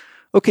and said,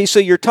 okay, so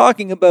you're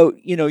talking about,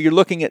 you're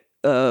looking at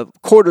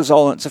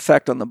cortisol and its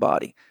effect on the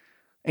body.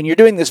 And you're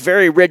doing this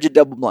very rigid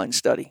double-blind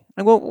study.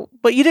 I go,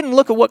 but you didn't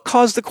look at what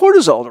caused the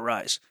cortisol to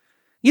rise.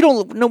 You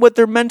don't know what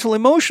their mental,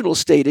 emotional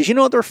state is. You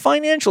know what their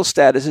financial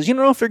status is. You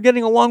don't know if they're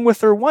getting along with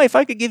their wife.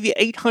 I could give you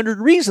 800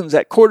 reasons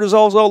that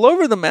cortisol's all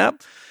over the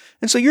map.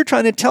 And so you're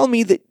trying to tell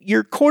me that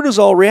your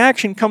cortisol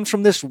reaction comes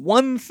from this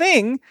one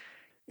thing.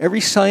 Every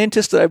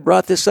scientist that I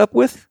brought this up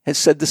with has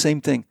said the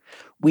same thing.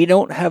 We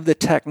don't have the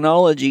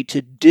technology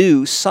to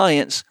do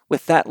science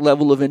with that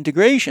level of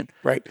integration.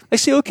 Right. I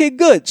say, okay,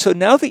 good. So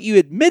now that you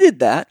admitted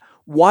that,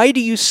 why do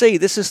you say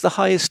this is the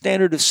highest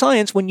standard of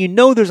science when you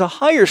know there's a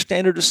higher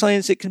standard of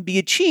science that can be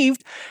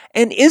achieved?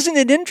 And isn't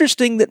it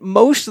interesting that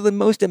most of the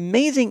most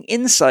amazing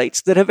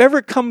insights that have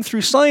ever come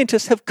through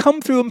scientists have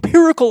come through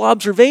empirical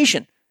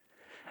observation?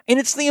 And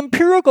it's the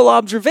empirical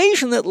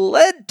observation that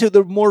led to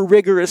the more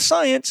rigorous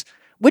science,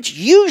 which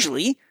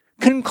usually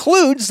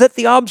concludes that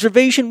the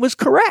observation was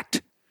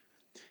correct.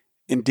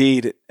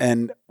 Indeed.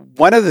 And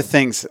one of the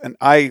things, and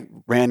I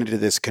ran into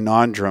this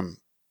conundrum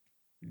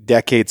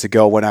decades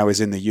ago when I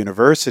was in the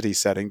university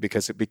setting,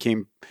 because it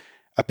became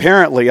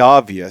apparently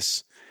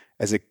obvious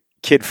as a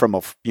kid from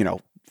a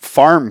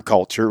farm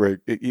culture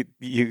where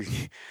you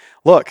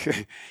look,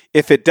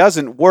 if it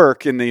doesn't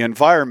work in the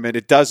environment,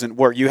 it doesn't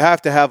work. You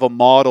have to have a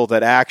model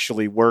that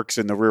actually works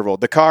in the real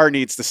world. The car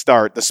needs to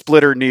start, the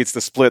splitter needs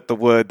to split the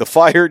wood, the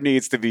fire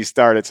needs to be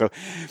started. So,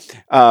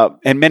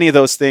 and many of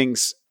those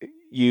things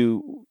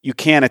you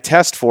can't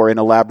attest for in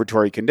a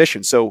laboratory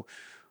condition. So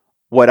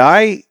what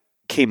I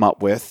came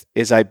up with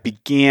is I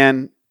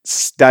began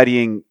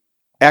studying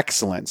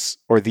excellence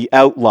or the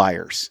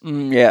outliers.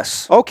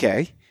 Yes.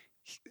 Okay.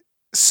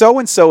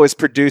 So-and-so is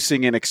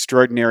producing an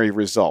extraordinary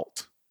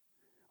result.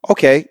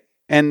 Okay.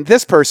 And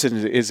this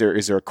person, is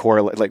there a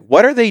correlate? Like,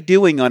 what are they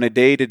doing on a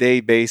day-to-day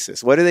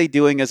basis? What are they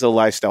doing as a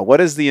lifestyle?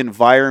 What is the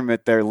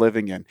environment they're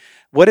living in?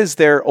 What is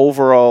their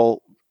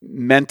overall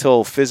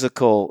mental,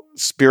 physical,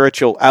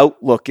 spiritual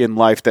outlook in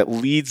life that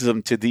leads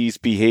them to these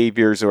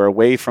behaviors or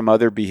away from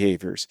other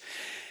behaviors?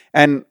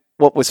 And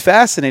what was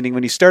fascinating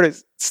when you started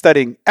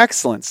studying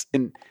excellence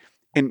in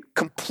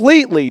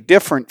completely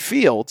different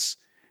fields,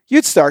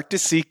 you'd start to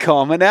see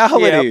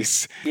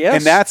commonalities. Yep. Yes.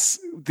 And that's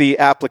the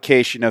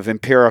application of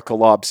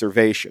empirical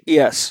observation.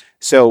 Yes.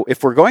 So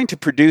if we're going to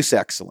produce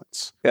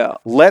excellence,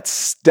 let's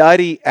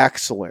study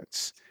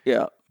excellence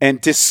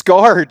and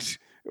discard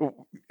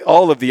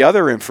all of the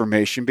other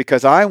information,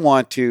 because I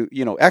want to,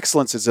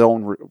 excellence is its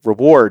own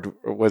reward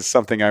was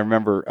something I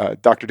remember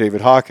Dr.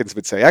 David Hawkins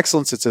would say,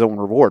 excellence is its own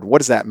reward. What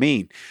does that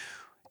mean?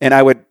 And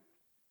I would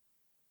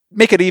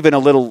make it even a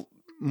little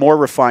more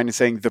refined in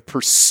saying the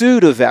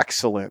pursuit of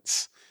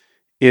excellence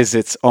is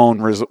its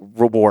own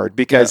reward,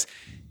 because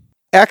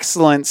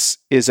excellence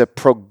is a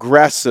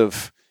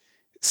progressive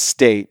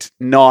state,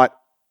 not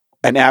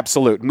an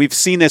absolute. And we've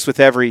seen this with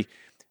a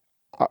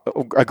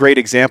great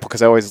example,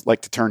 because I always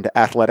like to turn to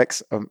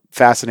athletics. I'm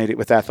fascinated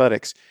with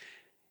athletics.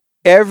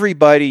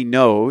 Everybody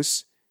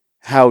knows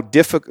how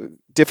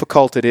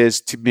difficult it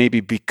is to maybe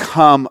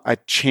become a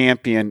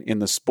champion in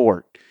the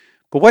sport.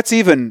 But what's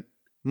even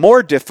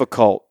more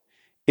difficult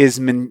is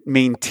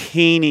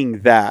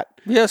maintaining that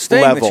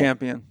staying level. the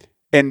champion.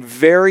 And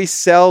very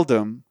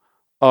seldom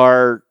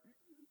are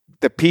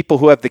the people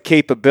who have the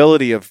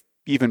capability of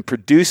even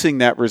producing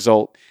that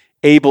result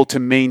able to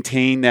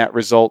maintain that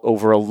result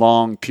over a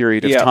long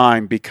period of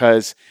time,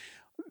 because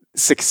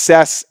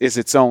success is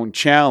its own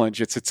challenge.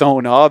 It's its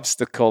own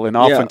obstacle. And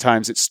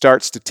oftentimes it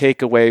starts to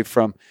take away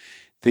from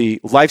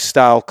the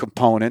lifestyle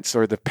components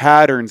or the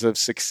patterns of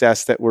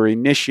success that were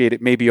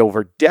initiated maybe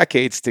over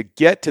decades to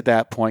get to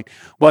that point.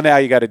 Well, now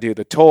you got to do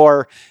the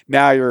tour.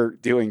 Now you're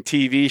doing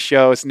TV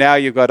shows. Now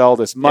you've got all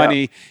this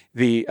money,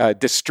 the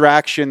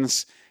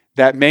distractions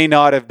that may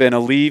not have been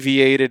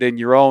alleviated in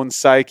your own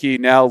psyche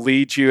now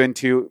lead you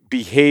into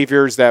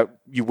behaviors that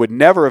you would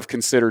never have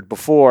considered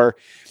before.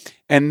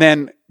 And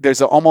then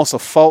there's almost a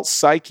false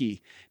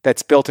psyche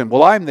that's built in.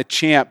 Well, I'm the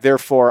champ,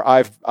 therefore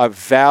I've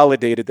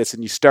validated this,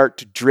 and you start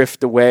to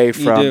drift away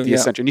from the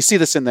essential. And you see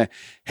this in the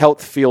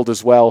health field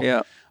as well,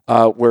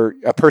 where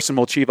a person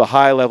will achieve a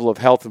high level of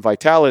health and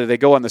vitality. They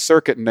go on the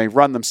circuit and they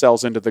run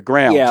themselves into the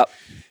ground. Yeah.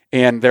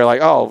 And they're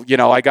like, oh,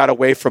 I got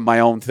away from my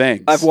own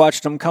things. I've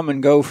watched them come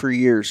and go for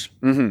years.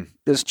 Mm-hmm.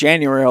 This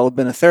January, I'll have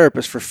been a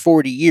therapist for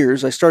 40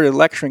 years. I started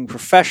lecturing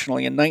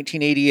professionally in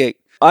 1988.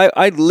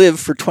 I lived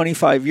for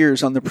 25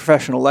 years on the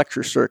professional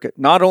lecture circuit,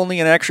 not only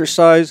in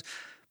exercise,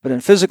 but in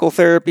physical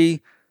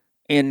therapy,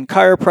 in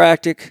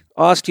chiropractic,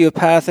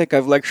 osteopathic.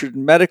 I've lectured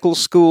in medical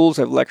schools.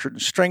 I've lectured in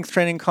strength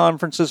training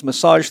conferences,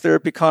 massage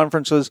therapy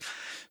conferences.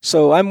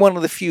 So I'm one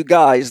of the few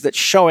guys that's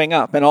showing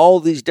up in all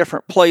these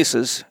different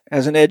places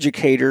as an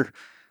educator,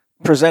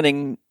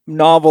 presenting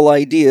novel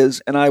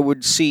ideas. And I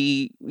would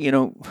see,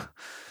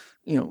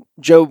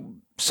 Joe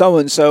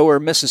so-and-so or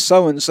Mrs.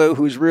 So-and-so,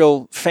 who's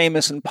real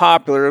famous and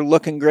popular,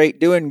 looking great,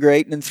 doing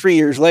great. And then 3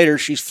 years later,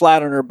 she's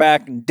flat on her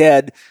back and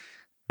dead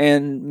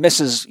and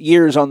misses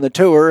years on the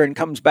tour and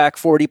comes back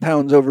 40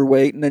 pounds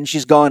overweight. And then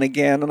she's gone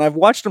again. And I've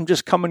watched them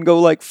just come and go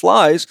like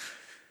flies,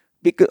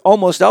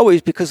 almost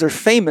always because they're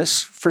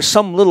famous for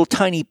some little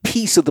tiny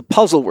piece of the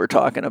puzzle we're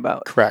talking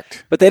about.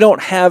 Correct. But they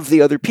don't have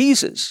the other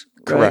pieces.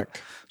 Right?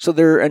 Correct. So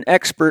they're an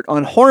expert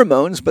on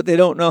hormones, but they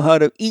don't know how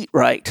to eat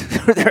right.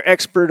 They're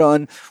expert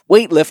on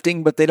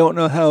weightlifting, but they don't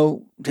know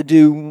how to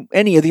do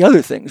any of the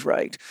other things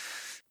right.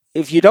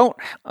 If you don't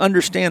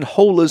understand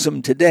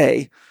holism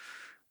today,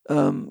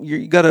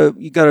 you got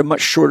a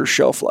much shorter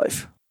shelf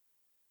life.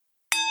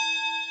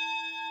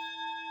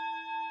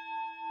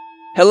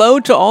 Hello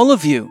to all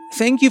of you.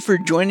 Thank you for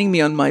joining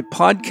me on my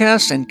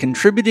podcast and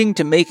contributing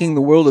to making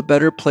the world a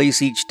better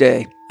place each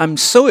day. I'm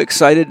so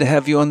excited to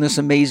have you on this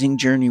amazing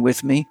journey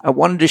with me. I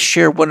wanted to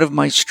share one of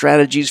my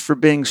strategies for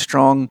being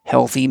strong,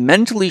 healthy,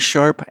 mentally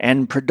sharp,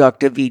 and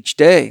productive each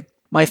day.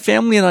 My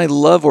family and I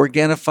love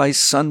Organifi's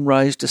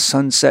sunrise to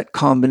sunset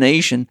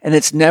combination, and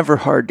it's never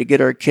hard to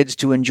get our kids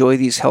to enjoy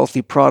these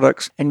healthy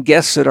products, and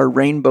guests at our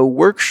Rainbow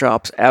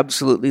workshops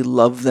absolutely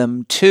love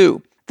them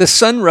too. The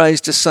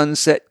Sunrise to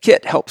Sunset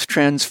Kit helps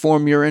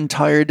transform your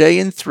entire day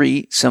in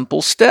 3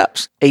 simple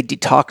steps: a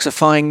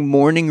detoxifying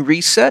morning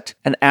reset,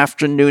 an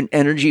afternoon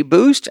energy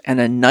boost, and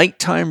a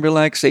nighttime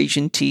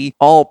relaxation tea,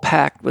 all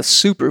packed with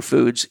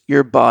superfoods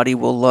your body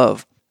will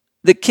love.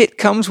 The kit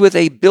comes with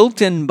a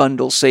built-in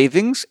bundle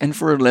savings, and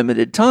for a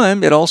limited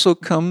time, it also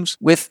comes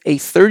with a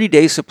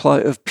 30-day supply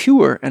of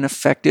pure and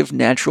effective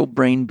natural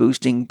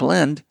brain-boosting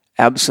blend,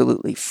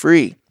 absolutely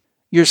free.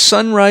 Your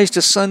Sunrise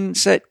to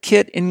Sunset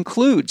kit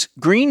includes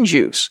green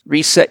juice.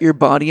 Reset your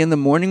body in the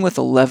morning with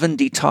 11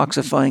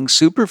 detoxifying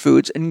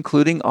superfoods,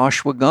 including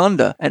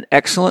ashwagandha, an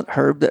excellent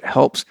herb that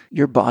helps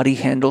your body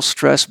handle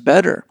stress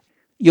better.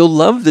 You'll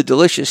love the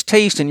delicious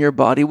taste, and your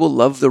body will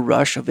love the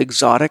rush of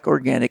exotic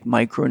organic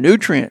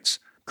micronutrients.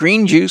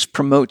 Green juice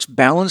promotes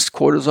balanced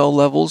cortisol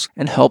levels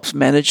and helps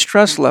manage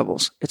stress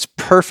levels. It's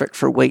perfect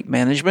for weight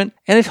management,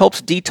 and it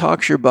helps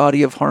detox your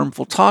body of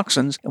harmful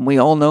toxins, and we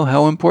all know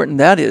how important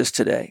that is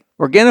today.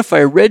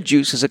 Organifi Red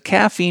Juice is a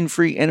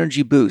caffeine-free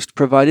energy boost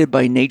provided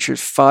by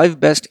nature's 5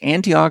 best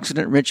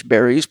antioxidant-rich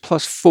berries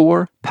plus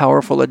 4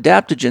 powerful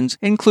adaptogens,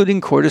 including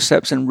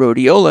cordyceps and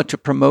rhodiola, to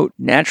promote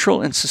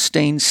natural and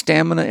sustained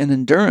stamina and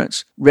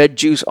endurance. Red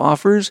Juice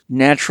offers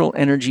natural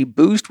energy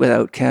boost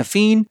without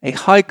caffeine, a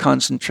high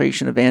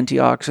concentration of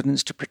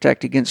antioxidants to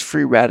protect against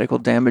free radical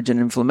damage and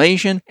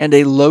inflammation, and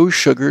a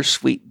low-sugar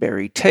sweet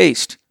berry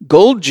taste.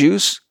 Gold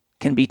Juice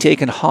can be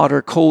taken hot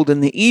or cold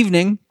in the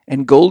evening,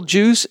 and Gold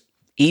Juice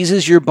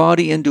eases your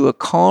body into a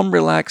calm,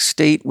 relaxed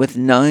state with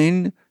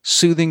 9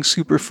 soothing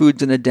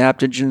superfoods and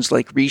adaptogens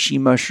like reishi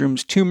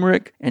mushrooms,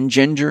 turmeric, and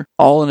ginger,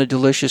 all in a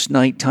delicious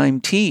nighttime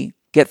tea.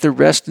 Get the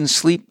rest and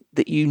sleep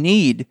that you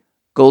need.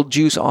 Gold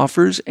Juice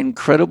offers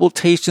incredible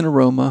taste and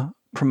aroma,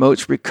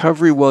 promotes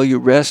recovery while you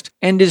rest,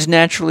 and is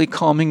naturally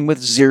calming with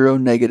 0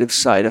 negative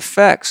side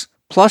effects.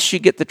 Plus, you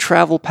get the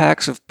travel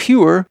packs of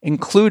Pure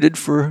included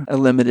for a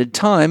limited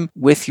time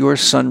with your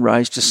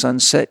Sunrise to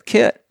Sunset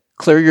kit.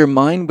 Clear your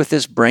mind with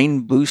this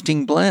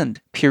brain-boosting blend.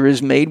 Pure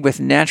is made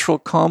with natural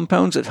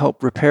compounds that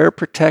help repair,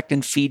 protect,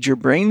 and feed your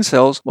brain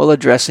cells while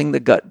addressing the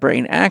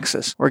gut-brain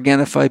axis.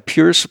 Organifi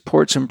Pure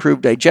supports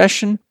improved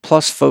digestion,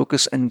 plus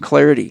focus and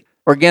clarity.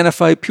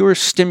 Organifi Pure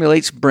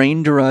stimulates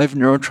brain-derived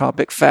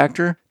neurotropic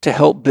factor to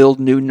help build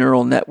new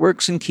neural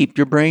networks and keep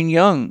your brain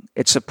young.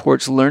 It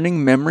supports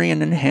learning, memory,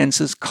 and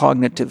enhances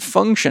cognitive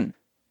function.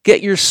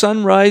 Get your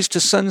Sunrise to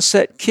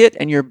Sunset kit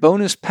and your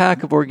bonus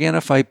pack of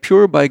Organifi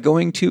Pure by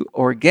going to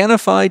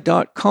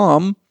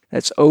Organifi.com.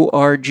 That's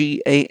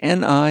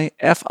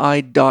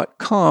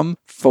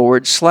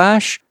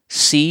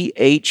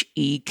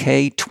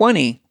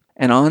Organifi.com/CHEK20.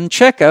 And on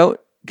checkout,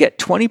 get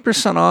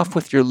 20% off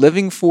with your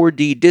Living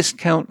 4D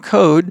discount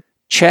code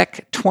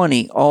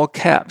CHEK20, all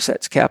caps.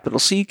 That's capital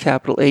C,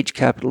 capital H,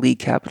 capital E,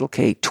 capital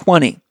K,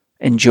 20.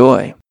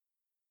 Enjoy.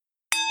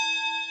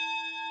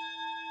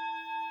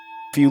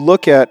 If you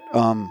look at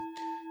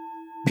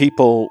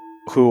people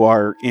who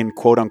are in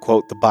quote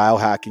unquote the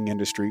biohacking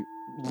industry,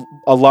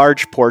 a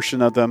large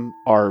portion of them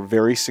are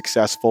very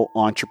successful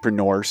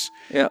entrepreneurs.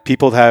 Yeah.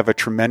 People that have a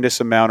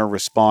tremendous amount of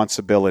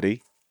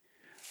responsibility,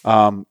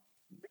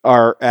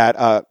 are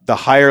at the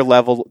higher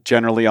level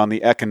generally on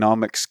the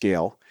economic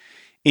scale,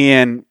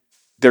 and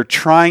they're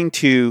trying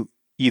to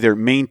either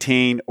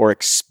maintain or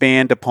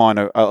expand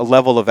upon a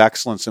level of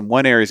excellence in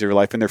one area of their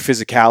life, and their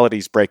physicality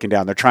is breaking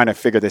down. They're trying to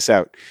figure this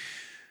out.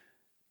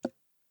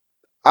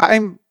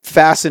 I'm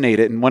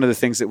fascinated, and one of the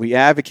things that we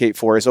advocate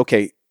for is,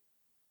 okay,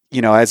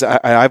 as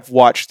I've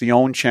watched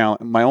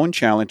my own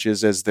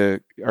challenges as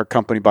our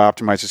company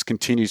Bioptimizers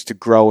continues to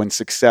grow in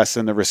success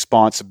and the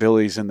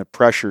responsibilities and the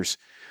pressures.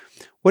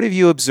 What have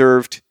you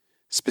observed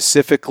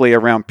specifically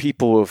around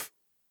people who've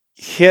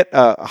hit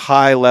a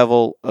high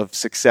level of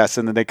success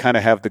and then they kind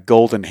of have the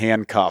golden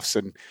handcuffs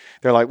and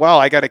they're like, well,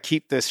 I got to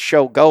keep this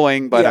show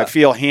going, but I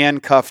feel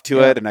handcuffed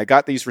to it and I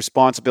got these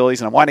responsibilities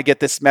and I want to get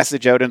this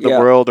message out into the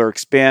world or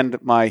expand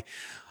my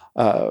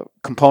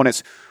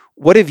components.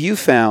 What have you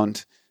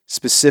found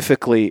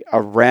specifically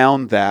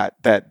around that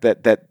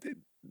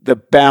the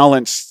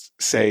balance,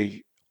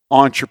 say,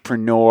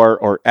 entrepreneur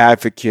or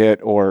advocate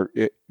or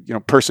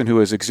person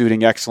who is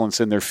exuding excellence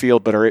in their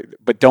field,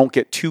 but don't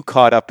get too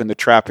caught up in the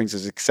trappings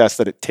of success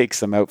that it takes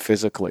them out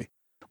physically?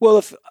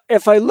 Well,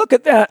 if I look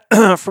at that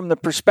from the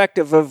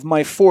perspective of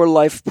my 4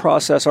 life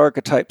process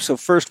archetypes, so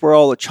first we're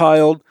all a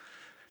child,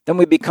 then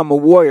we become a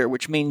warrior,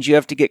 which means you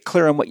have to get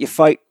clear on what you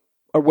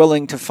are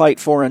willing to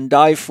fight for and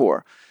die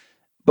for.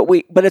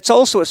 But it's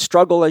also a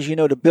struggle, as you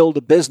know, to build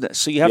a business.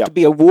 So you have to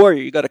be a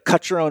warrior. You got to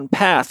cut your own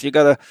path. You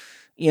got to,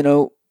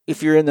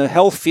 if you're in the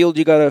health field,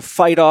 you got to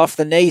fight off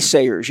the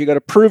naysayers. You got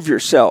to prove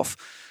yourself.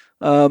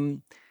 So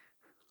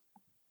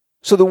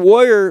the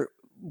warrior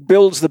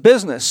builds the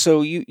business.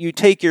 So you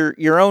take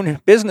your own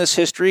business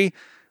history,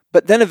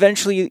 but then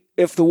eventually,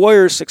 if the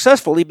warrior is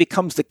successful, he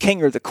becomes the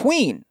king or the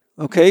queen.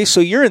 Okay, so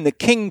you're in the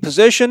king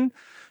position.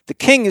 The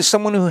king is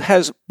someone who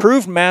has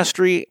proved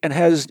mastery and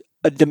has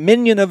a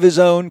dominion of his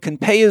own, can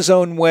pay his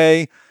own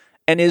way,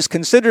 and is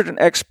considered an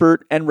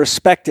expert and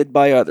respected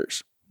by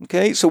others.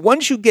 Okay, so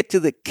once you get to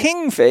the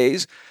king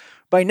phase,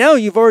 by now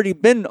you've already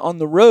been on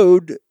the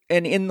road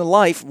and in the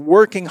life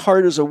working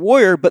hard as a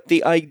warrior, but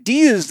the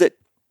ideas that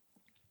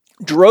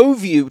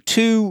drove you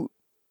to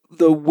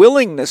the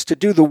willingness to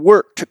do the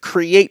work to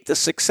create the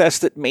success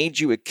that made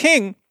you a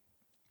king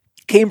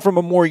came from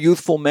a more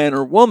youthful man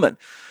or woman.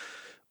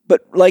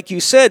 But like you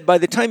said, by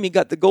the time you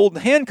got the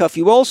golden handcuff,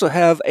 you also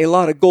have a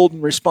lot of golden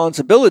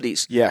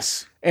responsibilities.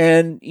 Yes.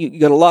 And you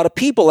got a lot of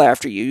people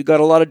after you. You got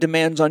a lot of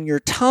demands on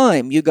your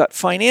time. You got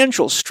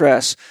financial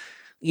stress.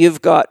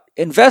 You've got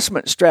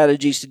investment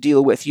strategies to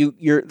deal with.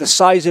 The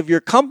size of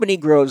your company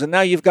grows, and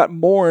now you've got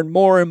more and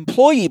more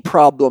employee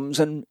problems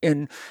and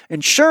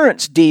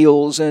insurance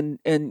deals and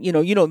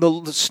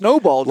the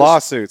snowball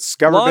lawsuits,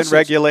 government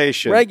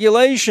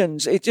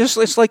regulations.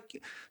 It's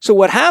like, so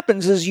what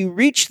happens is you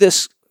reach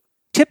this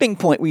tipping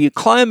point where you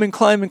climb and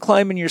climb and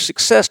climb in your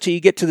success till you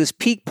get to this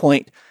peak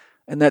point.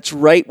 And that's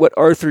right what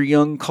Arthur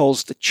Young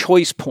calls the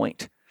choice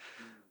point.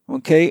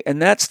 Okay?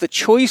 And that's the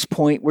choice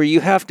point where you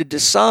have to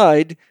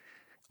decide,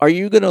 are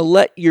you going to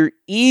let your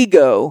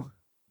ego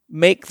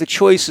make the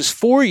choices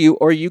for you,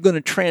 or are you going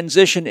to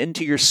transition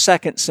into your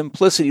second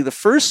simplicity? The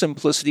first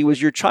simplicity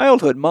was your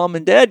childhood. Mom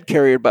and dad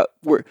carried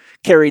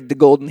the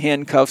golden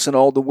handcuffs and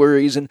all the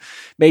worries and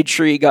made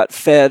sure you got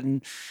fed.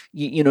 And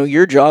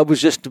your job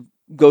was just to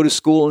go to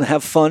school and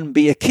have fun,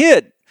 be a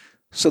kid.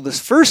 So this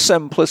first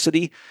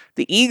simplicity,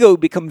 the ego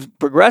becomes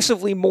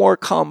progressively more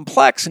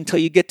complex until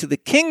you get to the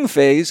king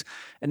phase.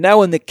 And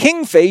now in the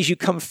king phase, you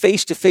come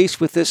face to face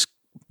with this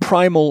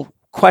primal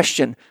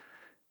question.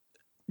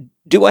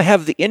 Do I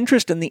have the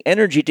interest and the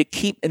energy to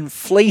keep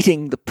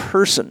inflating the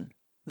person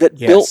that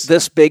built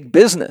this big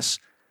business?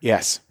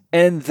 Yes.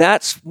 And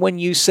that's when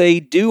you say,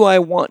 do I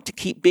want to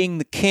keep being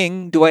the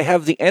king? Do I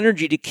have the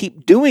energy to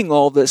keep doing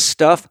all this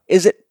stuff?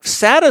 Is it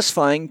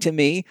satisfying to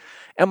me?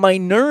 Am I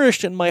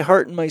nourished in my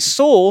heart and my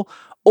soul?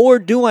 Or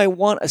do I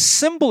want a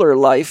simpler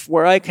life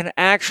where I can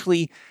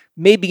actually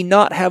maybe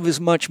not have as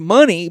much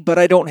money, but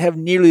I don't have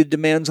nearly the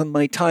demands on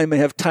my time? I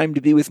have time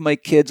to be with my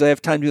kids. I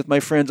have time to be with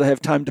my friends. I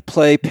have time to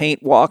play,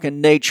 paint, walk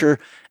in nature,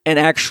 and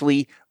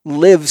actually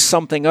live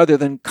something other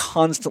than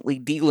constantly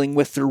dealing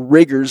with the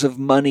rigors of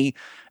money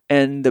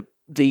and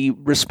the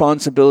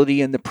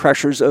responsibility and the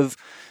pressures of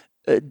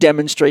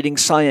demonstrating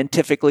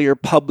scientifically or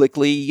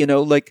publicly,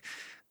 like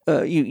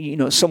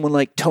someone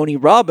like Tony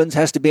Robbins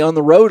has to be on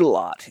the road a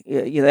lot.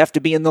 You have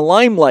to be in the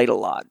limelight a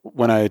lot.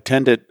 When I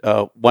attended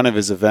one of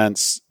his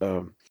events,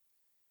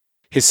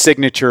 his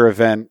signature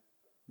event,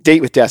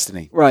 Date with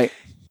Destiny. Right.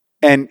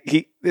 And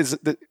he is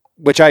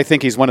which I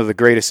think he's one of the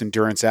greatest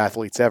endurance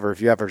athletes ever. If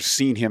you ever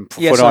seen him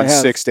put on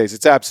 6 days,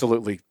 it's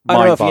absolutely mind-boggling. I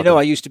don't know if you know,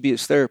 I used to be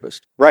his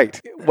therapist.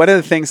 Right. One of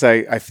the things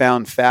I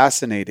found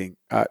fascinating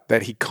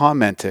that he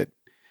commented,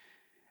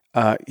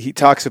 he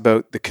talks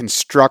about the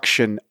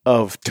construction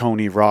of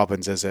Tony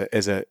Robbins as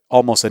a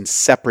almost a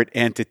separate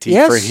entity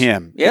for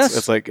him.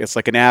 Yes. It's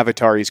like an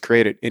avatar he's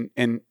created.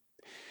 And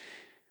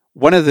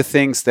one of the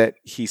things that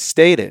he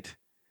stated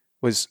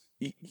was,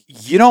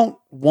 you don't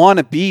want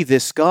to be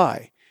this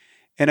guy.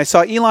 And I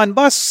saw Elon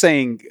Musk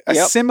saying a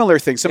similar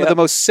thing. Some of the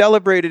most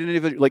celebrated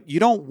individuals, like,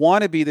 you don't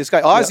want to be this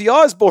guy. Ozzy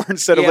Osbourne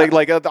said,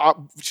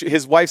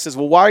 his wife says,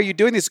 well, why are you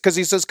doing this? Because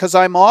he says, because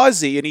I'm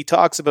Ozzy. And he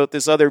talks about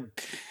this other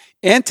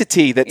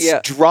entity that's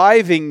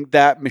driving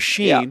that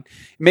machine. Yeah.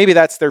 Maybe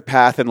that's their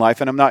path in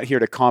life. And I'm not here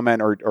to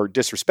comment or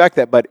disrespect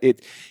that, but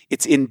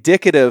it's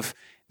indicative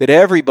that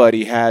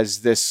everybody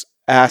has this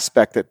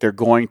aspect that they're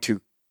going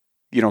to,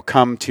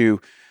 come to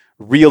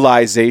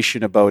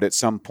realization about at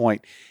some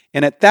point.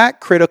 And at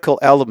that critical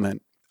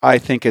element, I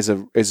think is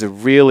a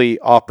really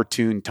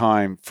opportune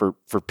time for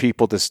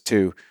people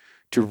to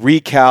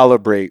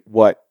recalibrate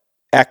what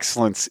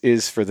excellence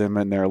is for them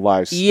in their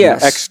lives.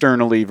 Yes.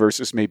 Externally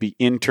versus maybe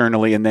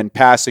internally, and then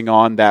passing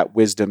on that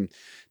wisdom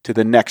to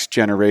the next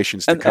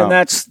generations to come.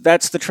 And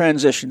that's the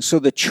transition. So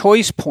the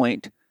choice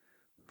point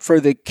for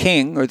the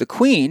king or the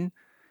queen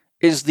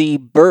is the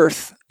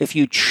birth. If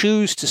you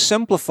choose to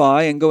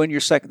simplify and go in your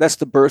second, that's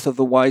the birth of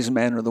the wise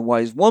man or the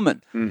wise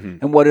woman. Mm-hmm.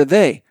 And what are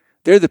they?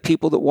 They're the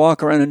people that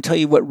walk around and tell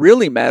you what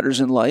really matters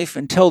in life,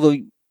 and tell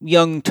the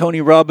young Tony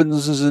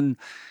Robbinses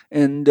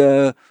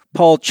and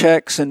Paul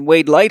Checks and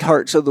Wade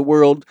Lighthearts of the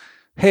world,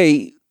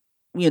 hey,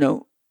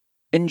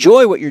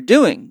 enjoy what you're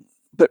doing,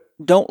 but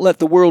don't let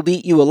the world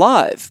eat you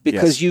alive,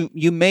 because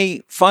you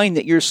may find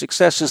that your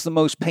success is the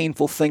most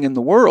painful thing in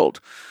the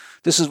world.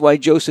 This is why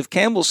Joseph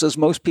Campbell says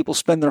most people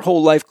spend their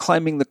whole life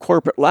climbing the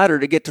corporate ladder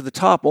to get to the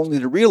top, only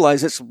to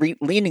realize it's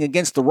leaning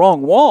against the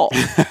wrong wall,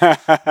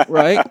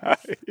 right?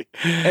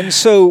 And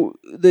so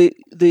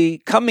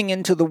the coming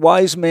into the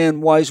wise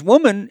man, wise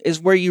woman is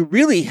where you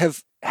really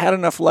have had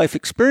enough life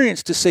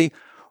experience to say,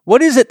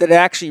 what is it that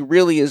actually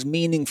really is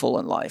meaningful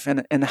in life?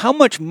 And how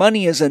much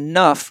money is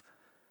enough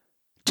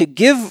to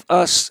give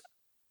us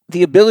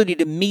the ability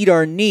to meet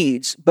our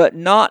needs, but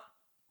not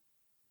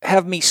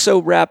have me so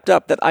wrapped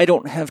up that I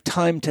don't have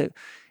time to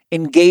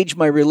engage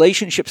my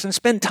relationships and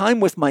spend time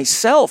with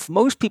myself.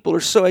 Most people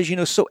are so, as you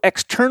know, so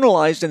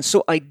externalized and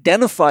so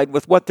identified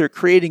with what they're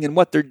creating and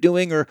what they're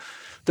doing, or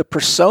the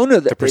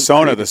persona that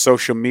the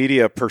social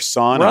media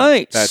persona,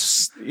 right,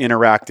 that's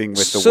interacting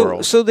with the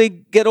world. So they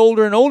get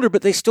older and older,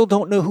 but they still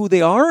don't know who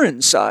they are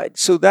inside.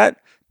 So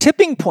that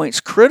tipping point's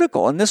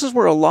critical. And this is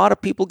where a lot of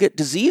people get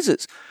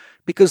diseases,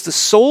 because the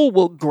soul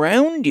will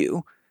ground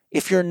you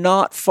if you're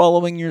not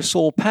following your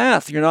soul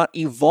path. You're not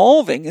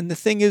evolving. And the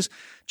thing is,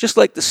 just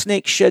like the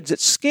snake sheds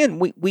its skin,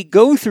 we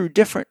go through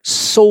different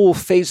soul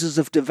phases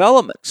of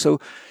development. So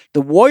the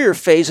warrior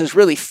phase is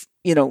really,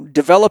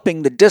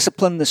 developing the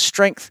discipline, the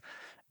strength,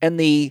 and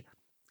the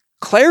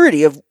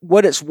clarity of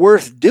what it's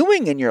worth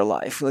doing in your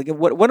life. Like,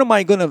 what am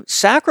I going to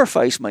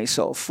sacrifice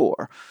myself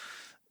for?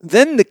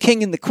 Then the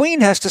king and the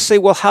queen has to say,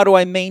 well, how do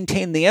I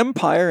maintain the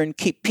empire and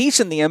keep peace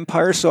in the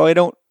empire so I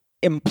don't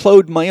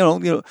implode my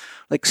own?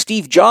 Like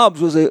Steve Jobs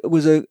was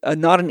a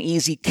not an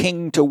easy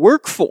king to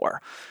work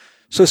for.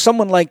 So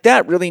someone like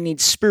that really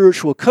needs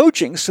spiritual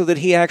coaching so that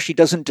he actually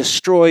doesn't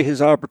destroy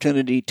his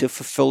opportunity to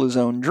fulfill his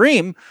own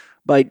dream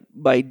by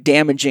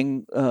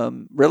damaging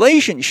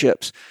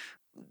relationships.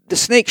 The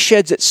snake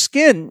sheds its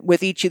skin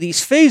with each of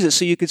these phases.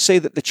 So you could say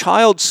that the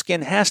child's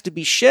skin has to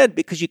be shed,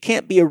 because you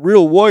can't be a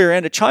real warrior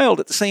and a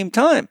child at the same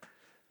time.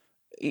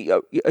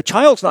 A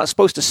child's not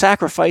supposed to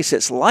sacrifice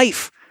its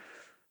life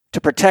to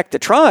protect the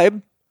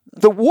tribe.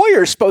 The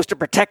warrior is supposed to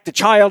protect the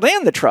child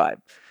and the tribe.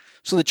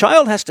 So the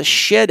child has to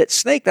shed its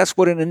snake. That's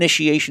what an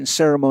initiation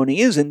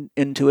ceremony is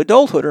into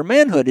adulthood or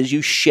manhood, is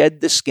you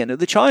shed the skin of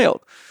the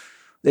child.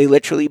 They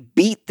literally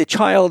beat the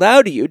child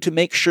out of you to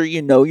make sure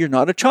you know you're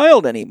not a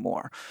child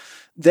anymore.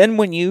 Then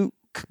when you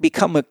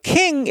become a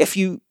king if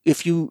you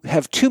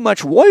have too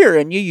much warrior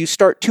in you. You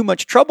start too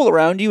much trouble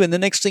around you, and the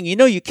next thing you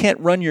know, you can't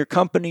run your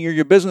company or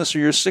your business or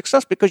your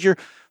success because you're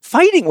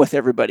fighting with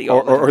everybody.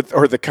 Or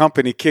the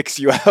company kicks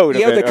you out.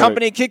 Yeah, the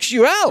company kicks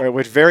you out.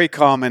 Which is very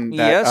common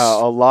that Yes.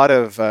 A lot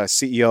of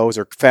CEOs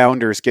or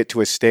founders get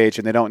to a stage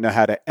and they don't know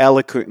how to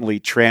eloquently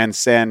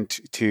transcend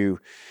to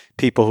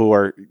people who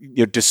are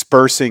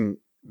dispersing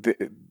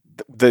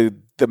the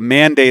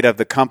mandate of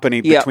the company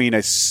between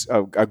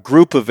a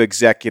group of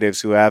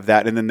executives who have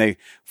that, and then they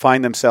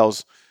find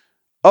themselves,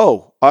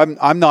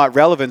 I'm not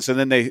relevant, and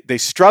then they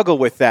struggle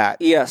with that.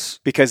 Yes,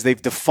 because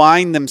they've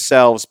defined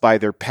themselves by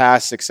their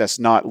past success,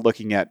 not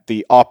looking at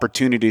the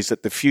opportunities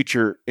that the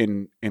future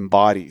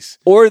embodies.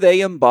 Or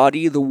they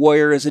embody the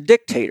warrior as a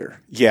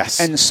dictator.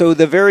 Yes, and so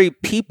the very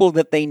people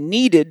that they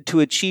needed to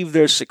achieve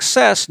their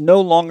success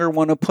no longer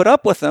want to put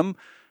up with them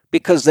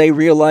because they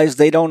realize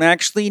they don't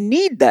actually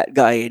need that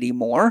guy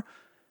anymore,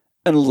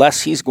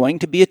 unless he's going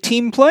to be a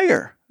team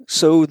player.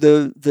 So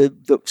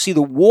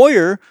the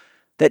warrior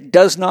that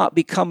does not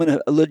become a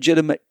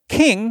legitimate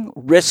king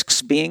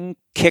risks being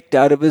kicked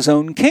out of his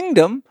own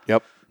kingdom.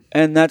 Yep.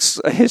 And that's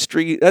a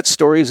history, that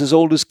story is as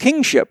old as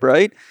kingship,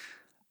 right?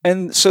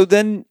 And so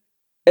then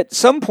at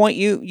some point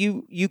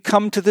you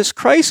come to this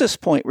crisis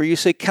point where you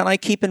say, can I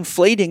keep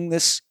inflating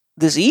this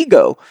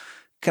ego?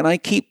 Can I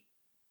keep,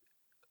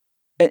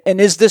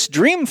 and is this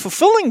dream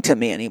fulfilling to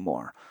me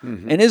anymore?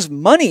 Mm-hmm. And is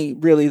money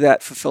really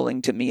that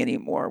fulfilling to me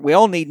anymore? We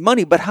all need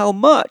money, but how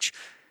much?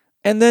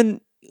 And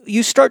then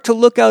you start to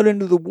look out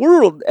into the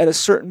world at a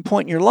certain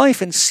point in your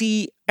life and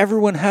see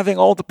everyone having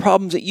all the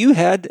problems that you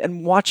had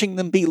and watching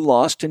them be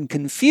lost and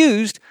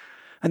confused.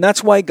 And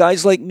that's why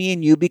guys like me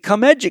and you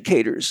become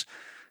educators.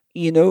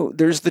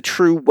 There's the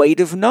true weight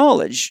of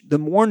knowledge. The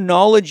more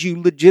knowledge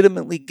you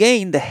legitimately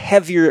gain, the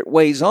heavier it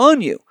weighs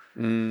on you.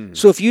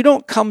 So if you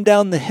don't come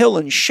down the hill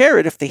and share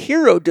it, if the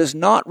hero does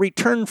not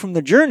return from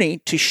the journey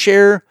to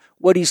share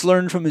what he's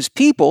learned from his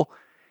people,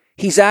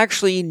 he's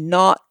actually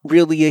not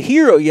really a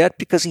hero yet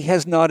because he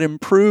has not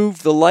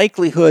improved the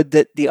likelihood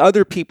that the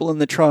other people in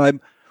the tribe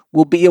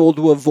will be able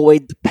to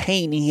avoid the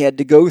pain he had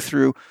to go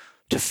through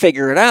to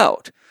figure it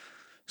out.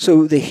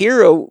 So the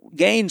hero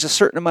gains a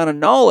certain amount of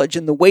knowledge,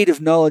 and the weight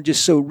of knowledge is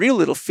so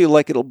real it'll feel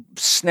like it'll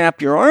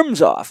snap your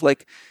arms off.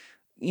 Like,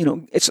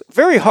 it's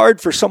very hard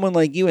for someone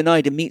like you and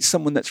I to meet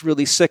someone that's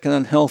really sick and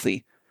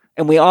unhealthy,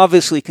 and we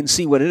obviously can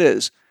see what it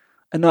is,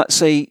 and not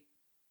say,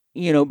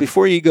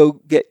 before you go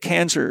get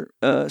cancer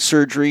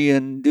surgery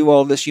and do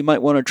all this, you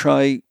might want to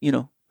try,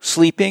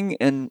 sleeping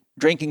and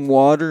drinking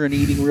water and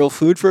eating real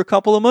food for a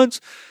couple of months.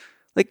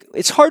 Like,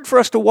 it's hard for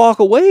us to walk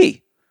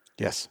away.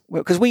 Yes.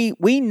 Because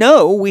we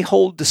know we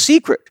hold the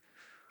secret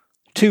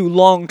to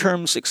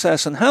long-term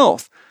success and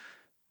health.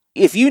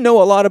 If you know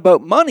a lot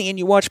about money and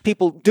you watch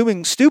people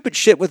doing stupid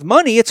shit with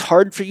money, it's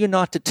hard for you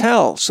not to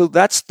tell. So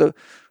that's the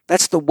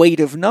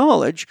weight of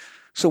knowledge.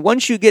 So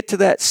once you get to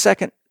that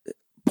second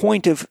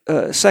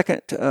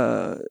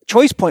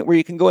choice point where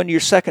you can go into your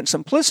second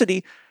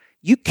simplicity,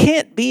 you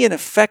can't be an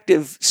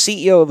effective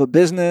CEO of a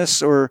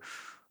business or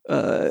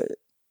the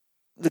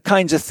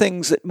kinds of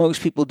things that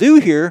most people do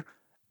here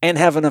and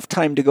have enough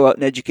time to go out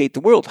and educate the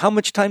world. How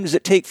much time does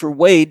it take for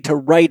Wade to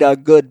write a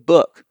good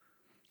book?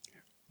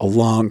 A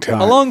long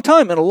time. A long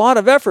time and a lot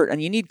of effort,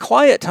 and you need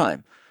quiet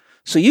time.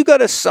 So you got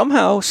to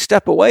somehow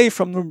step away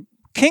from the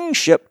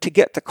kingship to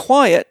get the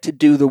quiet to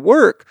do the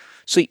work.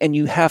 So, and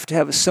you have to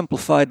have a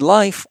simplified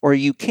life, or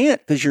you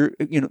can't, because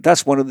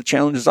that's one of the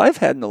challenges I've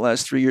had in the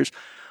last 3 years.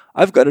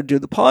 I've got to do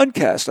the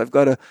podcast. I've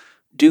got to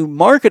do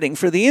marketing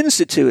for the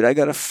Institute. I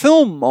got to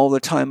film all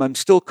the time. I'm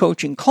still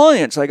coaching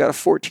clients. I got a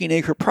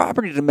 14-acre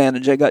property to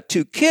manage. I got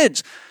 2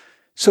 kids.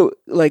 So,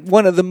 like,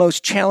 one of the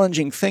most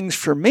challenging things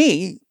for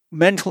me,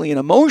 mentally and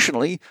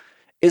emotionally,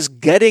 is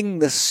getting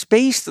the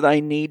space that I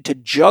need to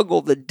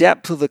juggle the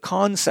depth of the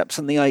concepts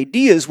and the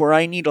ideas, where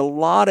I need a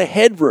lot of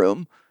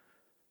headroom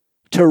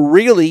to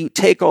really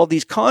take all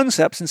these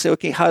concepts and say,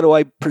 okay, how do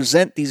I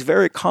present these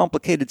very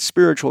complicated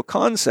spiritual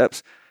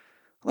concepts,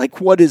 like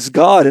what is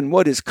God and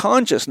what is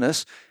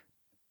consciousness,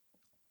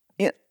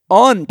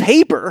 on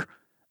paper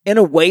in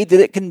a way that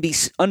it can be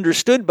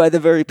understood by the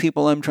very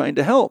people I'm trying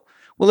to help?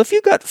 Well, if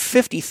you've got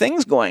 50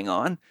 things going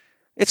on,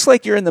 it's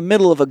like you're in the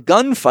middle of a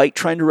gunfight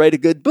trying to write a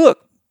good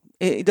book.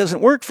 It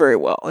doesn't work very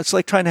well. It's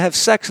like trying to have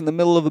sex in the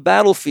middle of a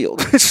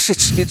battlefield.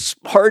 It's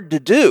hard to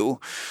do.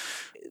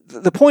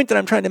 The point that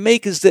I'm trying to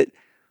make is that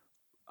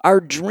our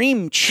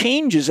dream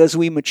changes as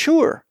we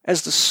mature.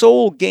 As the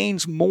soul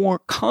gains more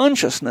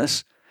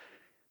consciousness,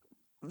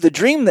 the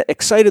dream that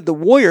excited the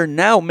warrior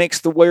now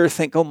makes the warrior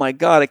think, oh my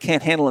God, I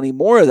can't handle any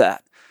more of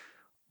that.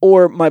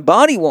 Or my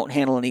body won't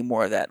handle any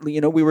more of that.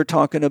 We were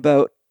talking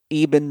about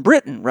Ibn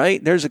Britain,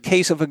 right? There's a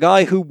case of a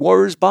guy who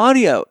wore his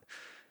body out,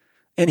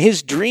 and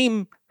his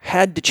dream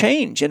had to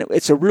change. And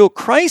it's a real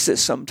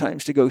crisis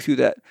sometimes to go through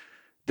that.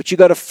 But you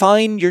got to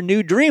find your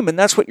new dream, and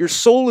that's what your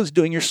soul is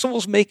doing. Your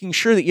soul's making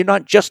sure that you're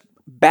not just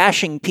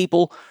bashing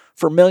people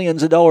for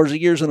millions of dollars a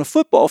year on a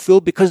football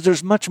field, because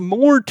there's much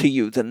more to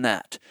you than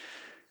that.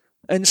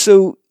 And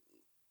so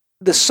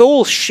the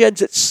soul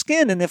sheds its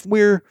skin, and if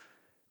we're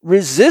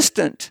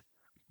resistant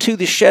to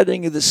the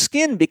shedding of the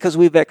skin because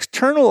we've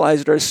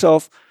externalized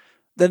ourselves,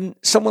 then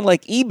someone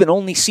like Eben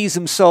only sees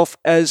himself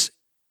as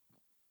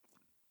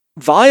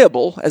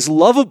viable, as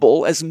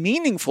lovable, as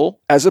meaningful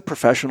as a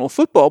professional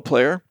football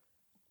player,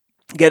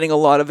 getting a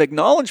lot of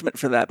acknowledgement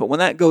for that. But when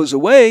that goes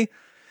away,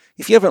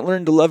 if you haven't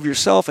learned to love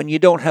yourself and you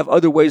don't have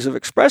other ways of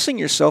expressing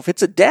yourself,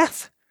 it's a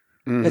death.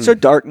 Mm-hmm. It's a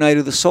dark night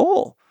of the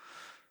soul,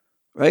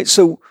 right?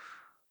 So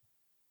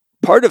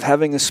part of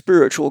having a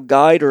spiritual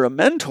guide or a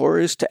mentor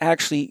is to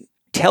actually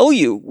tell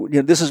you,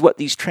 this is what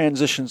these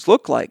transitions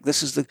look like.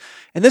 This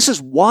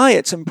is why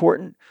it's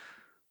important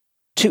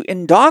to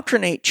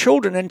indoctrinate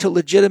children into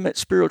legitimate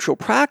spiritual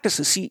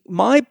practices. See,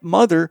 my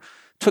mother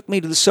took me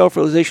to the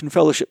Self-Realization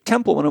Fellowship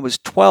Temple when I was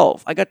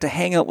 12. I got to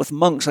hang out with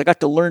monks. I got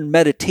to learn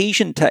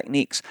meditation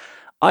techniques.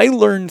 I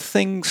learned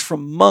things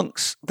from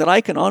monks that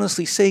I can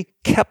honestly say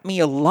kept me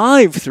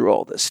alive through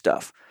all this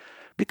stuff.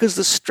 Because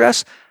the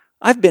stress,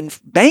 I've been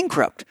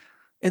bankrupt.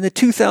 In the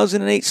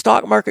 2008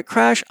 stock market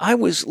crash, I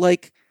was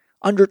like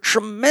under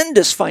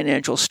tremendous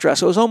financial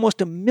stress. I was almost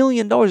 $1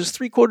 million. I was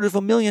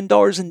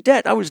 $750,000 in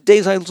debt. I was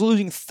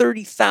losing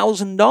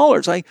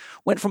 $30,000. I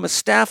went from a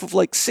staff of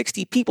like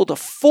 60 people to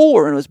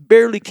 4 and was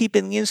barely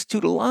keeping the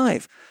Institute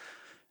alive.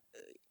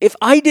 If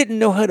I didn't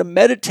know how to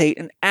meditate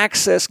and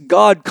access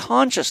God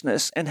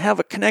consciousness and have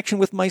a connection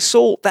with my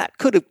soul, that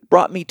could have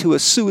brought me to a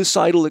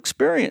suicidal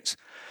experience.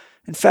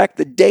 In fact,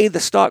 the day the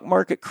stock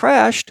market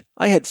crashed,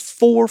 I had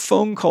 4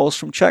 phone calls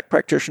from Czech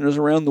practitioners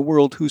around the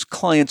world whose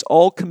clients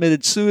all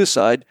committed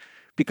suicide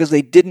because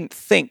they didn't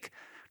think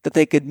that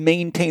they could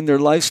maintain their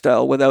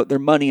lifestyle without their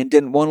money and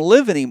didn't want to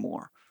live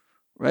anymore,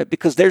 right?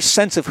 Because their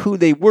sense of who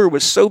they were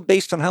was so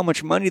based on how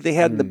much money they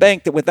had in the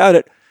bank that without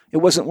it, it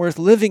wasn't worth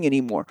living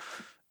anymore.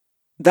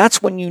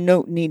 That's when you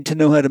need to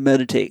know how to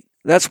meditate.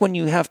 That's when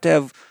you have to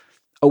have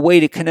a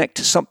way to connect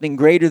to something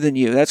greater than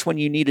you. That's when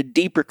you need a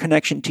deeper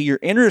connection to your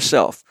inner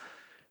self.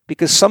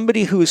 Because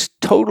somebody who is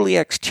totally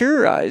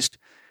exteriorized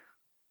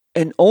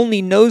and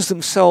only knows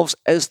themselves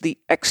as the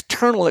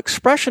external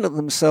expression of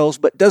themselves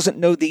but doesn't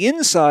know the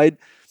inside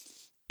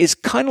is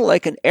kind of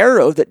like an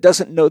arrow that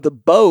doesn't know the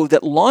bow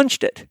that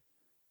launched it.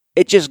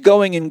 It's just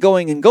going and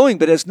going and going,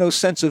 but has no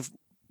sense of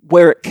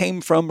where it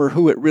came from or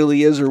who it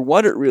really is or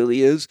what it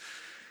really is.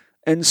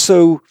 And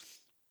so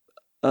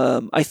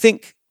I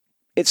think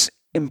it's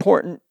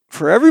important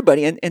for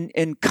everybody,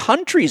 and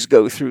countries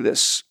go through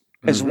this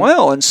as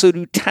well, and so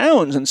do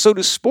towns, and so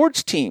do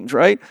sports teams,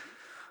 right?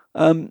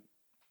 I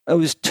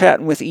was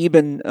chatting with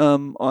Eben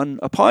on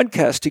a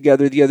podcast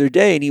together the other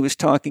day, and he was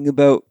talking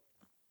about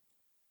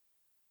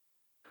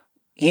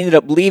he ended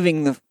up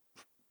leaving the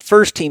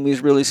first team he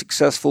was really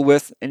successful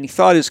with, and he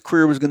thought his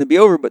career was going to be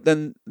over, but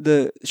then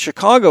the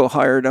Chicago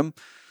hired him,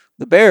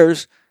 the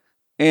Bears,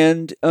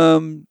 and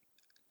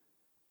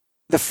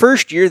the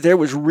first year there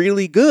was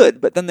really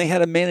good, but then they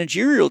had a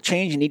managerial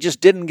change, and he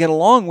just didn't get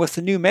along with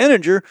the new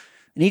manager,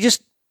 and he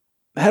just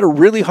had a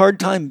really hard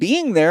time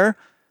being there.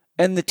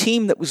 And the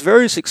team that was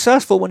very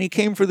successful when he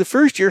came for the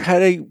first year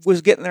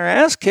was getting their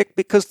ass kicked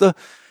because the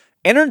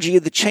energy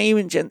of the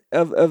change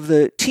of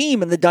the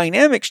team and the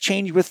dynamics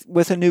changed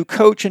with a new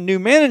coach and new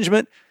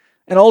management.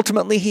 And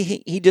ultimately,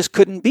 he just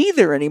couldn't be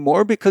there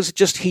anymore because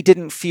he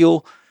didn't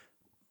feel.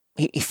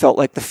 He felt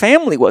like the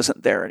family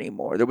wasn't there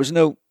anymore. There was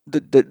no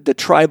the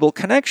tribal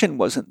connection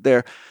wasn't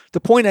there. The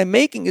point I'm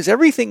making is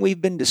everything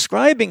we've been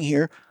describing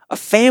here. A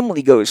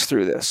family goes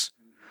through this.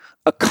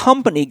 A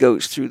company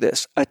goes through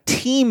this. A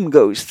team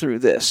goes through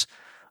this.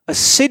 A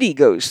city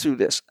goes through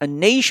this. A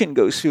nation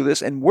goes through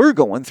this. And we're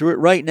going through it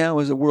right now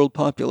as a world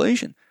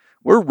population.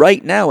 We're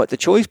right now at the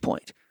choice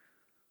point.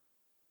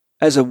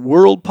 As a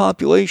world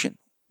population,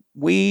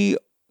 we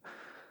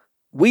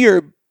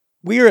are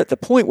at the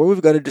point where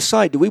we've got to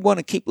decide, do we want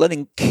to keep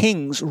letting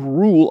kings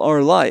rule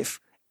our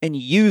life and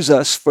use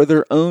us for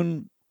their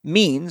own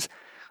means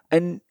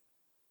and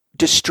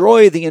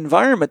destroy the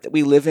environment that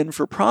we live in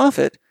for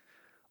profit?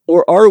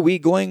 Or are we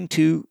going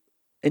to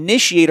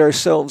initiate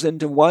ourselves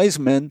into wise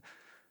men,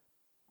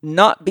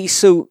 not be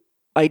so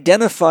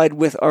identified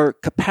with our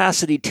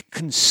capacity to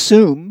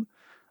consume,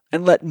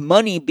 and let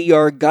money be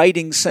our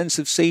guiding sense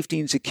of safety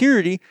and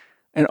security?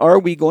 And are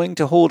we going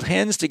to hold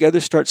hands together,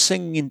 start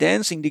singing and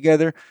dancing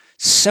together,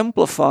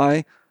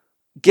 simplify,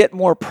 get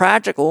more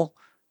practical,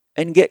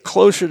 and get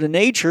closer to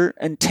nature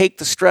and take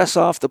the stress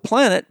off the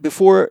planet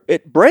before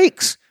it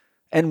breaks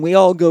and we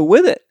all go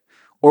with it?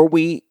 Or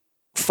we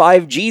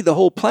 5G the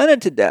whole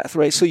planet to death,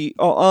 right? So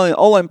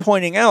all I'm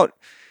pointing out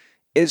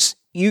is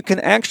you can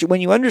actually,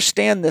 when you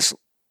understand this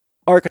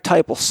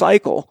archetypal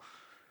cycle,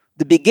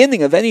 the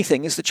beginning of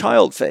anything is the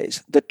child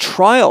phase. The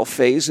trial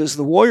phase is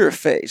the warrior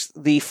phase.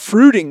 The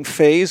fruiting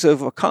phase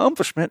of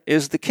accomplishment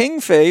is the king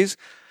phase.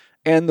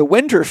 And the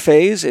winter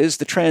phase is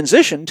the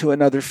transition to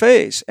another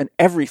phase. And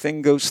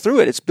everything goes through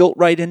it. It's built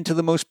right into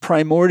the most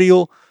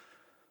primordial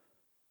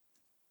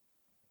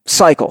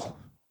cycle.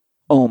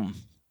 Om.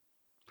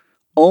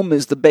 Om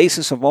is the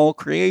basis of all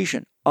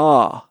creation.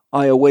 Ah,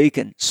 I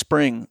awaken.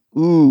 Spring.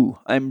 Ooh,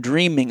 I'm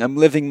dreaming. I'm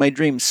living my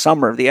dream.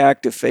 Summer, the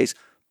active phase.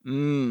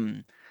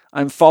 I'm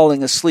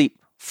falling asleep.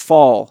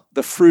 Fall,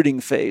 the fruiting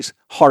phase.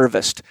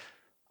 Harvest.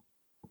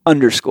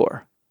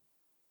 Underscore.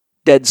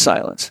 Dead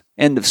silence.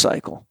 End of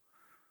cycle.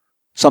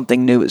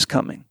 Something new is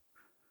coming.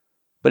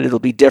 But it'll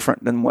be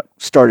different than what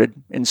started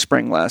in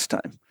spring last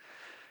time.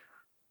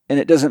 And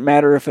it doesn't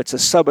matter if it's a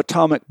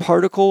subatomic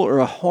particle or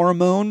a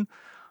hormone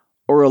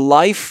or a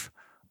life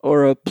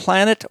or a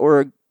planet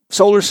or a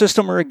solar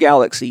system or a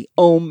galaxy.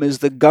 Om is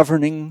the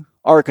governing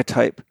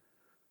archetype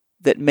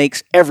that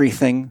makes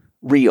everything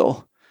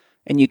real,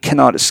 and you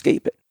cannot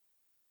escape it.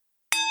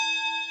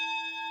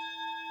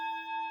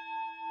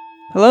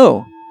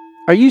 Hello.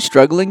 Are you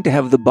struggling to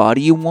have the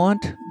body you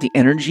want, the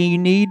energy you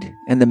need,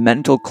 and the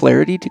mental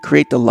clarity to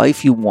create the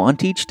life you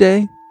want each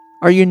day?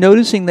 Are you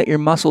noticing that your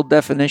muscle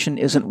definition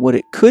isn't what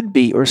it could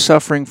be, or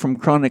suffering from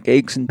chronic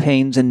aches and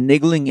pains and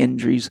niggling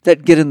injuries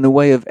that get in the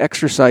way of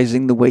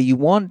exercising the way you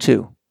want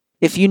to?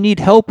 If you need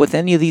help with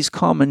any of these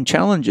common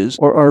challenges,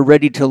 or are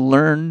ready to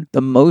learn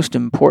the most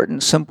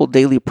important simple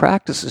daily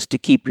practices to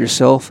keep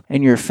yourself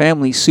and your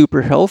family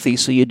super healthy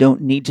so you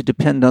don't need to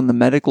depend on the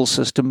medical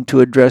system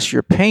to address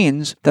your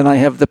pains, then I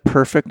have the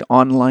perfect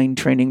online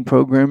training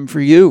program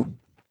for you.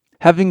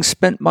 Having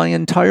spent my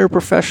entire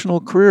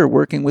professional career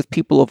working with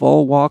people of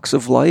all walks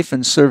of life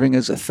and serving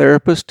as a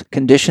therapist,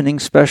 conditioning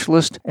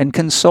specialist, and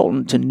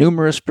consultant to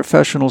numerous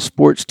professional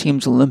sports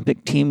teams,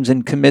 Olympic teams,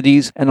 and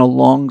committees, and a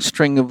long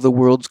string of the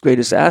world's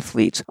greatest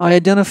athletes, I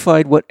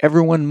identified what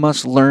everyone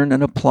must learn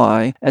and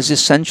apply as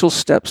essential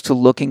steps to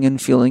looking and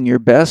feeling your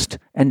best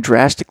and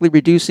drastically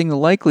reducing the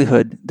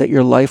likelihood that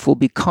your life will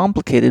be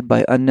complicated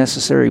by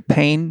unnecessary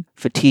pain,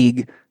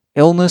 fatigue,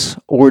 illness,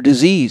 or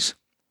disease.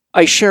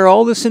 I share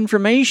all this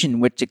information,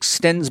 which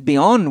extends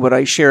beyond what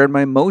I share in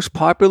my most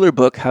popular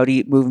book, How to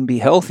Eat, Move, and Be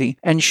Healthy,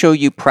 and show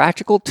you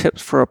practical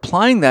tips for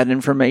applying that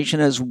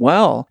information as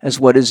well as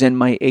what is in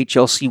my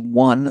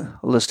HLC1,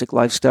 Holistic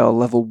Lifestyle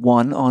Level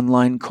 1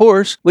 online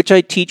course, which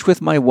I teach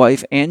with my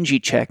wife, Angie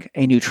Check,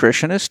 a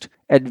nutritionist,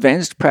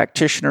 advanced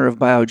practitioner of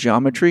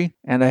biogeometry,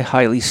 and a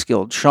highly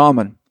skilled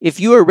shaman. If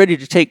you are ready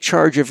to take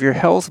charge of your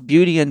health,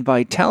 beauty, and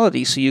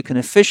vitality so you can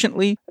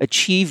efficiently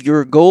achieve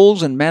your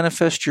goals and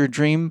manifest your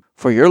dream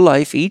for your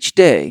life each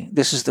day,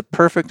 this is the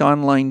perfect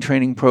online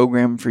training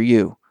program for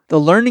you. The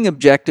learning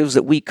objectives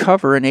that we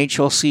cover in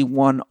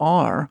HLC1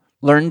 are: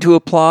 learn to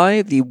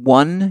apply the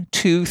 1,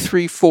 2,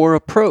 3, 4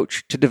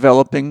 approach to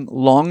developing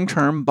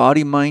long-term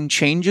body-mind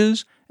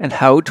changes and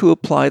how to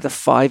apply the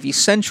 5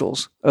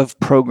 essentials of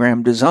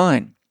program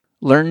design.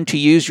 Learn to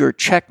use your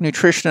Check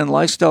Nutrition and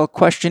Lifestyle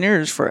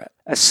questionnaires for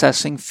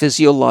assessing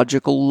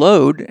physiological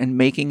load and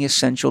making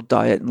essential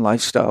diet and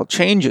lifestyle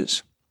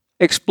changes.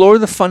 Explore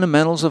the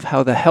fundamentals of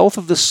how the health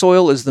of the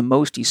soil is the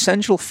most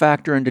essential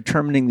factor in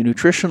determining the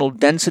nutritional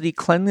density,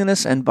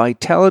 cleanliness, and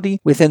vitality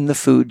within the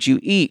foods you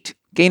eat.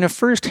 Gain a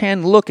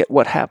first-hand look at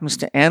what happens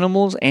to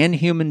animals and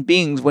human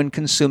beings when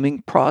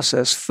consuming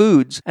processed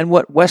foods, and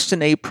what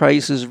Weston A.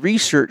 Price's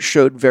research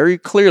showed very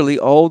clearly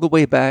all the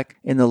way back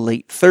in the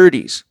late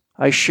 30s.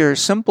 I share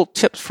simple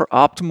tips for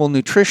optimal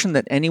nutrition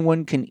that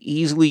anyone can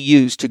easily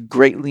use to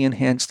greatly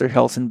enhance their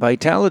health and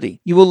vitality.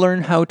 You will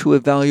learn how to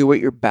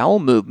evaluate your bowel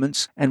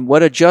movements and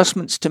what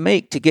adjustments to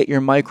make to get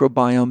your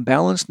microbiome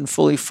balanced and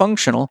fully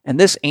functional, and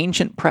this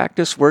ancient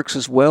practice works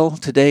as well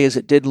today as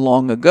it did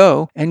long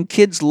ago, and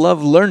kids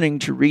love learning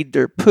to read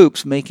their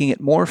poops, making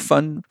it more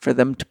fun for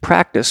them to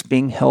practice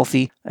being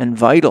healthy and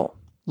vital.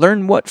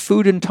 Learn what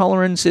food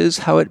intolerance is,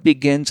 how it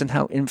begins, and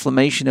how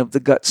inflammation of the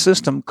gut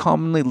system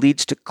commonly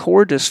leads to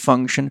core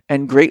dysfunction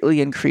and greatly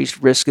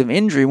increased risk of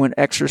injury when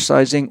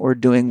exercising or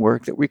doing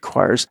work that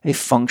requires a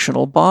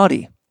functional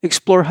body.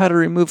 Explore how to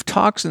remove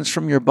toxins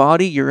from your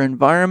body, your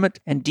environment,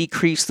 and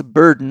decrease the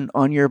burden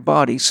on your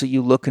body so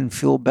you look and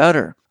feel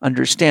better.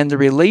 Understand the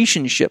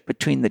relationship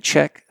between the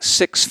Check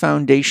 6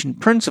 foundation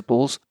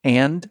principles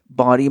and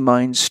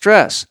body-mind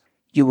stress.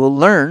 You will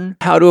learn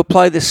how to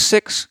apply the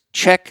 6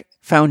 Check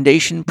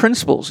foundation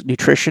principles: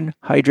 nutrition,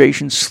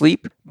 hydration,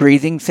 sleep,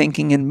 breathing,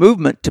 thinking, and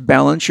movement to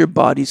balance your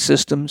body's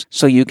systems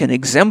so you can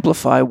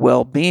exemplify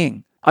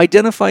well-being.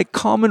 Identify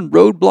common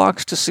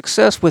roadblocks to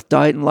success with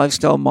diet and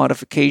lifestyle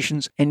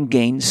modifications and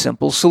gain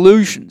simple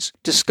solutions.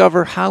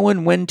 Discover how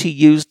and when to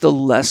use the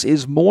less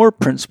is more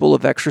principle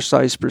of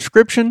exercise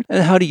prescription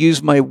and how to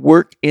use my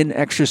work in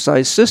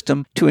exercise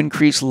system to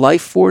increase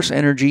life force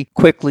energy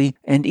quickly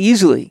and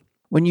easily.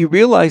 When you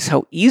realize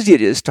how easy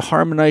it is to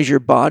harmonize your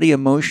body,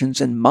 emotions,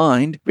 and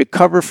mind,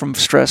 recover from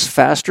stress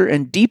faster,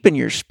 and deepen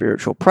your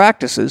spiritual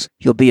practices,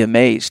 you'll be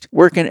amazed.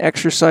 Work and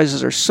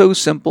exercises are so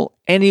simple,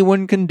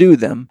 anyone can do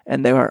them,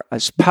 and they are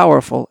as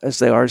powerful as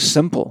they are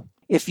simple.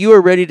 If you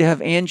are ready to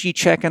have Angie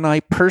Check and I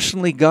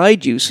personally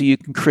guide you so you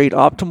can create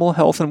optimal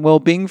health and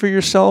well-being for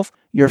yourself,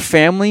 your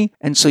family,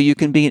 and so you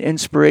can be an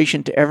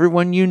inspiration to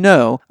everyone you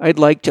know, I'd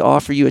like to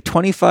offer you a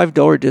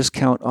 $25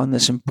 discount on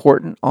this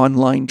important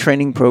online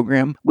training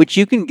program, which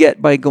you can get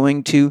by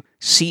going to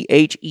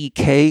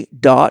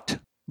chek.group,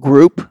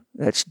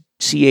 that's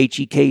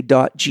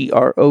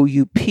chek.group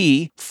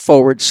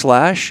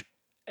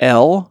 /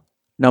 L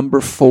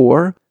number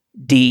 4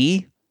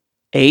 D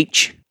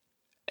H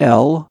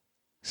L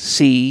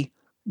C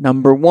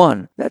number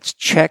 1. That's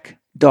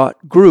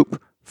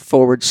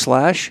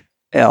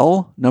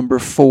check.group/L number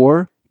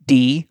 4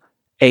 D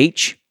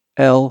H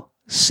L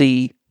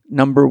C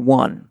number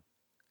 1.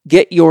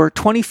 Get your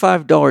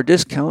 $25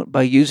 discount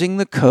by using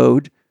the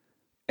code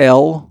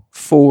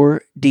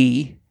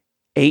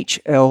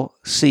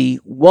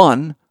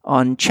L4DHLC1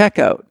 on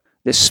checkout.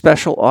 This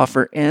special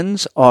offer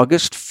ends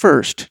August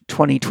 1st,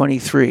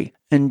 2023.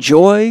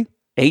 Enjoy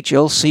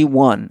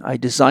HLC1. I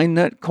designed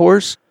that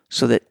course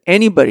so that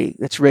anybody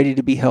that's ready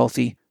to be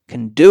healthy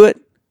can do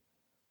it,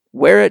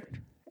 wear it,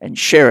 and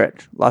share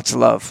it. Lots of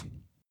love.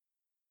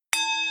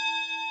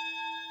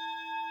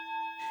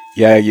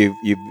 Yeah, you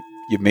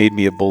made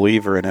me a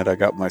believer in it. I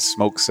got my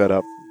smoke set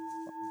up.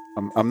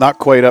 I'm not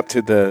quite up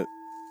to the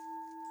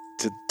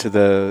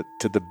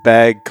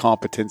bag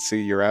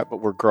competency you're at, but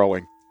we're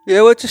growing.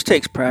 Yeah, well, it just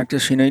takes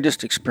practice. You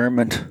just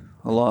experiment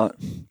a lot.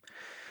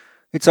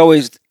 It's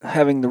always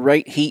having the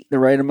right heat, the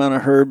right amount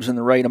of herbs, and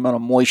the right amount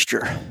of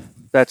moisture.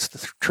 That's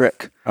the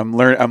trick. I'm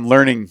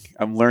learning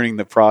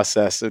the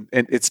process, and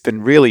it's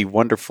been really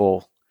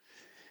wonderful.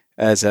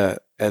 I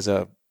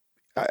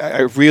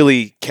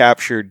really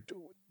captured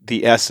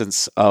the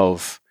essence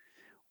of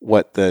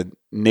what the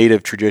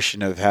native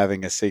tradition of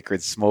having a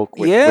sacred smoke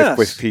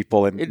with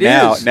people, and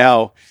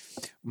now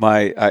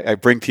I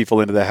bring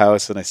people into the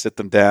house and I sit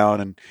them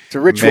down and it's a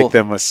ritual. Make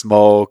them a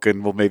smoke,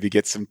 and we'll maybe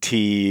get some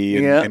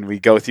tea, and we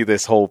go through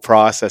this whole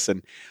process.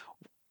 And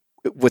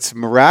what's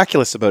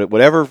miraculous about it,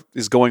 whatever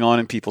is going on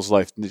in people's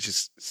life, it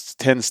just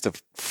tends to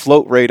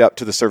float right up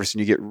to the surface, and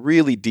you get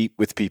really deep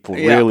with people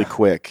really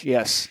quick.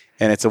 Yes.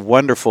 And it's a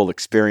wonderful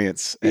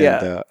experience.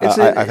 And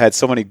I've had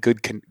so many good,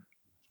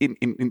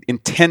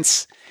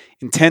 intense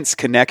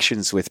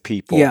connections with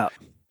people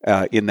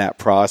in that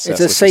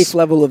process. It's a safe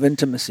level of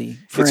intimacy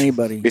for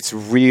anybody. It's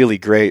really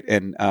great.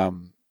 And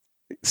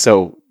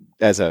so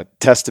as a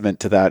testament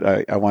to that,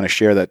 I want to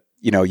share that,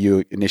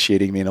 you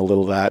initiating me in a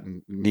little of that,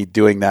 and me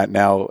doing that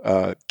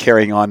now,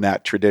 carrying on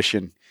that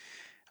tradition,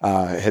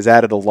 has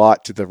added a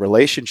lot to the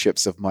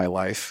relationships of my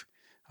life.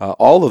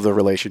 All of the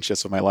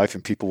relationships of my life,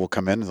 and people will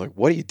come in and like,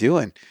 "What are you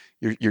doing?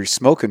 You're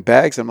smoking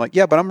bags." I'm like,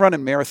 "Yeah, but I'm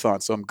running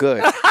marathons, so I'm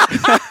good."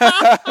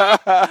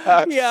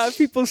 Yeah,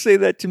 people say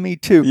that to me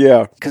too.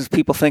 Yeah, because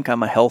people think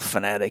I'm a health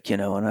fanatic,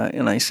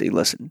 and I say,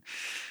 listen,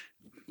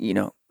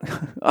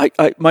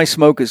 my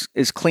smoke is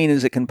as clean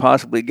as it can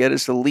possibly get.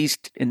 It's the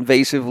least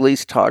invasive,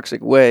 least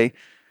toxic way,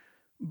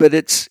 but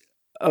it's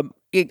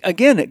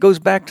again, it goes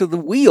back to the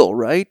wheel,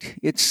 right?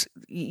 It's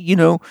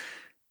you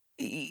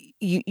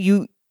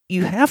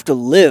have to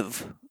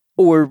live,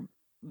 or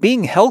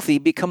being healthy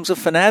becomes a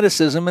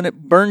fanaticism and it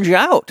burns you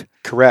out.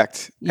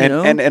 Correct.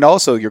 And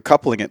also you're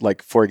coupling it,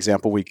 like, for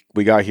example,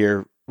 we got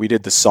here, we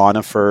did the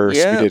sauna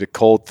first, we did a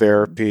cold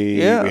therapy,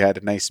 we had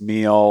a nice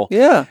meal,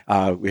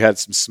 we had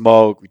some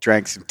smoke, we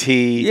drank some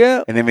tea,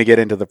 and then we get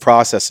into the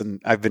process. And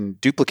I've been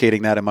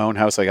duplicating that in my own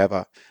house. Like, I have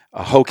a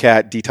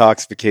HOCAT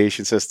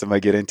detoxification system I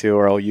get into,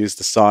 or I'll use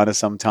the sauna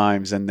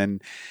sometimes, and then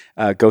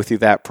go through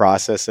that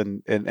process,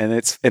 and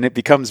it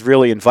becomes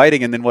really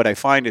inviting. And then what I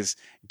find is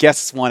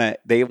guests want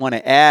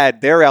to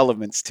add their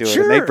elements to it,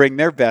 and they bring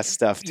their best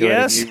stuff to it,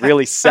 and you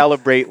really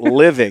celebrate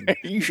living.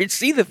 You should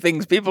see the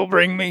things people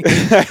bring me.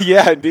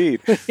 Yeah,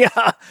 indeed.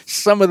 Yeah,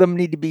 some of them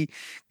need to be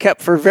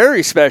kept for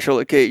very special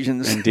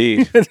occasions.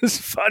 Indeed. It's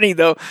funny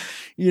though,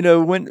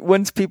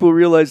 once people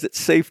realize that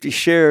it's safe to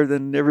share,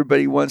 then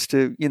everybody wants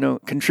to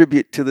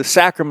contribute to the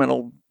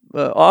sacramental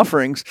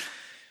offerings.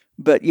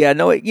 But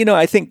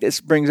I think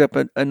this brings up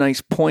a nice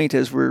point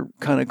as we're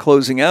kind of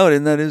closing out,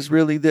 and that is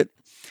really that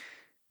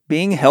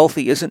being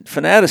healthy isn't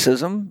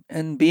fanaticism,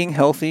 and being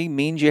healthy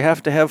means you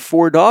have to have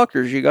 4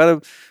 doctors. You got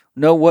to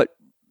know what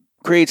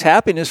creates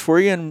happiness for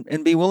you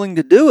and be willing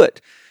to do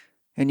it.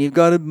 And you've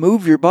got to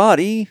move your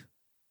body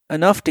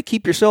enough to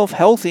keep yourself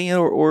healthy,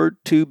 or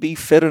to be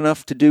fit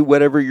enough to do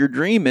whatever your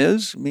dream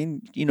is. I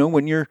mean,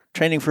 when you're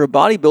training for a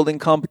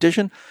bodybuilding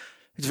competition,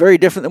 it's very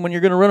different than when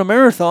you're going to run a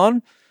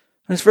marathon.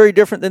 And it's very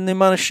different than the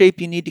amount of shape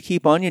you need to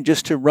keep on you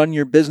just to run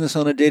your business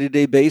on a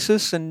day-to-day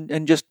basis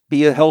and just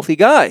be a healthy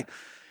guy.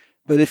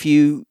 But if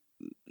you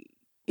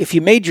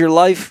made your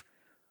life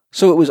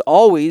so it was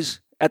always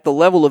at the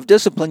level of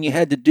discipline you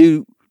had to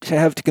do to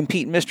have to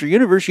compete in Mr.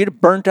 Universe, you'd have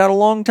burnt out a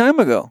long time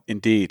ago.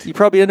 Indeed. You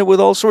probably end up with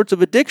all sorts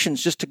of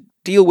addictions just to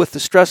deal with the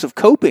stress of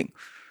coping.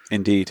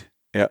 Indeed.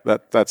 Yeah,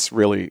 that's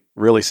really,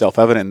 really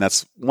self-evident. And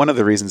that's one of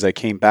the reasons I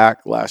came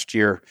back last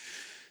year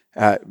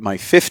at my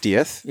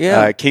 50th.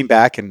 I came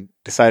back and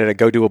decided I'd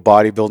go do a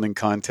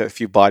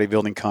few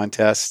bodybuilding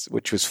contests,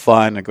 which was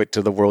fun. I went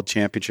to the World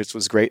Championships,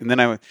 was great. And then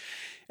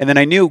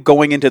I knew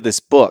going into this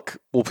book,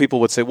 people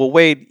would say, well,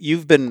 Wade,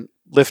 you've been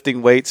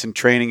lifting weights and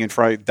training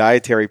and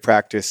dietary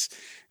practice,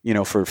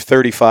 for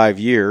 35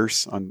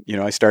 years.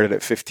 I started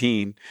at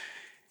 15.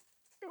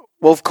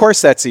 Well, of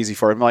course that's easy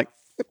for him. I'm like,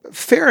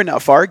 fair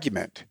enough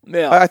argument.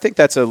 Yeah. I think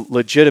that's a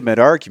legitimate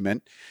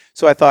argument.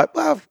 So I thought,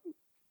 well,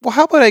 well,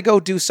 how about I go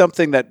do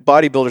something that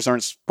bodybuilders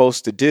aren't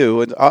supposed to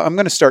do? And I'm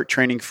going to start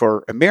training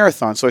for a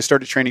marathon. So I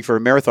started training for a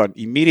marathon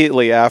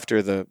immediately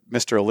after the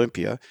Mr.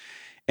 Olympia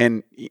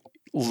and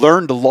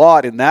learned a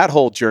lot in that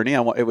whole journey.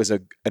 It was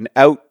an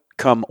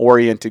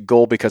outcome-oriented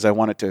goal because I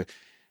wanted to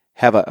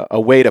have a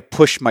way to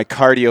push my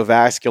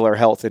cardiovascular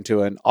health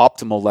into an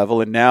optimal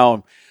level. And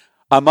now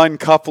I'm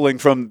uncoupling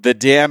from the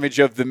damage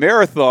of the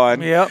marathon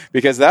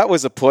because that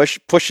was a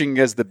pushing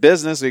as the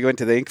business. We went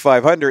to the Inc.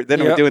 500,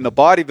 then we're doing the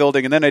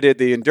bodybuilding, and then I did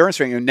the endurance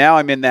training. And now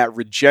I'm in that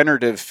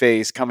regenerative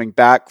phase, coming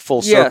back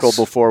full circle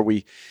before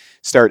we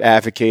start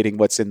advocating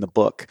what's in the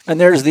book. And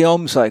there's the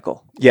Ohm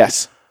cycle.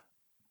 Yes.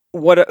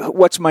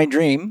 What's my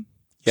dream?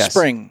 Yes.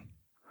 Spring.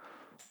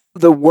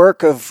 The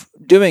work of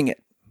doing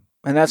it.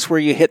 And that's where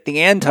you hit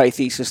the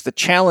antithesis, the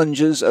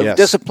challenges of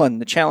discipline,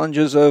 the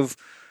challenges of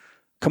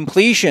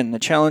completion, the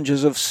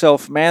challenges of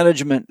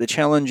self-management, the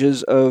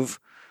challenges of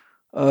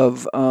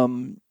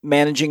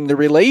managing the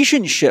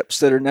relationships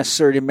that are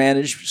necessary to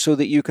manage so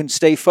that you can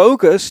stay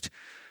focused.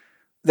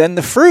 Then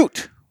the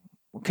fruit.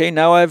 Okay,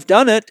 now I've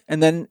done it,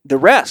 and then the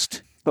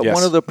rest. But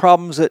one of the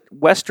problems that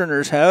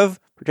Westerners have,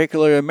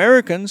 particularly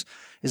Americans,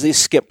 is they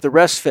skip the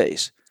rest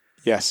phase.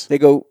 Yes. They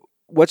go,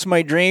 what's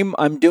my dream?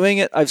 I'm doing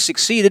it. I've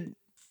succeeded.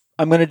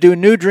 I'm going to do a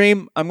new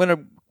dream. I'm going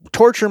to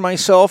torture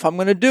myself. I'm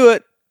going to do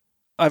it.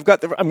 I'm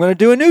going to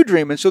do a new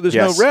dream. And so there's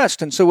no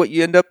rest. And so what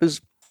you end up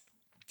is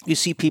you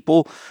see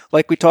people,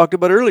 like we talked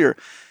about earlier,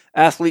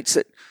 athletes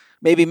that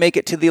maybe make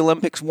it to the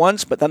Olympics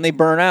once, but then they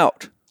burn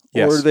out.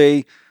 Yes. Or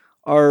they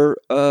are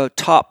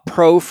top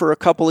pro for a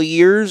couple of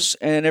years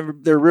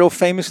and they're real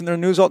famous in their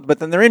news, but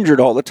then they're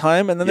injured all the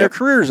time and then their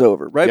career's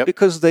over, right?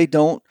 Because they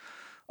don't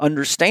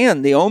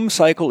understand the Ohm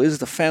cycle is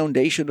the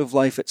foundation of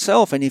life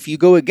itself. And if you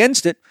go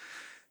against it,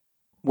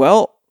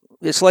 well,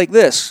 it's like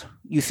this.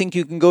 You think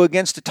you can go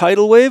against a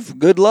tidal wave?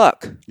 Good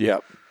luck.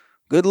 Yep.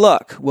 Good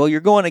luck. Well,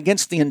 you're going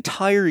against the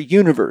entire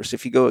universe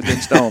if you go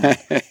against Ohm.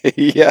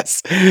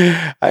 Yes.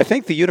 I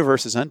think the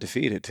universe is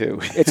undefeated, too.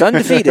 It's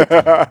undefeated.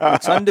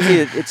 It's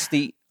undefeated. It's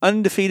the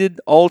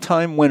undefeated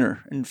all-time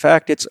winner. In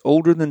fact, it's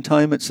older than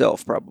time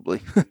itself,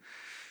 probably.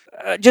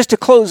 Just to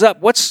close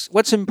up,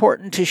 what's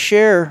important to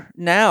share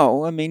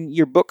now? I mean,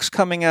 your book's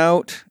coming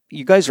out.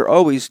 You guys are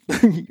always...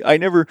 I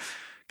never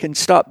can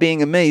stop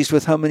being amazed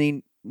with how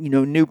many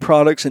new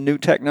products and new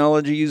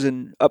technologies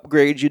and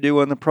upgrades you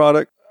do on the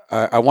product.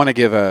 I want to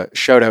give a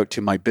shout out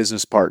to my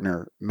business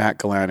partner, Matt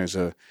Gallan, who's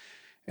an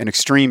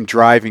extreme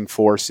driving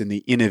force in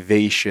the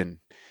innovation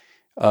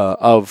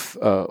of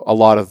a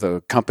lot of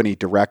the company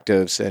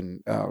directives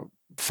and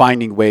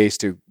finding ways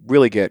to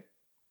really get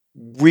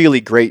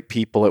really great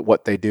people at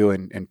what they do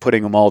and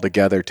putting them all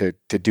together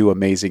to do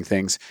amazing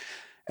things.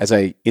 As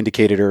I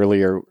indicated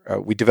earlier,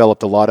 we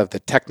developed a lot of the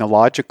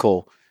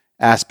technological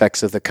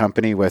aspects of the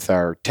company with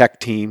our tech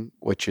team,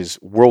 which is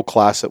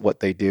world-class at what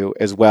they do,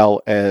 as well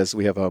as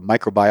we have a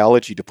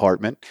microbiology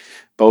department.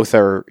 Both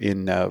are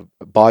in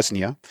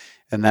Bosnia,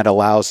 and that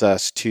allows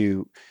us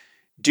to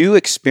do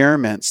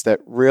experiments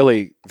that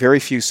really very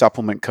few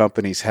supplement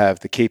companies have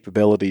the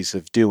capabilities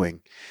of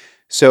doing.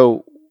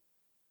 So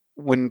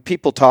when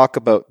people talk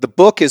about, the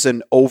book is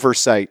an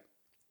oversight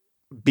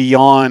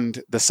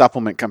beyond the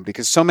supplement company,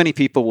 because so many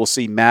people will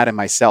see Matt and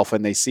myself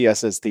and they see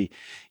us as the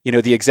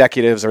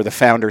executives or the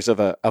founders of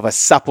a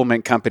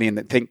supplement company and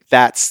they think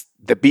that's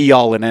the be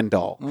all and end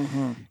all.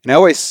 Mm-hmm.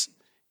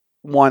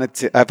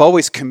 And I've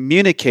always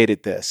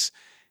communicated this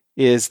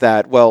is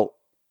that, well,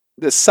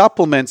 the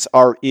supplements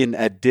are in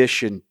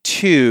addition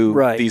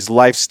to these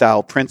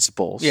lifestyle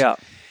principles. Yeah.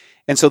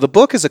 And so the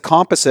book is a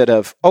composite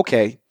of,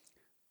 okay,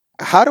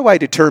 how do I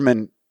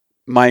determine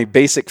my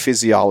basic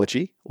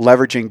physiology,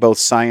 leveraging both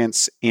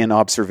science and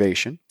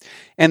observation?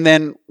 And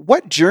then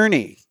what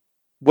journey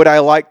would I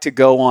like to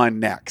go on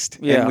next?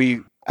 Yeah. And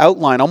we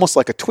outline almost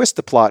like a twist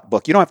the plot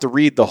book. You don't have to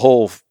read the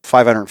whole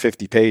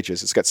 550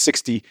 pages. It's got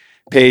 60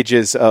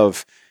 pages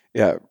of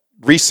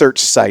research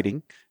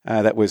citing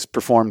that was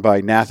performed by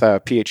Natha, a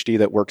PhD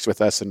that works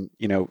with us and,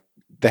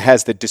 that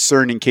has the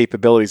discerning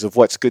capabilities of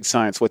what's good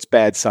science, what's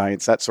bad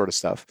science, that sort of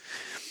stuff.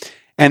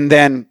 And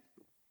then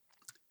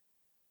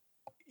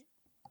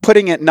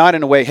putting it not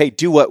in a way, hey,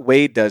 do what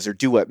Wade does or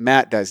do what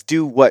Matt does.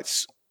 Do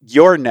what's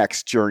your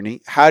next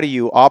journey. How do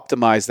you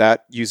optimize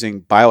that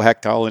using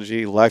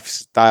biohactology,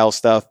 lifestyle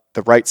stuff,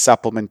 the right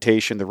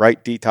supplementation, the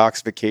right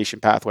detoxification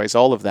pathways,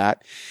 all of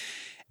that.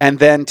 And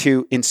then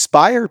to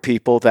inspire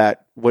people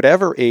that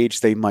whatever age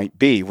they might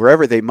be,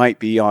 wherever they might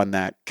be on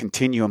that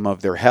continuum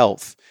of their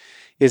health,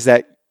 is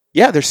that,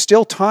 there's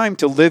still time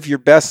to live your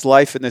best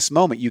life in this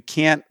moment. You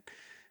can't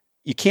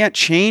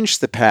change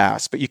the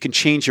past, but you can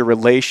change your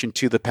relation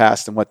to the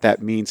past and what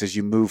that means as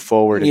you move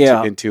forward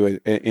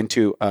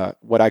into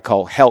what I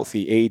call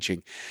healthy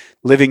aging,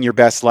 living your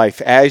best life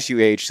as you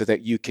age so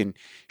that you can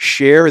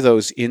share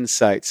those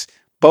insights,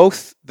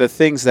 both the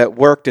things that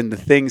worked and the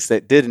things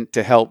that didn't,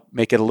 to help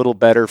make it a little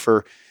better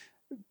for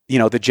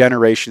the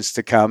generations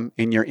to come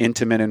in your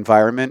intimate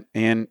environment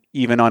and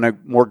even on a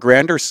more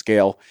grander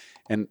scale.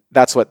 And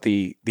that's what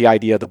the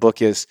idea of the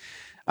book is.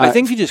 I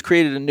think you just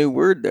created a new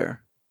word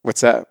there.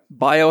 What's that?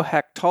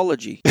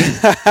 Biohactology.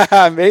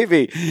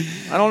 Maybe.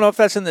 I don't know if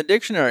that's in the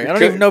dictionary. I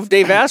don't even know if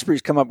Dave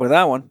Asprey's come up with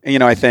that one.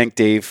 I thanked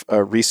Dave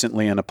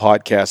recently on a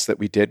podcast that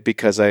we did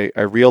because I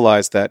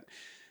realized that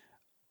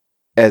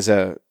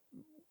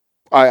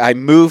I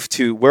moved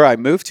to where I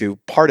moved to,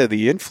 part of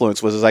the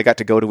influence was I got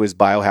to go to his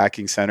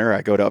biohacking center.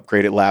 I go to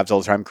Upgraded Labs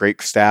all the time,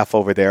 great staff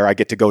over there. I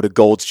get to go to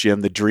Gold's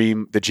Gym, the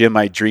gym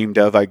I dreamed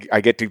of. I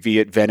get to be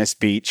at Venice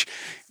Beach,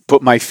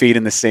 put my feet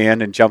in the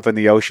sand and jump in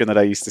the ocean that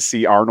I used to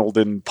see Arnold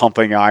and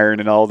pumping iron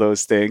and all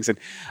those things. And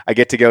I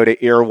get to go to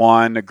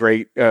Irwan, a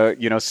great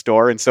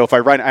store. And so if I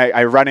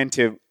run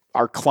into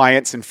our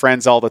clients and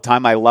friends all the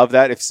time. I love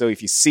that.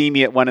 If you see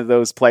me at one of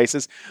those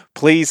places,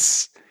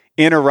 please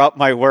interrupt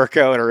my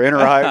workout or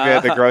interrupt me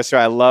at the grocery.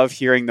 I love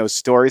hearing those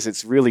stories.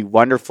 It's really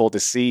wonderful to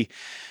see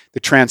the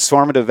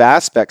transformative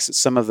aspects that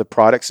some of the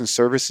products and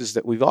services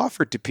that we've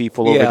offered to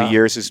people over the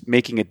years is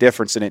making a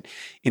difference, and it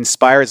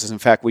inspires us. In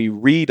fact, we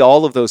read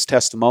all of those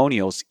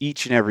testimonials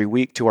each and every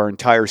week to our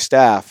entire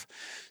staff,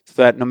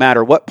 so that no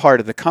matter what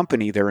part of the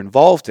company they're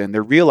involved in,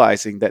 they're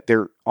realizing that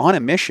they're on a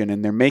mission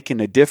and they're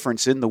making a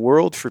difference in the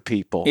world for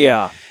people.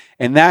 Yeah.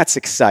 And that's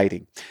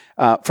exciting.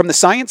 From the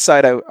science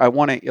side, I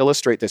want to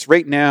illustrate this.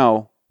 Right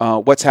now,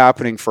 what's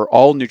happening for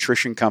all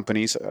nutrition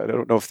companies, I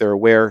don't know if they're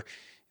aware,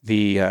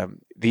 the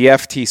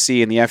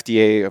FTC and the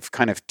FDA have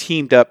kind of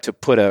teamed up to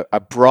put a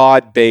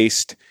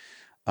broad-based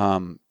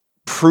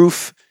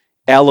proof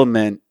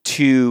element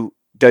to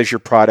does your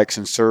products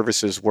and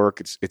services work.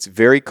 It's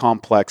very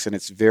complex and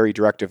it's very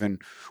directive,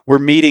 and we're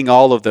meeting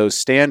all of those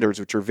standards,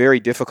 which are very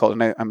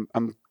difficult. And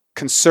I'm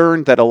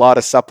concerned that a lot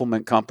of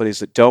supplement companies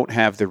that don't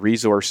have the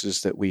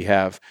resources that we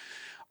have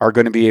are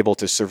going to be able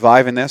to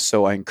survive in this.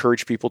 So I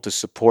encourage people to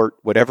support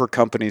whatever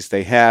companies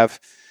they have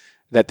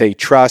that they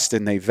trust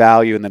and they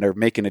value and that are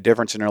making a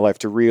difference in their life,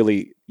 to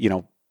really,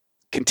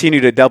 continue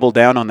to double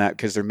down on that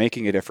because they're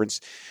making a difference.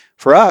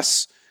 For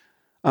us,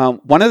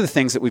 one of the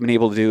things that we've been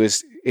able to do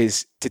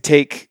is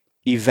to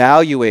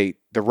evaluate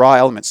the raw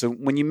elements. So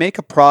when you make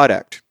a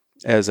product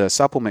as a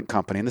supplement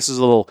company, and this is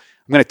I'm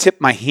going to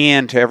tip my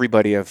hand to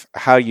everybody of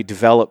how you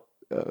develop,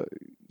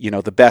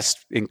 the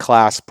best in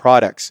class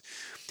products.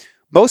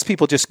 Most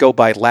people just go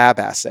by lab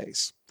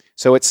assays.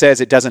 So it says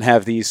it doesn't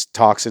have these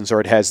toxins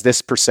or it has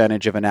this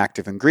percentage of an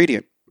active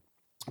ingredient.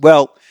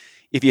 Well,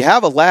 if you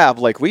have a lab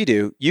like we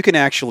do, you can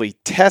actually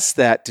test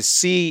that to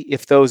see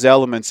if those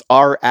elements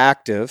are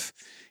active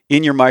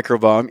in your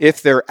microbiome,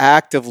 if they're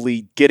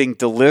actively getting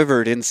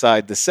delivered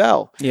inside the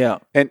cell. Yeah.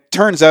 And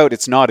turns out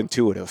it's not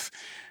intuitive.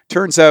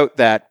 Turns out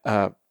that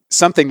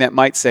something that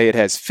might say it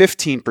has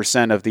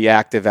 15% of the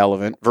active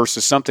element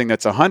versus something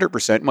that's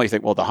 100%, well, you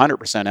think, well, the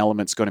 100%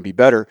 element's going to be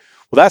better.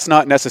 Well, that's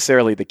not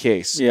necessarily the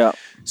case. Yeah.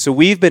 So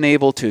we've been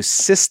able to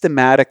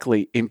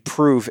systematically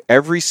improve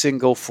every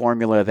single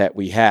formula that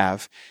we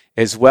have,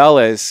 as well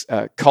as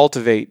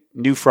cultivate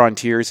new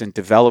frontiers in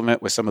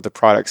development with some of the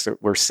products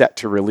that we're set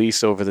to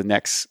release over the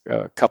next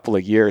couple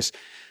of years.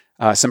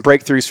 Some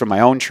breakthroughs from my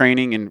own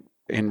training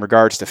in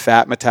regards to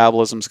fat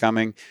metabolism's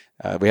coming.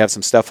 We have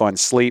some stuff on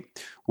sleep.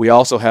 We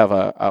also have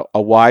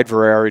a wide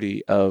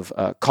variety of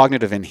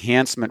cognitive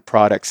enhancement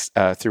products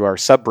through our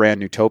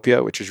sub-brand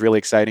Newtopia, which is really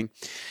exciting.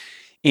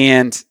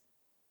 And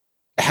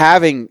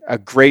having a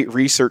great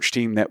research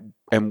team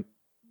and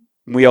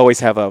we always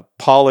have a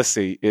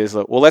policy is,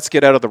 well, let's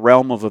get out of the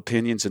realm of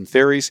opinions and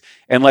theories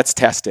and let's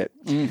test it.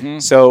 Mm-hmm.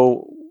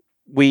 So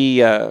we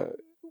have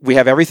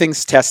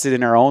everything's tested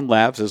in our own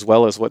labs as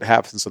well as what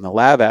happens in the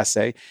lab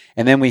assay.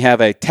 And then we have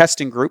a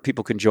testing group.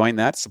 People can join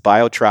that. It's a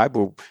BioTribe.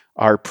 Where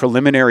our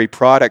preliminary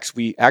products,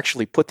 we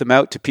actually put them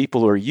out to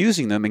people who are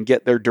using them and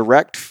get their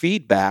direct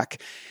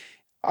feedback.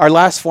 Our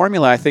last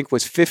formula, I think,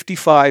 was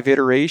 55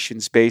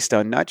 iterations based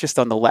on not just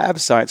on the lab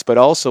science, but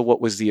also what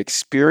was the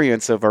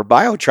experience of our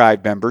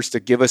BioTribe members to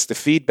give us the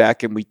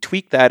feedback. And we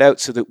tweaked that out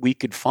so that we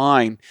could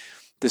find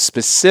the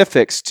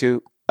specifics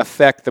to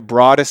affect the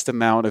broadest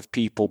amount of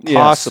people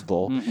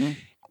possible, mm-hmm.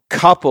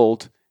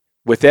 coupled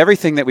with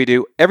everything that we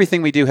do.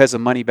 Everything we do has a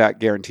money-back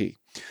guarantee.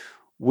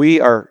 We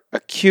are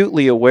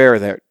acutely aware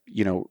that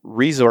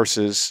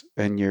resources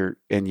and your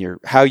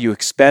how you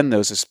expend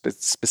those,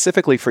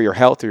 specifically for your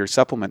health or your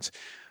supplements.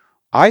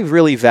 I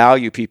really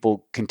value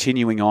people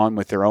continuing on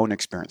with their own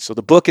experience. So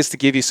the book is to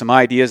give you some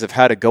ideas of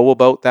how to go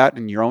about that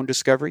in your own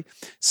discovery.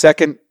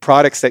 Second,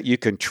 products that you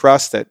can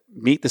trust that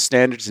meet the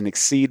standards and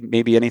exceed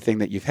maybe anything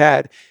that you've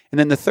had. And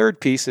then the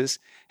third piece is,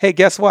 hey,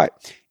 guess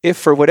what? If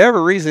for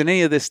whatever reason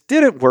any of this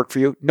didn't work for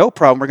you, no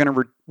problem. We're going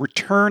to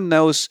return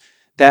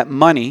that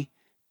money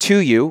to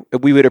you.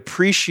 We would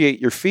appreciate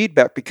your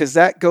feedback because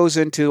that goes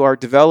into our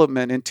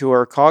development, into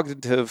our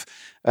cognitive,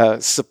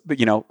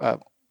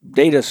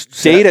 data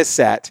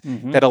set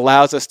mm-hmm. that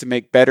allows us to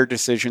make better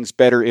decisions,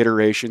 better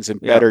iterations, and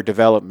better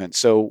development.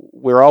 So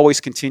we're always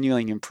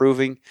continuing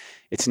improving.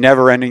 It's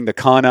never ending, the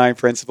CONI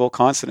principle,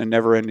 constant and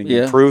never ending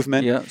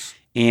improvement. Yes.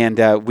 And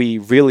we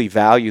really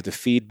value the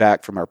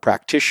feedback from our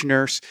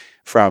practitioners,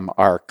 from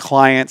our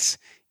clients,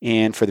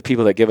 and for the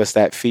people that give us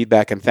that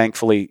feedback. And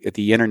thankfully,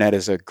 the internet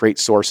is a great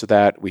source of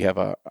that. We have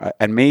an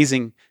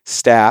amazing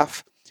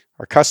staff.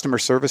 our customer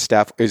service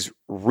staff is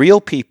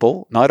real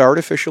people, not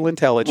artificial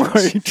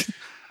intelligence.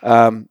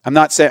 Right. I'm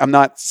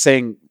not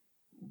saying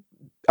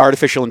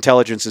artificial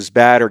intelligence is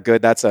bad or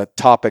good. That's a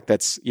topic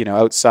that's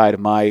outside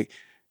of my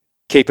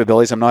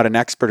capabilities. I'm not an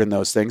expert in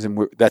those things,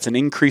 and that's an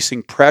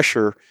increasing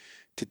pressure.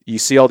 You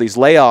see all these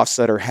layoffs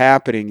that are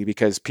happening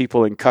because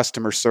people in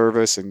customer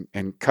service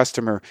and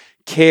customer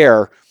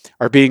care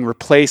are being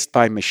replaced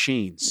by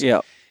machines.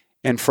 Yeah.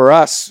 And for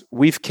us,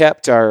 we've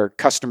kept our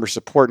customer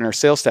support and our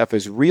sales staff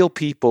as real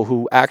people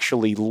who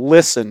actually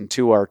listen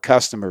to our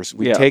customers.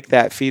 We take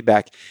that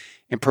feedback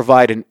and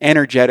provide an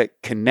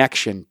energetic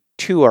connection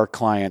to our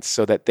clients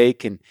so that they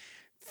can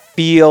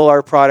feel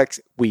our products.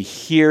 We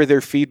hear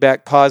their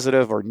feedback,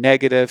 positive or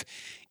negative,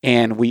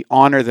 and we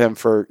honor them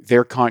for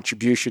their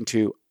contribution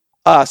to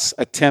us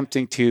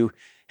attempting to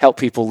help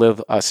people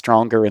live a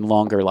stronger and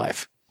longer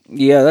life.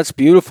 Yeah, that's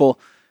beautiful.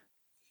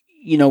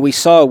 We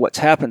saw what's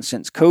happened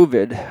since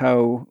COVID,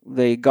 how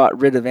they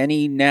got rid of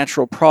any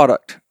natural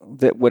product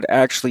that would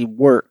actually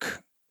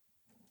work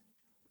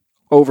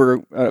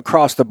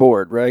across the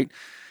board, right?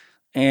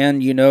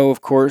 And,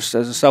 of course,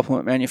 as a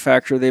supplement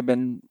manufacturer, they've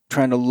been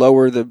trying to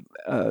lower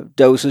the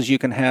doses you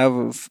can have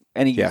of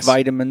any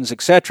vitamins,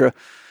 etc.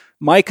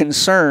 My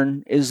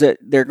concern is that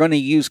they're going to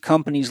use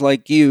companies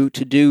like you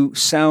to do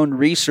sound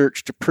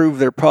research to prove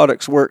their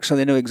products work so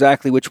they know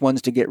exactly which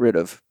ones to get rid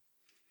of.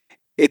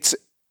 It's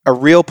a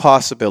real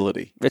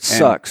possibility. It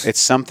sucks. It's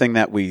something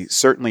that we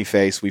certainly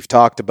face. We've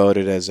talked about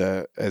it as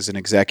an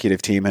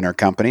executive team in our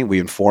company. We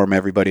inform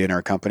everybody in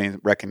our company,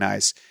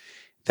 recognize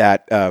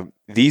that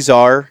these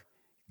are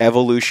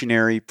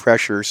evolutionary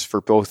pressures for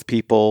both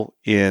people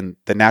in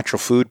the natural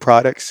food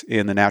products,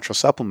 in the natural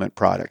supplement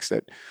products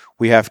that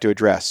we have to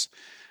address.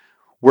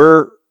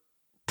 We're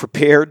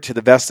prepared to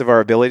the best of our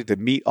ability to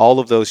meet all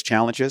of those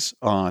challenges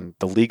on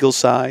the legal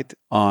side,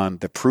 on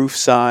the proof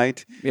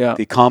side,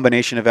 the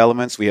combination of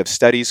elements. We have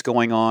studies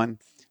going on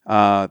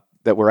that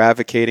we're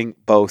advocating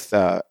both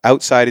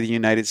outside of the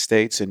United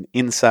States and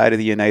inside of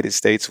the United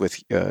States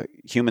with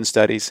human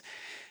studies.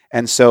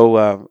 And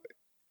so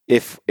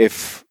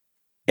if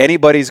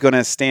anybody's going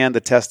to stand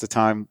the test of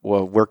time,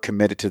 well, we're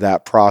committed to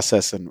that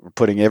process, and we're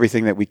putting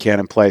everything that we can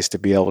in place to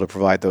be able to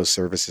provide those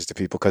services to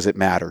people because it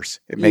matters.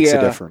 It makes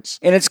a difference.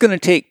 And it's going to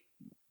take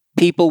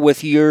people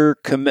with your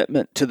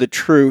commitment to the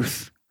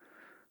truth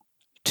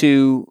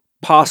to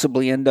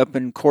possibly end up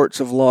in courts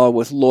of law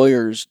with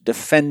lawyers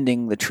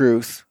defending the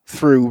truth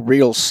through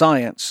real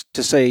science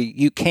to say,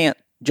 you can't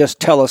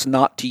just tell us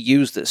not to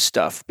use this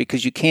stuff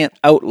because you can't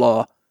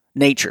outlaw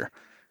nature.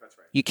 That's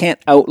right. You can't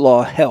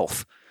outlaw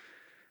health.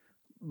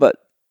 But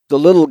the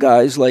little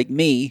guys like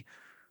me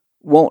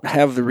won't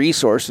have the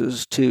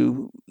resources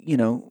to,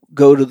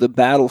 go to the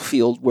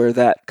battlefield where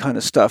that kind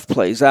of stuff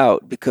plays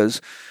out because,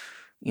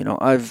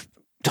 I've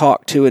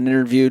talked to and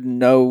interviewed and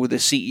know the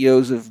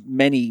CEOs of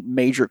many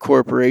major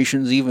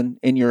corporations, even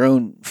in your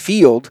own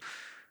field.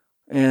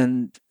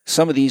 And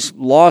some of these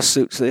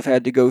lawsuits they've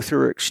had to go through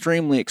are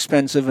extremely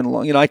expensive and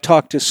long. I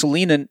talked to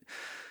Selena,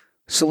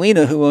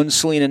 who owns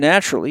Selena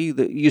Naturally,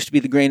 that used to be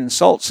the Grain and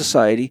Salt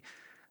Society,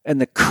 and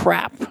the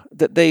crap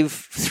that they've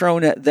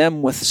thrown at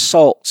them with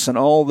salts and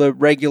all the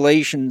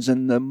regulations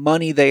and the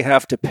money they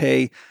have to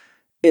pay.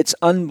 It's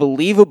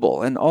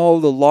unbelievable. And all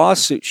the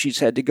lawsuits she's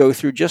had to go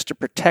through just to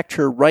protect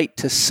her right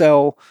to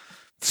sell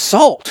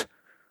salt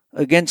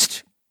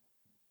against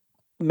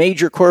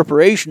major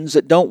corporations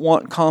that don't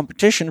want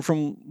competition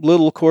from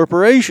little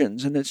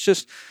corporations. And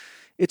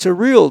it's a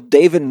real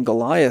David and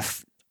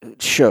Goliath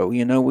show,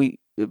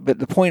 but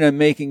the point I'm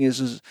making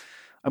is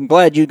I'm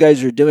glad you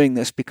guys are doing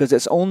this because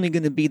it's only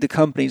going to be the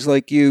companies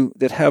like you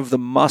that have the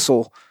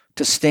muscle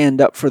to stand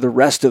up for the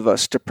rest of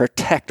us to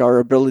protect our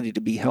ability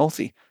to be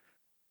healthy.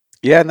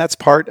 Yeah, and that's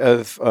part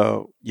of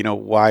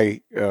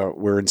why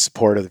we're in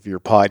support of your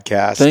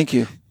podcast. Thank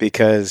you.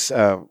 Because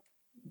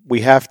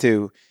we have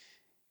to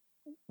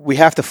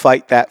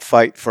fight that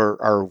fight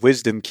for our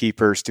wisdom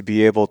keepers to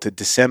be able to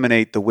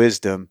disseminate the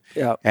wisdom.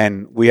 Yeah.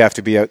 And we have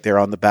to be out there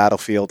on the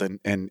battlefield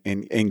and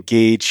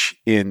engage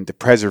in the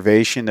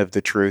preservation of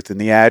the truth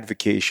and the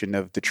advocation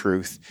of the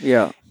truth.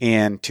 Yeah.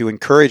 And to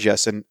encourage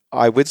us. And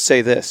I would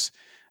say this,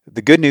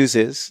 the good news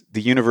is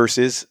the universe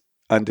is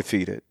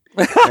undefeated.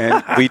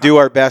 And we do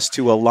our best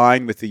to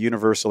align with the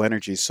universal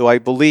energies. So I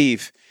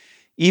believe,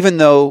 even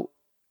though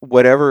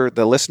whatever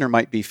the listener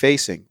might be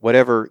facing,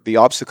 whatever the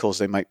obstacles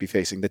they might be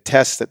facing, the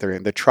tests that they're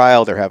in, the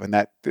trial they're having,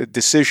 that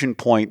decision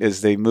point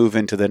as they move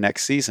into the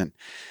next season,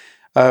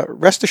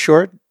 rest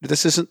assured,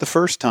 this isn't the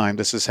first time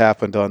this has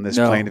happened on this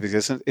plane of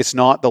existence. It's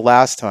not the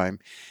last time.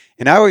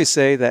 And I always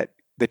say that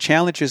the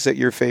challenges that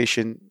you're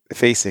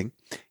facing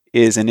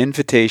is an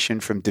invitation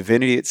from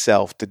divinity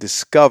itself to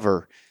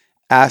discover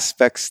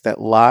aspects that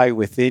lie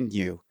within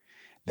you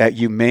that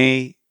you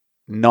may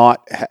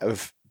not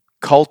have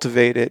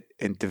cultivated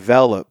and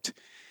developed.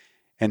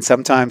 And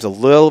sometimes a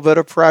little bit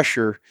of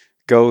pressure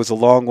goes a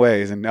long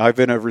ways. And I've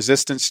been a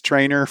resistance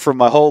trainer for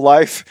my whole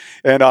life,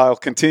 and I'll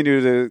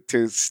continue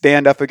to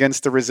stand up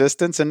against the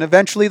resistance, and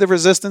eventually the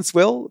resistance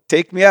will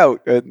take me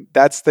out.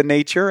 That's the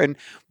nature,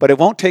 but it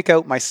won't take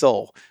out my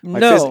soul.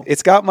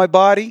 It's got my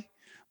body,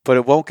 but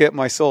it won't get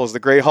my soul, as the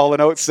great Hall &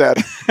 Oates said.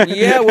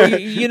 Yeah, well,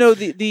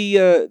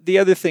 the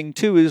other thing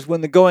too is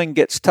when the going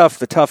gets tough,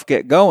 the tough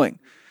get going.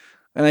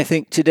 And I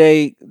think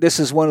today this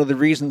is one of the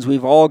reasons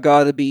we've all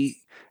got to be,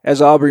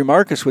 as Aubrey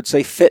Marcus would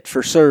say, fit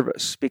for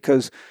service,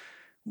 because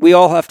we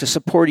all have to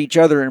support each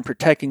other in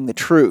protecting the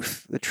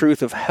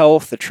truth of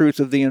health, the truth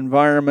of the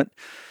environment,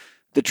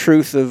 the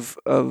truth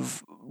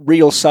of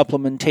real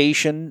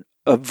supplementation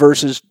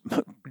versus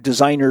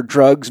designer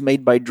drugs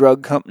made by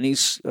drug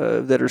companies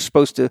that are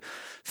supposed to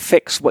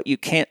fix what you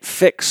can't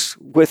fix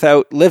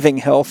without living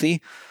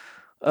healthy.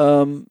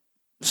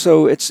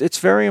 So it's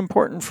very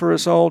important for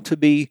us all to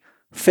be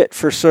fit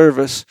for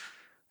service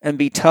and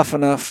be tough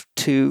enough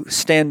to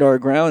stand our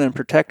ground and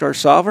protect our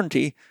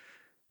sovereignty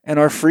and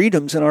our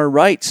freedoms and our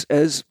rights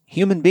as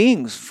human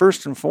beings,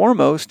 first and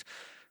foremost,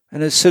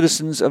 and as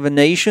citizens of a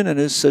nation, and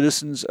as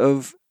citizens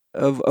of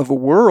a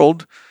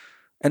world,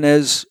 and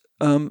as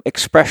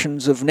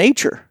expressions of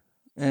nature.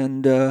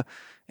 And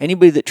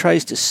anybody that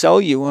tries to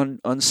sell you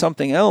on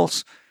something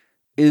else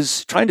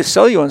is trying to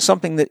sell you on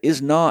something that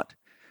is not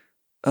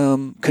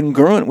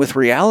congruent with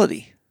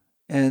reality.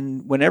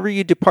 And whenever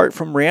you depart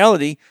from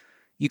reality,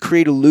 you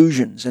create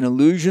illusions, and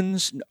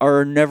illusions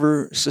are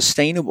never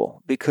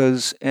sustainable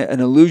because an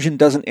illusion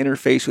doesn't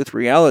interface with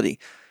reality.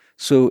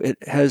 So it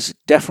has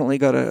definitely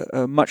got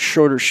a much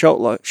shorter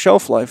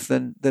shelf life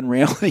than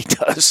reality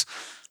does.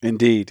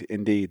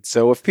 Indeed.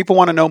 So if people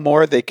want to know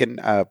more, they can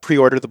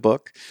pre-order the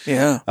book.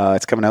 Yeah.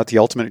 It's coming out, The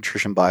Ultimate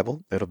Nutrition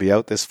Bible. It'll be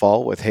out this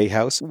fall with Hay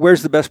House.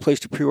 Where's the best place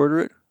to pre-order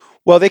it?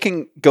 Well, they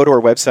can go to our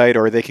website,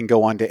 or they can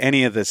go on to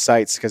any of the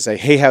sites, because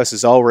Hay House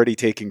is already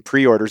taking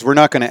pre-orders. We're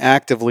not going to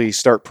actively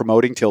start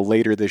promoting till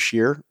later this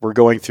year. We're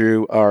going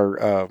through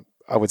our,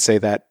 I would say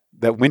that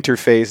winter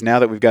phase now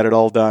that we've got it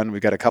all done. We've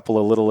got a couple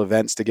of little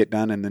events to get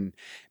done, and then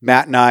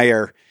Matt and I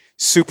are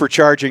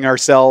supercharging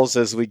ourselves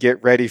as we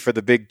get ready for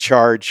the big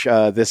charge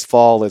this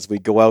fall, as we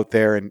go out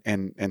there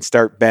and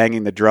start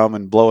banging the drum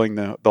and blowing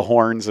the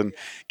horns and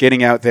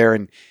getting out there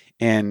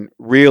and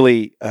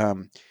really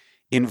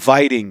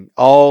inviting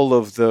all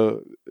of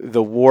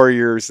the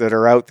warriors that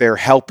are out there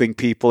helping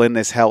people in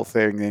this health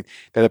thing,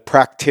 the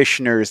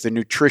practitioners, the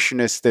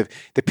nutritionists,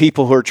 the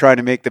people who are trying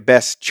to make the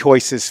best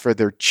choices for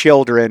their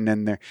children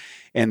and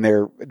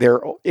their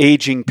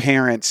aging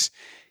parents.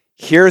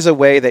 Here's a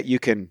way that you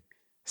can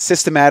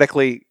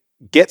systematically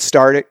get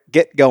started,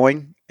 get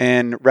going,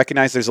 and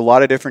recognize there's a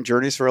lot of different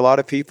journeys for a lot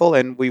of people,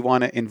 and we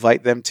want to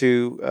invite them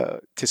to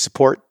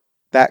support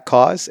that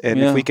cause. And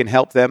if we can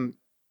help them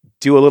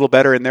do a little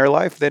better in their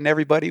life, then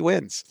everybody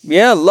wins.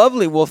 Yeah,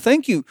 lovely. Well,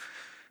 thank you.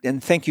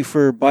 And thank you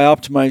for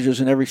Bioptimizers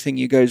and everything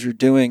you guys are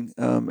doing.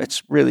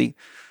 It's really,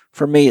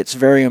 for me, it's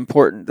very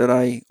important that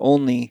I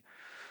only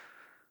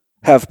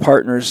have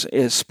partners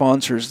as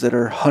sponsors that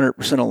are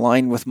 100%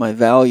 aligned with my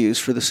values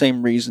for the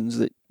same reasons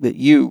that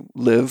you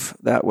live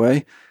that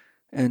way.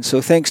 And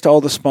so thanks to all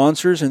the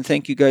sponsors, and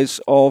thank you guys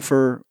all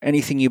for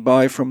anything you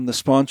buy from the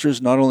sponsors.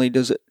 Not only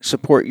does it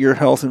support your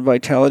health and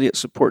vitality, it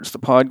supports the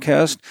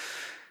podcast.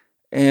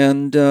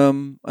 And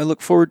I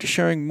look forward to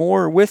sharing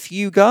more with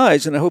you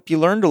guys, and I hope you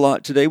learned a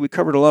lot today. We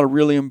covered a lot of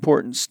really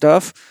important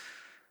stuff,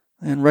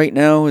 and right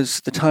now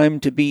is the time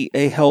to be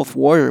a health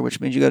warrior,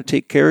 which means you got to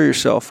take care of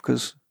yourself,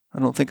 because I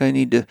don't think I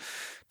need to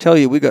tell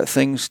you we got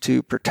things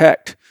to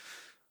protect,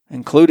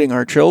 including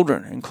our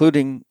children,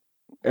 including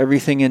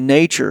everything in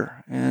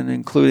nature, and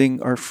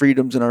including our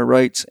freedoms and our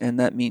rights, and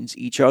that means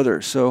each other.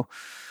 So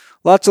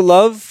lots of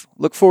love.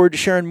 Look forward to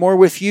sharing more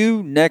with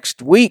you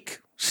next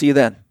week. See you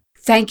then.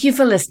 Thank you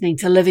for listening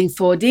to Living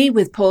 4D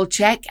with Paul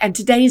Chek and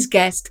today's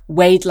guest,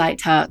 Wade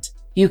Lightheart.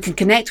 You can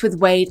connect with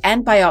Wade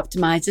and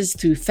Bioptimizers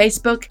through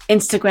Facebook,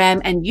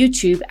 Instagram, and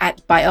YouTube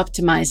at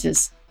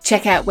Bioptimizers.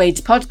 Check out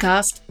Wade's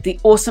podcast, The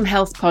Awesome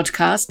Health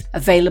Podcast,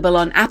 available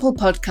on Apple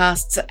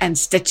Podcasts and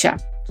Stitcher.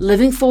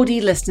 Living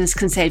 4D listeners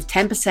can save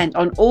 10%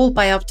 on all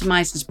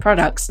Bioptimizers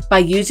products by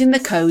using the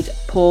code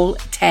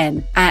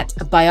PAUL10 at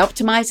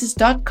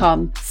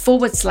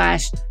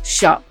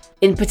bioptimizers.com/shop.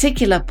 In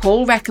particular,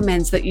 Paul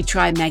recommends that you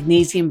try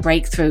Magnesium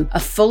Breakthrough,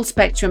 a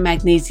full-spectrum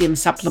magnesium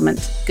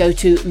supplement. Go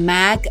to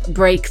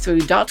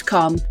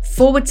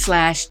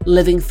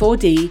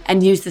magbreakthrough.com/living4D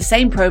and use the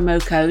same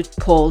promo code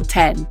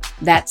PAUL10.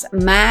 That's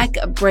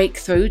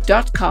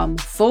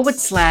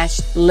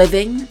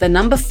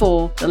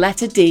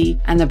magbreakthrough.com/living4D,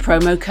 and the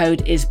promo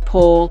code is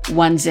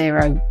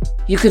PAUL10.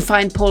 You can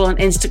find Paul on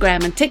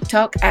Instagram and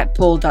TikTok at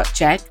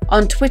paul.chek,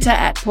 on Twitter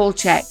at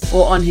paulchek,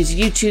 or on his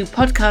YouTube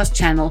podcast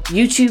channel,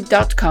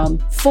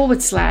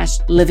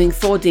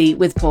 youtube.com/living4D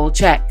with Paul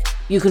Chek.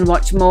 You can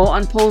watch more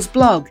on Paul's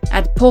blog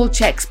at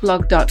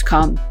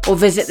paulchecksblog.com or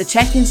visit the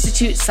Check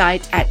Institute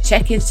site at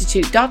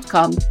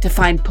checkinstitute.com to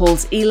find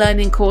Paul's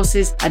e-learning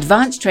courses,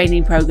 advanced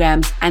training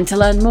programs, and to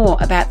learn more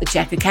about the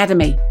Check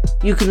Academy.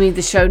 You can read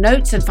the show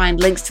notes and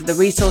find links to the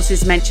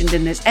resources mentioned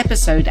in this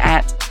episode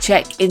at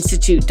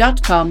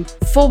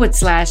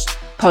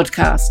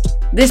checkinstitute.com/podcast.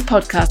 This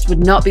podcast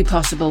would not be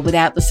possible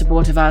without the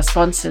support of our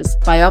sponsors,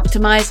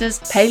 Bioptimizers,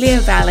 Paleo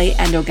Valley,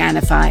 and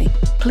Organifi.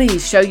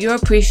 Please show your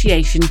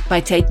appreciation by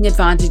taking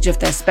advantage of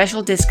their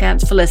special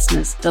discounts for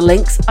listeners. The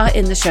links are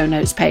in the show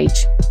notes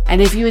page.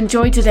 And if you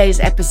enjoyed today's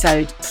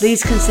episode,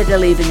 please consider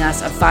leaving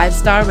us a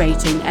 5-star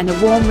rating and a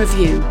warm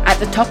review at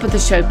the top of the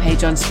show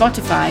page on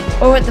Spotify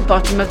or at the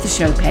bottom of the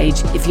show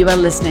page if you are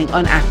listening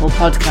on Apple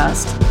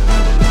Podcast.